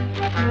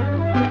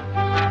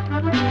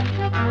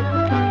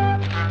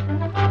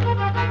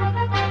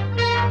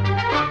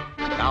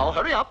 Now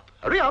hurry up,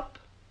 hurry up.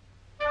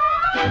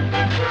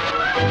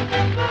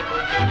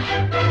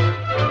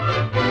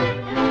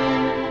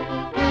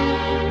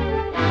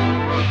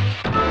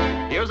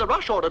 Here's a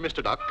rush order,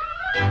 Mr. Duck.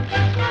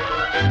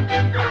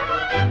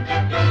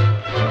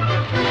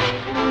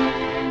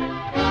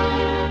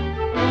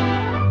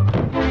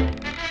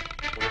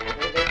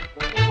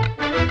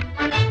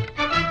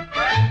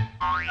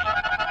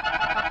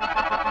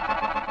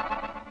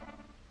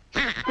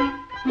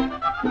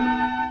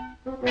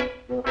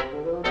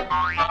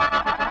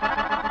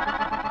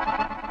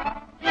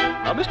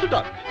 Now, Mr.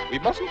 Duck, we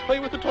mustn't play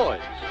with the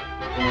toys.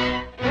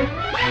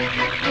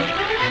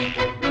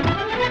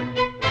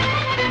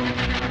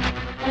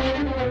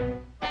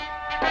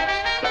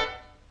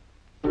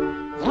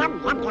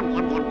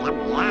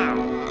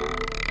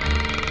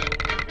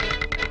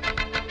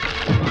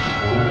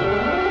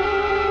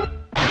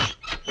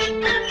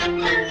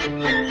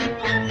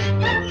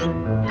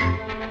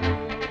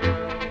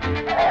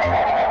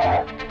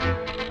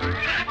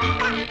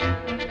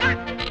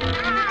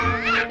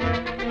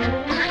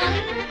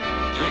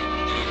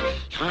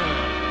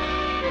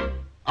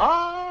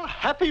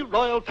 happy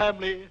royal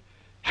family.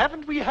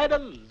 Haven't we had a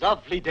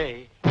lovely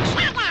day?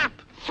 Shut up!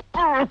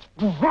 Oh, it's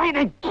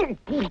raining. Why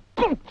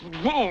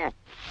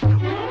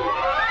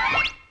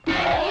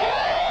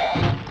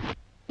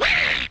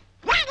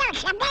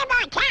should be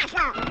more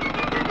careful?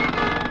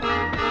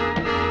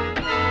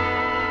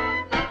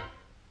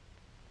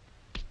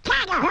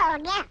 Try to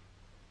hold you.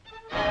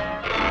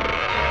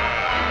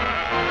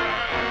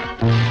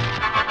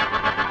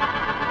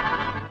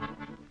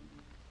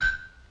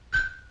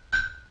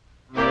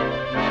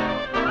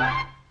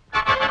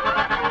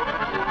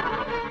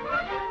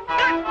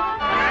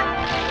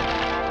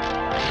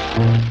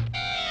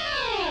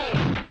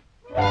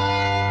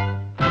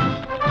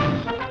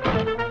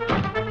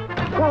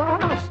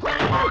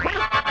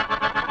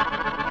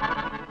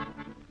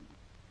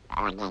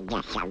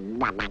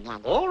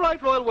 All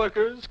right, royal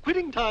workers,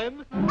 quitting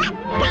time.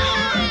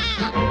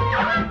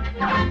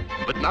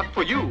 But not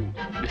for you,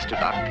 Mr.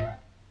 Duck.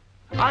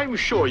 I'm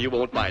sure you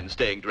won't mind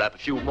staying to wrap a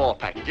few more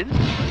packages.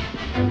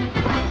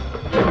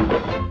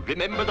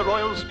 Remember the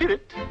royal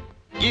spirit.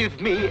 Give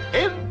me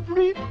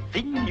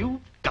everything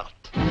you've got.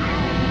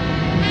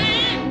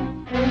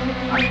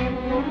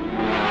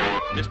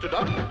 Mr.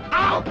 Duck?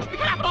 Ouch! Be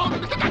careful!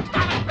 Mr. Duck,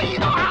 stop it! Please,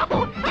 oh, help!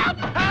 Help!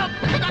 Help!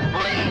 Mr. Duck,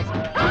 please!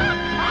 Help!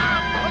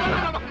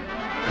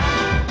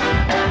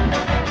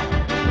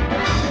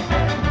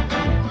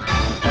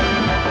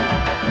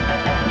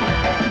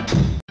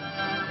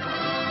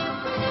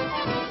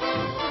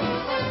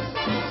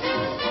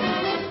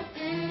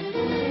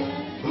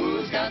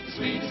 Who's got the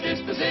sweetest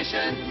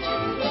disposition?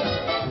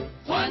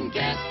 One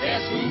can't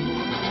guess who.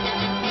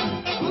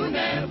 Who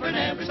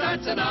never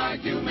starts an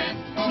argument?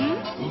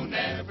 Who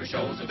never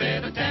shows a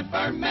bit of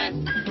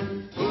temperament?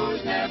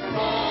 Who's never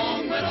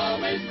wrong but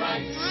always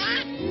right?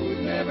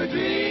 Who never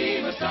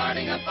dream of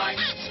starting a fight?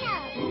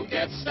 Who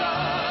gets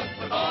stuck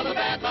with all the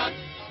bad luck?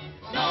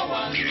 No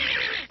one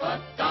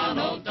but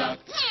Donald Duck.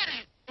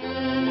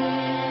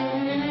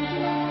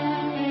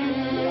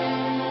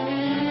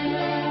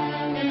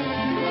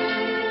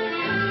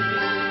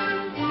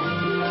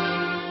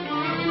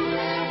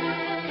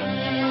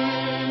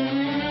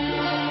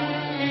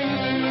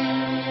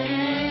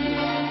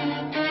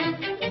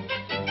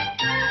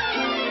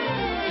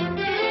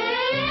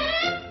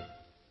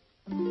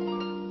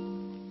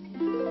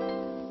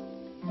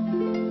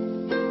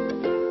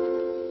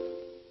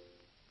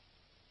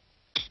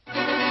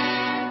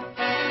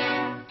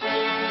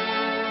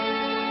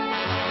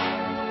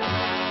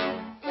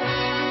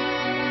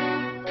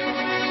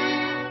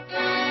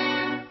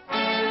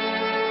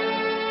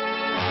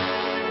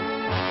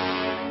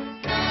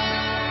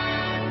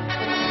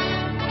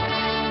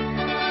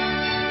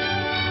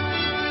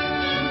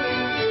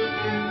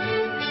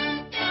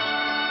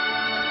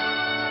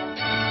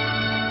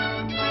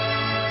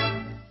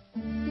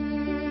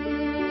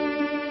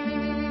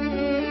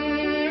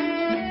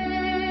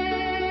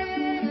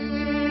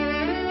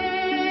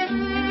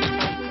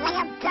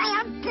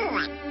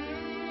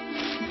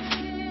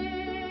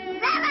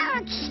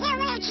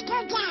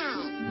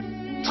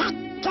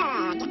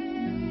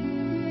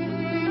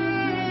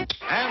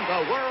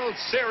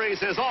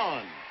 Series is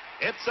on.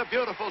 It's a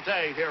beautiful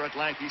day here at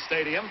Yankee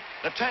Stadium.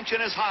 The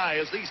tension is high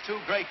as these two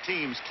great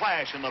teams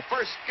clash in the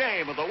first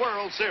game of the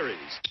World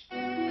Series.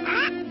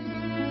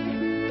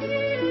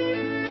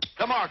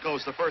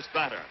 DeMarco's the first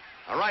batter,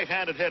 a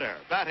right-handed hitter,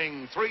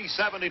 batting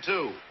 .372.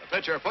 The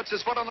pitcher puts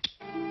his foot on the...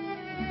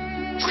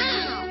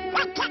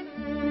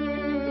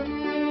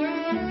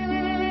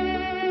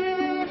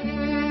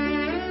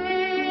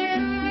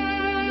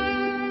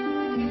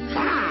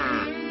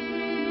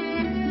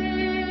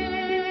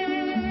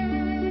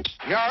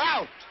 You're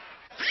out.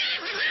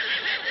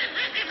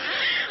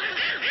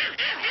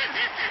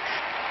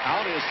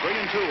 Count is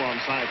 3-2 on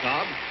Cy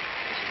Cobb.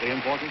 This is the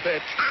important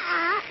pitch.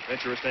 The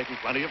pitcher is taking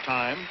plenty of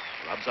time,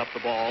 rubs up the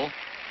ball,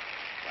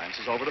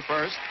 glances over to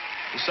first,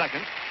 to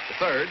second, to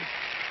third,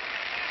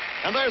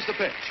 and there's the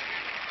pitch.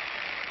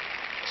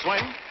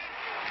 Swing,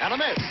 and a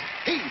miss.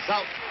 He's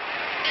out.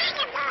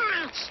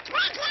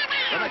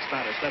 The next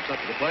batter steps up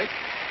to the plate,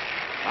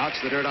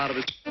 knocks the dirt out of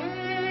his...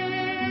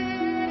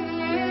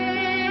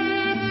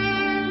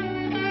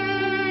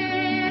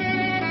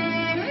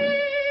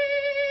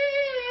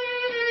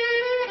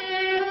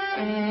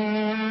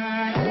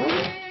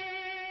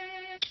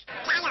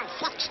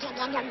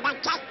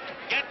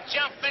 Get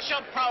your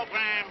official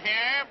program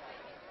here.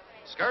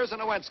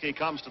 Skurzenowski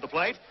comes to the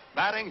plate,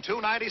 batting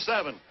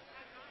 .297.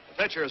 The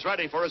pitcher is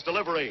ready for his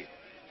delivery.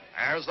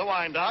 There's the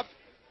windup.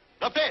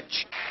 The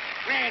pitch.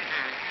 Red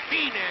hot,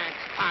 peanuts,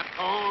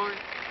 popcorn.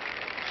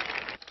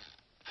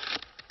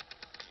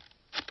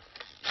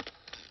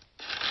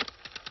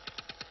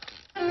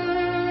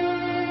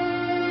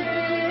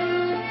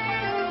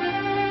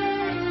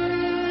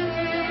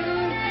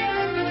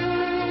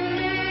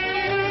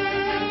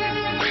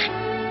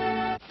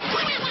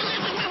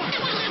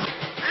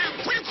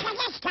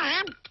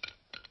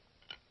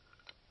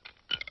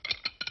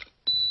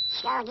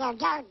 So you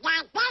don't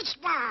like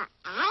baseball,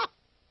 eh?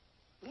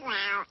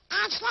 Well,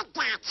 as you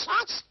got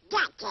such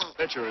ducky.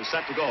 Pitcher is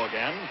set to go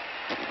again.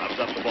 Rubs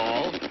up the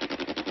ball.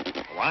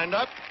 Wind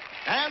up,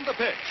 and the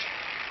pitch.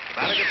 The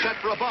batter gets set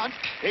for a bunt.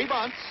 He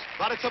bunts,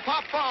 but it's a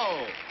pop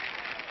ball.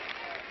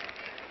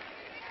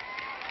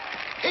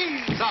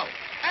 He's out,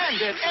 and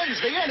it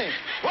ends the inning.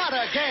 What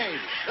a game.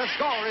 The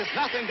score is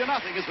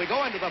 0-0 as we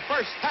go into the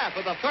first half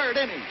of the third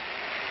inning.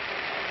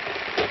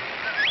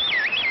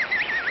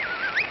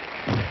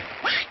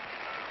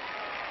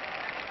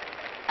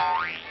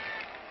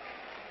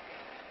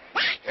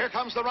 Here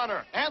comes the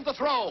runner, and the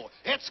throw.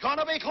 It's going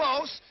to be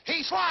close.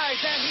 He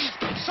slides, and he's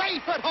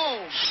safe at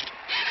home.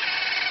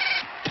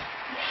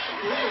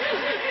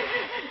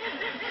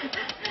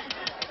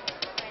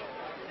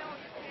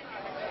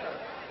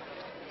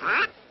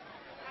 Huh?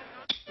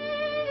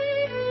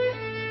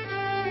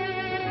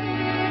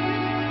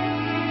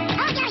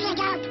 Oh, there you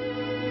go.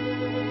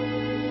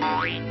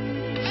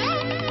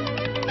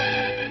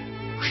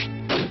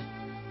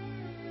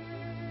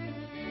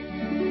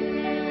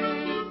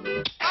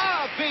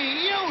 A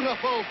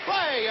beautiful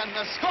play, and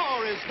the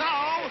score is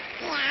now...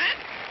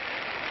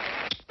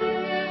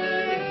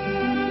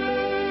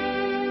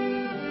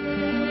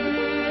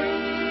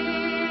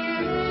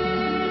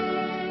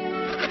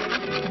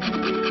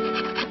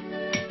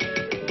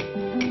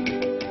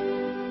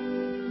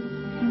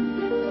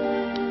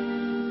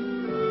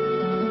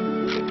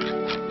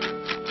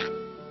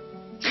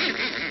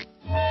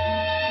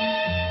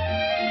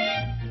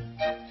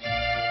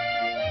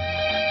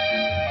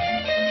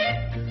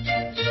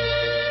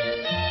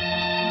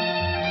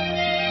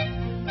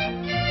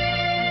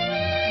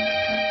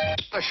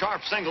 A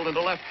sharp single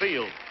into left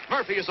field.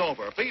 Murphy is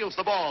over, fields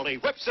the ball. He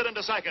whips it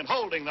into second,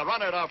 holding the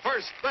runner to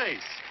first base.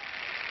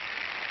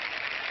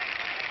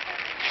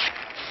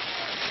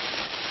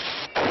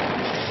 And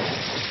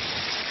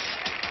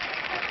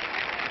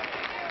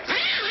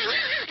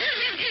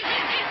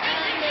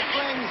it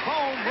brings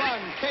home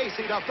run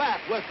Casey to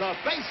bat with the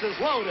bases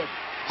loaded.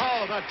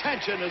 Oh, the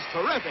tension is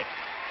terrific.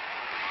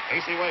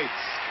 Casey waits,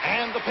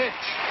 and the pitch.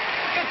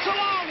 It's a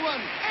long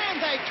one,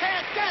 and they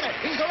can't get it.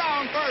 He's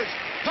around first,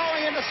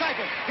 going into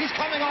second. He's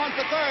coming on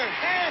for third,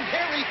 and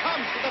here he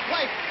comes to the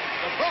plate.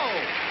 The throw.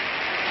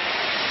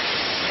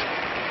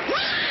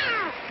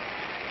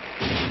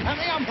 And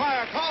the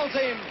umpire calls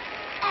him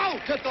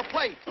out at the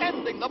plate,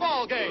 ending the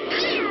ball game.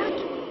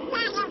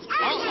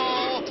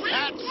 Uh-oh,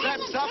 that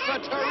sets up a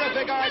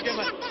terrific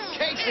argument.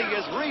 Casey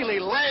is really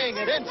laying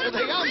it into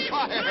the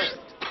umpire.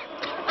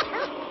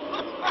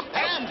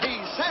 And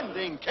he's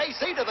sending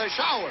Casey to the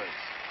showers.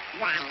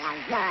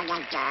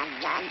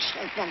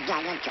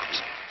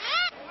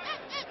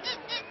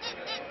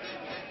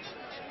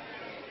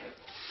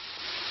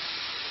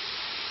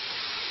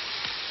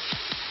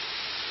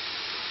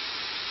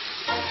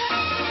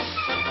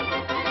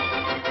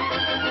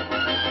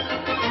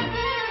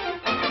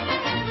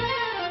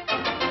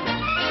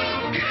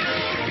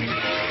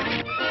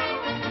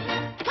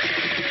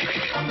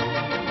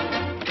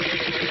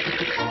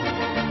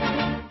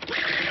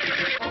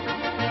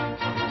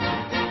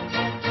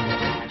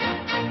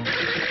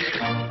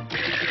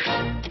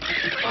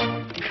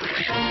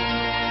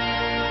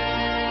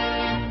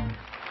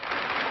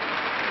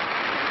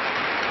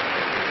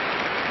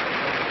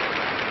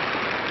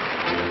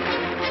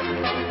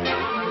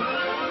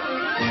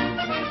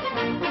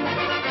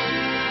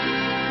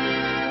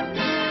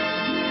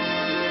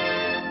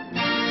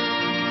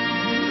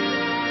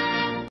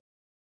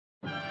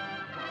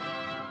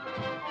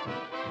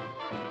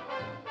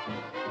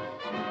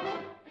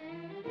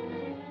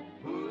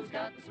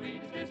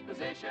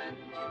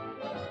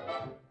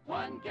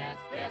 One guess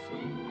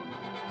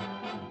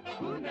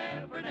who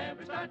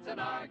never starts an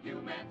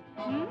argument,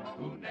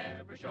 who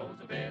never shows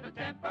a bit of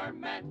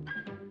temperament,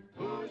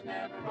 who's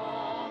never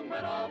wrong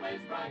but always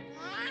right,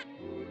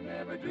 who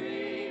never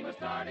dream of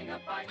starting a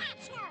fight,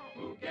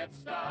 who gets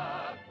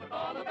stuck with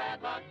all the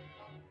bad luck,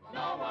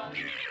 no one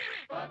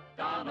but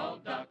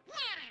Donald Duck.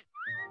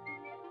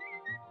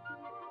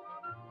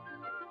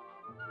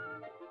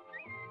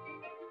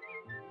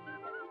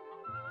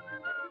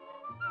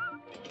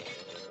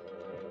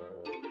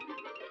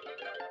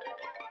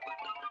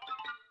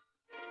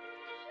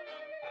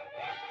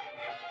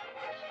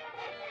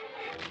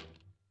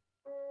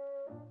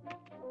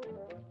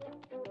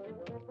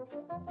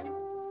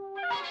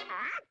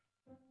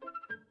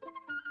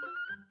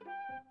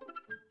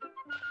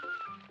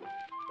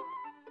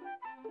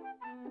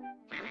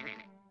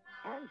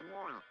 Oh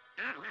boy,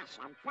 I'll have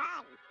some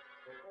fun.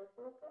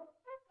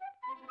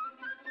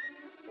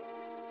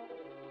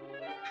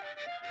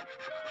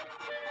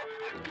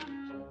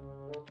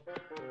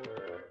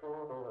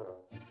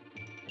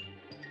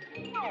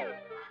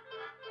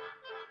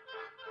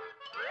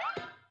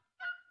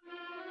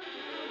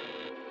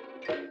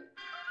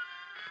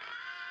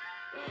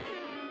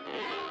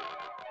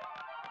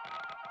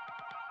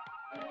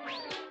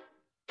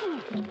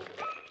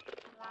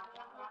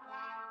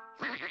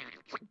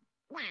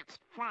 That's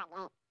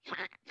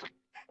funny.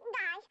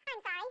 Guys,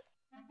 I'm sorry.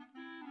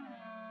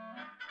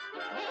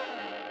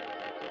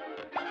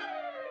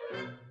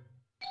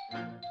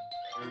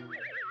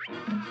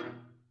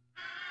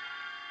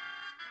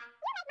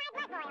 You make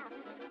my blood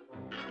boil.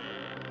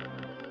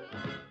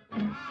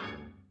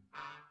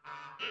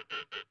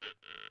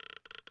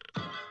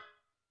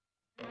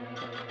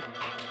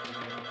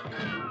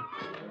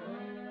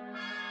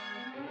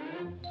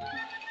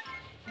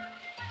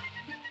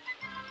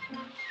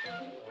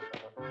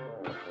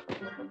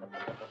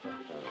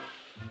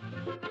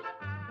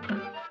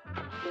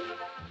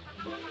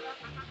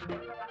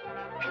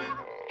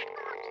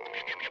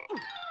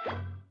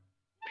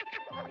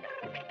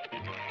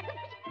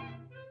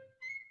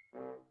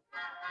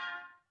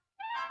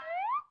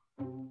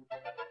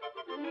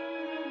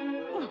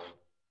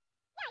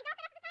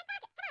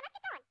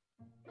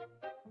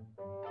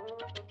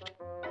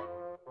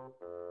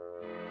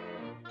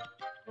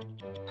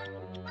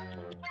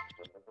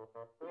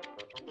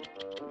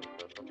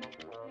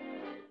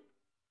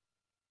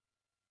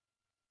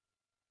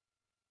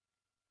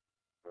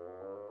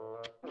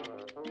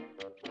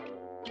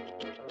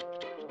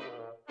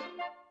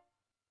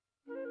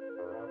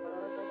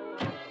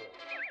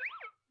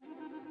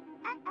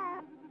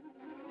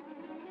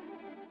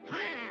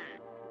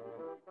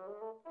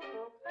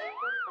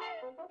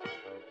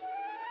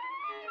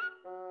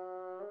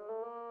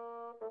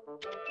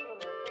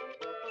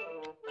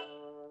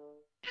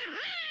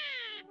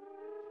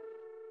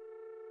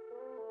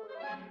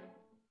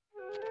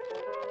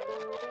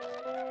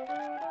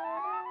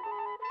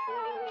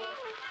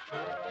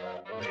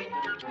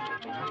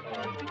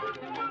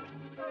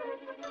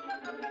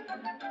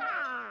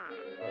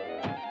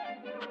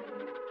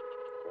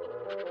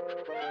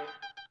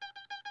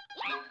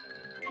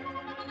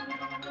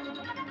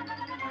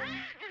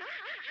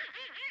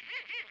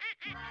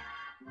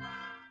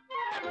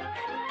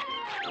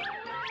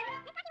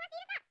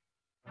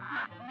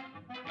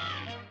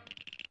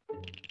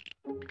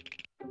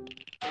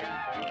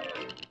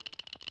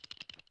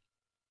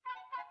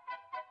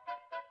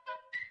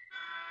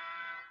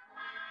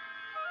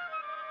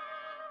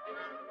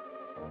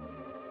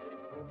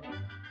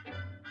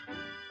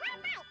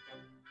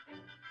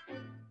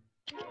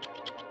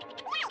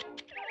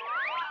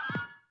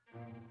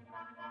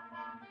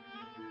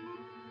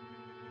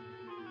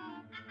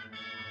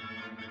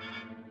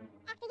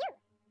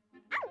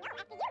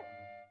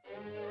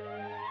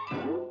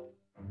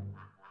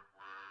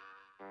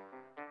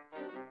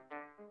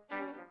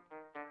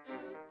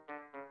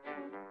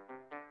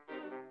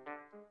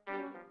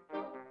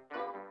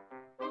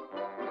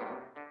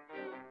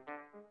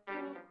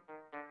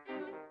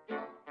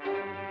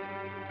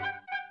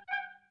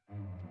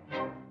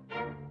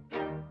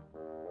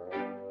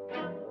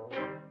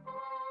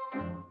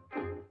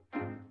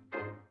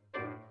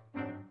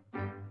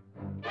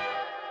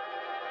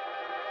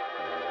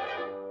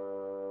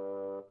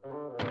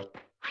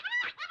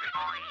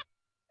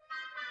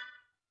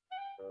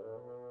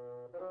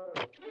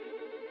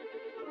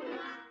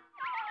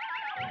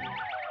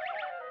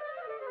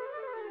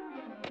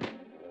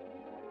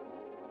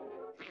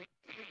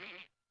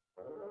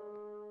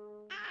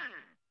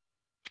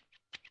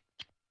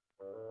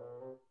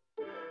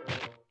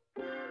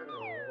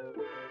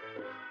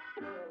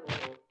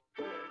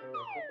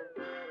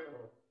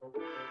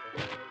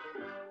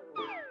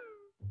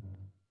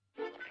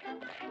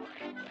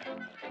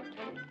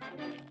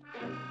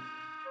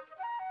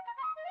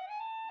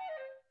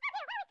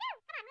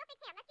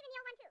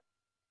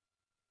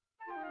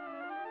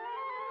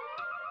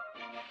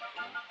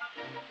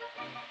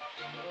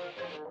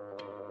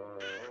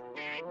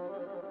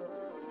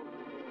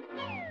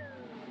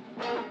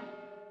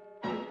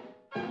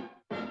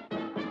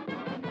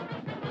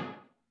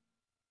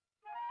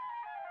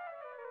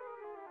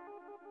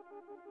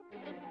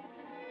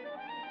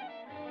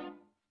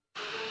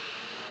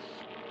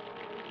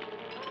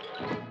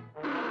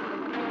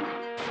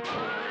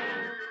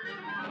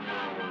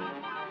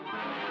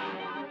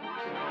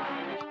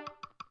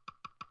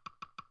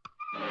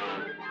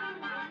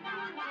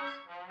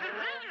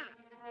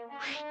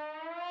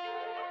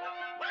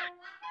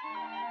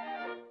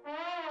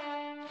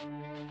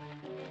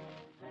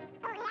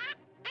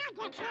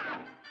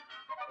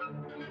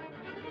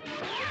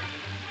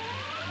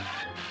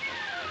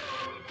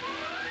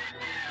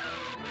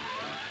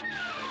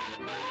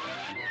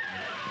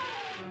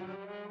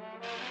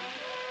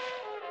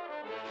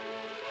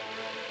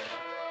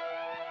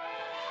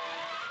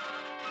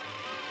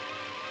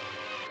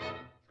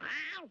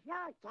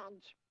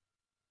 Voltage.